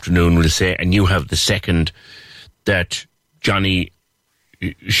the afternoon, we'll say, and you have the second, that Johnny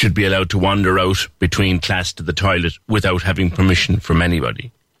should be allowed to wander out between class to the toilet without having permission from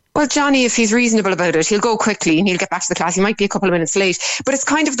anybody. Well, Johnny, if he's reasonable about it, he'll go quickly and he'll get back to the class. He might be a couple of minutes late, but it's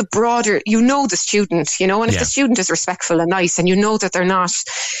kind of the broader, the student, and if the student is respectful and nice and that they're not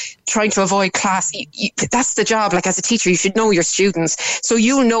trying to avoid class, that's the job. Like, as a teacher, you should know your students. So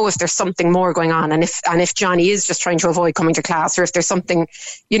you'll know if there's something more going on, and if Johnny is just trying to avoid coming to class, or if there's something,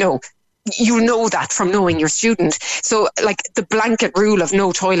 you know that from knowing your student. So like the blanket rule of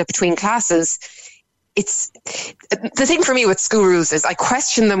no toilet between classes, it's the thing for me with school rules is I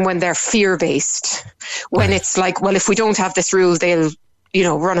question them when they're fear-based, when it's like, well, if we don't have this rule, they'll,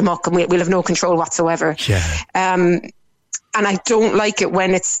 run amok and we'll have no control whatsoever. And I don't like it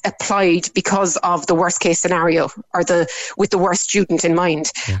when it's applied because of the worst case scenario or with the worst student in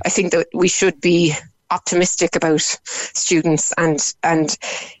mind. I think that we should be optimistic about students and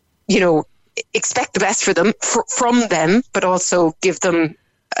expect the best for them from them, but also give them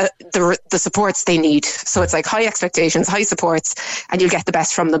the supports they need. So it's like high expectations, high supports, and you'll get the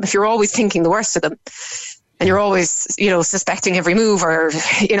best from them. If you're always thinking the worst of them and you're always, suspecting every move or,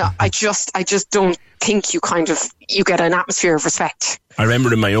 I just don't think you get an atmosphere of respect. I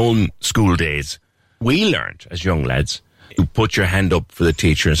remember in my own school days, we learned as young lads, you put your hand up for the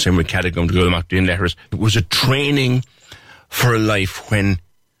teacher and send with catechism to go to the letters. It was a training for a life when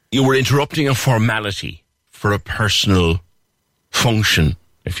you were interrupting a formality for a personal function,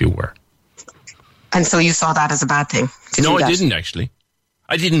 if you were. And so you saw that as a bad thing? No, I didn't actually.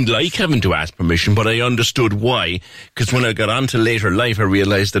 I didn't like having to ask permission, but I understood why. Because when I got on to later life, I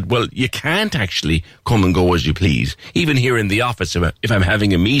realised that, well, you can't actually come and go as you please. Even here in the office, if I'm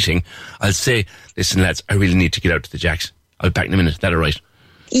having a meeting, I'll say, listen, lads, I really need to get out to the Jacks. I'll be back in a minute. Is that all right?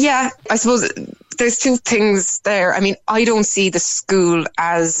 Yeah, I suppose there's two things there. I mean, I don't see the school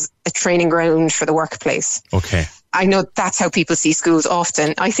as a training ground for the workplace. Okay. I know that's how people see schools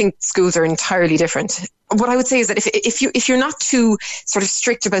often. I think schools are entirely different. What I would say is that if you're not too sort of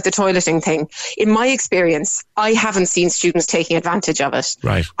strict about the toileting thing, in my experience, I haven't seen students taking advantage of it.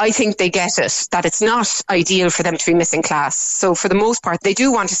 Right. I think they get it, that it's not ideal for them to be missing class. So for the most part, they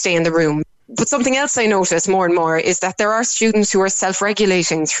do want to stay in the room. But something else I notice more and more is that there are students who are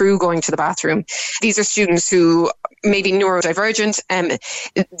self-regulating through going to the bathroom. These are students who may be neurodivergent.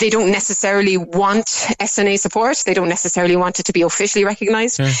 They don't necessarily want SNA support. They don't necessarily want it to be officially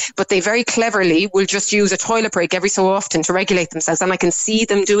recognised. But they very cleverly will just use a toilet break every so often to regulate themselves. And I can see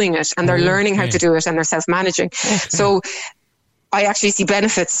them doing it and they're learning how to do it and they're self-managing. So I actually see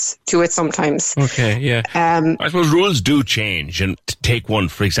benefits to it sometimes. Okay, yeah. I suppose rules do change. And take one,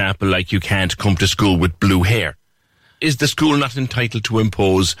 for example, like you can't come to school with blue hair. Is the school not entitled to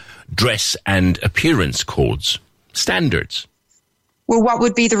impose dress and appearance codes, standards? Well, what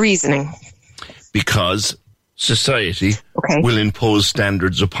would be the reasoning? Because society will impose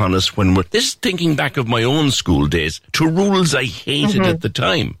standards upon us when we're... This is thinking back of my own school days, to rules I hated at the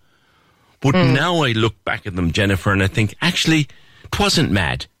time. But now I look back at them, Jennifer, and I think, actually, it wasn't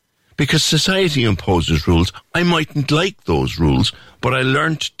mad. Because society imposes rules. I mightn't like those rules, but I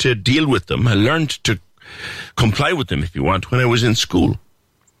learned to deal with them. I learned to comply with them, if you want, when I was in school.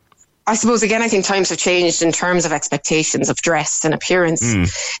 I suppose, again, I think times have changed in terms of expectations of dress and appearance.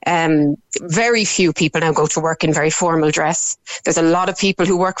 Very few people now go to work in very formal dress. There's a lot of people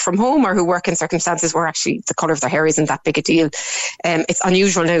who work from home or who work in circumstances where actually the colour of their hair isn't that big a deal. It's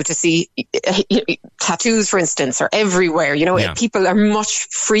unusual now to see tattoos, for instance, are everywhere. People are much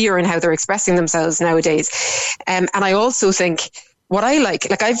freer in how they're expressing themselves nowadays. And I also think... What I like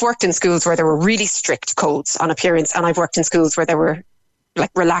I've worked in schools where there were really strict codes on appearance, and I've worked in schools where they were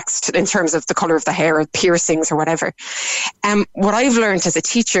relaxed in terms of the colour of the hair or piercings or whatever. What I've learned as a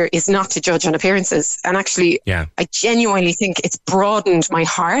teacher is not to judge on appearances. And actually, I genuinely think it's broadened my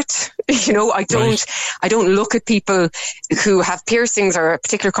heart. I don't look at people who have piercings or a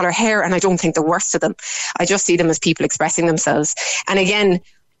particular colour hair and I don't think the worst of them. I just see them as people expressing themselves. And again,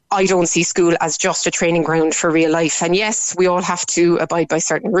 I don't see school as just a training ground for real life. And yes, we all have to abide by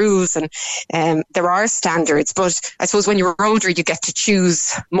certain rules and there are standards. But I suppose when you're older, you get to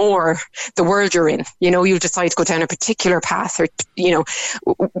choose more the world you're in. You'll decide to go down a particular path or,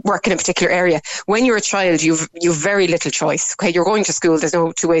 work in a particular area. When you're a child, you've very little choice. Okay, you're going to school. There's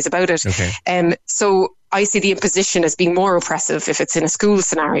no two ways about it. Okay. So I see the imposition as being more oppressive if it's in a school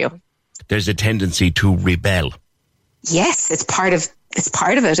scenario. There's a tendency to rebel. Yes, it's part of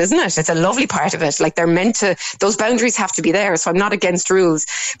it, isn't it? It's a lovely part of it. They're meant to, those boundaries have to be there. So I'm not against rules,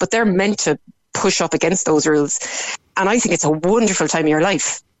 but they're meant to push up against those rules. And I think it's a wonderful time of your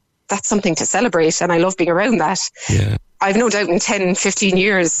life. That's something to celebrate. And I love being around that. Yeah. I've no doubt in 10, 15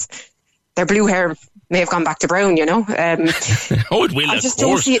 years, their blue hair may have gone back to brown, Oh, it will, of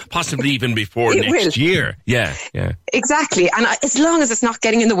course. Possibly even before next year. Yeah. Exactly. And as long as it's not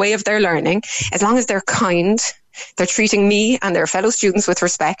getting in the way of their learning, as long as they're kind, they're treating me and their fellow students with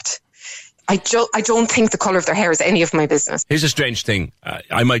respect, I don't think the colour of their hair is any of my business. Here's a strange thing.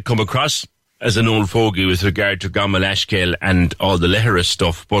 I might come across as an old fogey with regard to Gamal Ashkel and all the Lehrers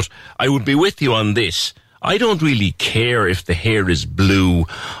stuff, but I would be with you on this. I don't really care if the hair is blue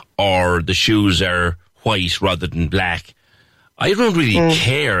or the shoes are white rather than black. I don't really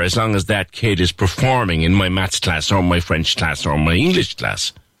care as long as that kid is performing in my maths class or my French class or my English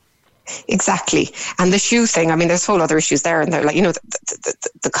class. Exactly. And the shoe thing, I mean, there's whole other issues there. And they're like, you know,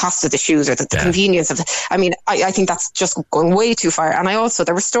 the cost of the shoes or the convenience of it. I mean, I think that's just going way too far. And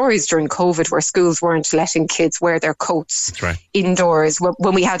there were stories during COVID where schools weren't letting kids wear their coats indoors.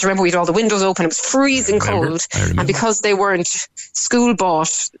 When we had all the windows open, it was freezing cold. And because they weren't school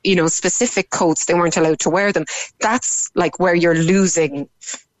bought, you know, specific coats, they weren't allowed to wear them. That's like where you're losing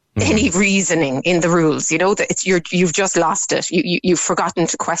any reasoning in the rules, you know, that you've just lost it. You've forgotten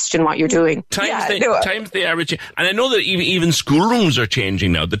to question what you're doing. Times the average, and I know that even schoolrooms are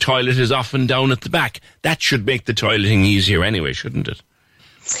changing now. The toilet is often down at the back. That should make the toileting easier anyway, shouldn't it?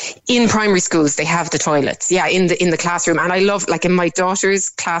 In primary schools, they have the toilets, in the classroom. And I love, like in my daughter's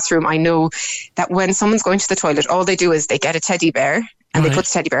classroom, I know that when someone's going to the toilet, all they do is they get a teddy bear. And they put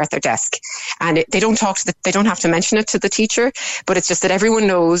the teddy bear at their desk, and they don't have to mention it to the teacher, but it's just that everyone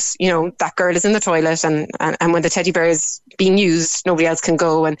knows, you know, that girl is in the toilet, and when the teddy bear is being used, nobody else can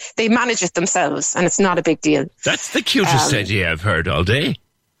go, and they manage it themselves, and it's not a big deal. That's the cutest idea I've heard all day.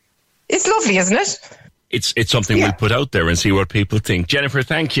 It's lovely, isn't it? It's something we'll put out there and see what people think. Jennifer,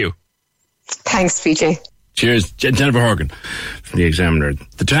 thank you. Thanks, PJ. Cheers. Jennifer Horgan from The Examiner.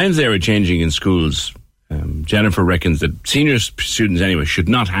 The times they are changing in schools. Jennifer reckons that senior students anyway should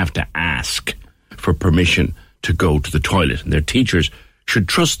not have to ask for permission to go to the toilet, and their teachers should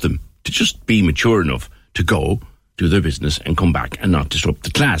trust them to just be mature enough to go, do their business and come back and not disrupt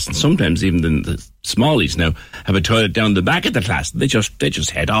the class. And sometimes even the smallies now have a toilet down the back of the class. They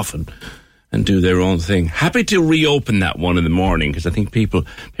just head off and do their own thing. Happy to reopen that one in the morning, because I think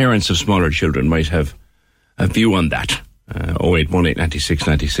parents of smaller children might have a view on that. 0818 96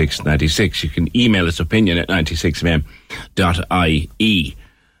 96 96. You can email us opinion at 96fm.ie.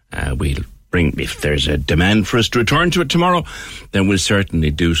 We'll bring, if there's a demand for us to return to it tomorrow, then we'll certainly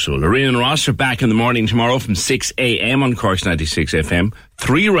do so. Lorraine and Ross are back in the morning tomorrow from 6 a.m. on Cork's 96 FM.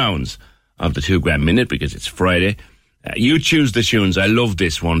 3 rounds of the 2 Grand Minute because it's Friday. You choose the tunes. I love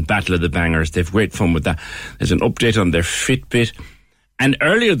this one, Battle of the Bangers. They've great fun with that. There's an update on their Fitbit. And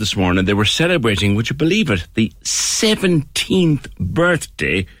earlier this morning, they were celebrating, would you believe it, the 17th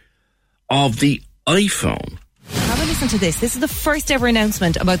birthday of the iPhone. Have a listen to this. This is the first ever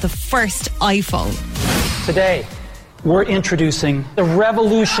announcement about the first iPhone. Today, we're introducing the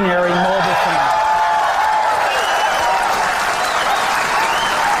revolutionary mobile phone.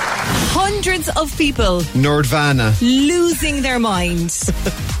 Hundreds of people Nordvana losing their minds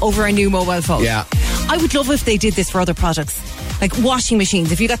over a new mobile phone. Yeah. I would love if they did this for other products. Like washing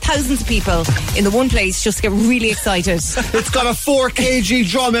machines. If you got thousands of people in the one place just get really excited. It's got a 4 kg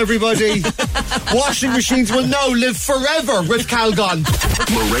drum, everybody. Washing machines will now live forever with Calgon.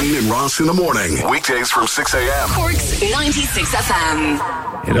 Lorraine and Ross in the morning. Weekdays from 6 a.m. Cork's 96 FM.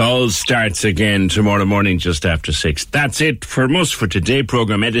 It all starts again tomorrow morning just after 6. That's it from us for today.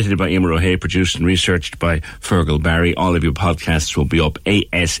 Programme edited by Emer O'Hay, produced and researched by Fergal Barry. All of your podcasts will be up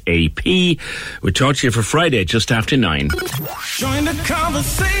ASAP. We'll talk to you for Friday just after 9. Join the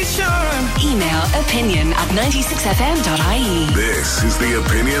conversation. Email opinion at 96fm.ie. This is the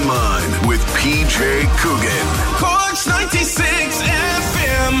Opinion Line with PJ Coogan. Cork's 96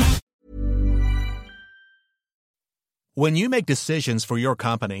 FM. When you make decisions for your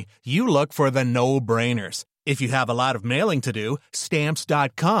company, you look for the no-brainers. If you have a lot of mailing to do,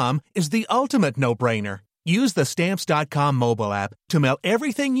 Stamps.com is the ultimate no-brainer. Use the Stamps.com mobile app to mail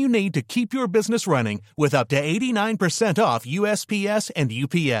everything you need to keep your business running with up to 89% off USPS and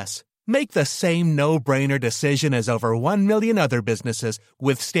UPS. Make the same no-brainer decision as over 1 million other businesses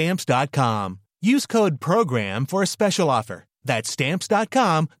with Stamps.com. Use code PROGRAM for a special offer. That's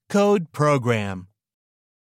Stamps.com, code PROGRAM.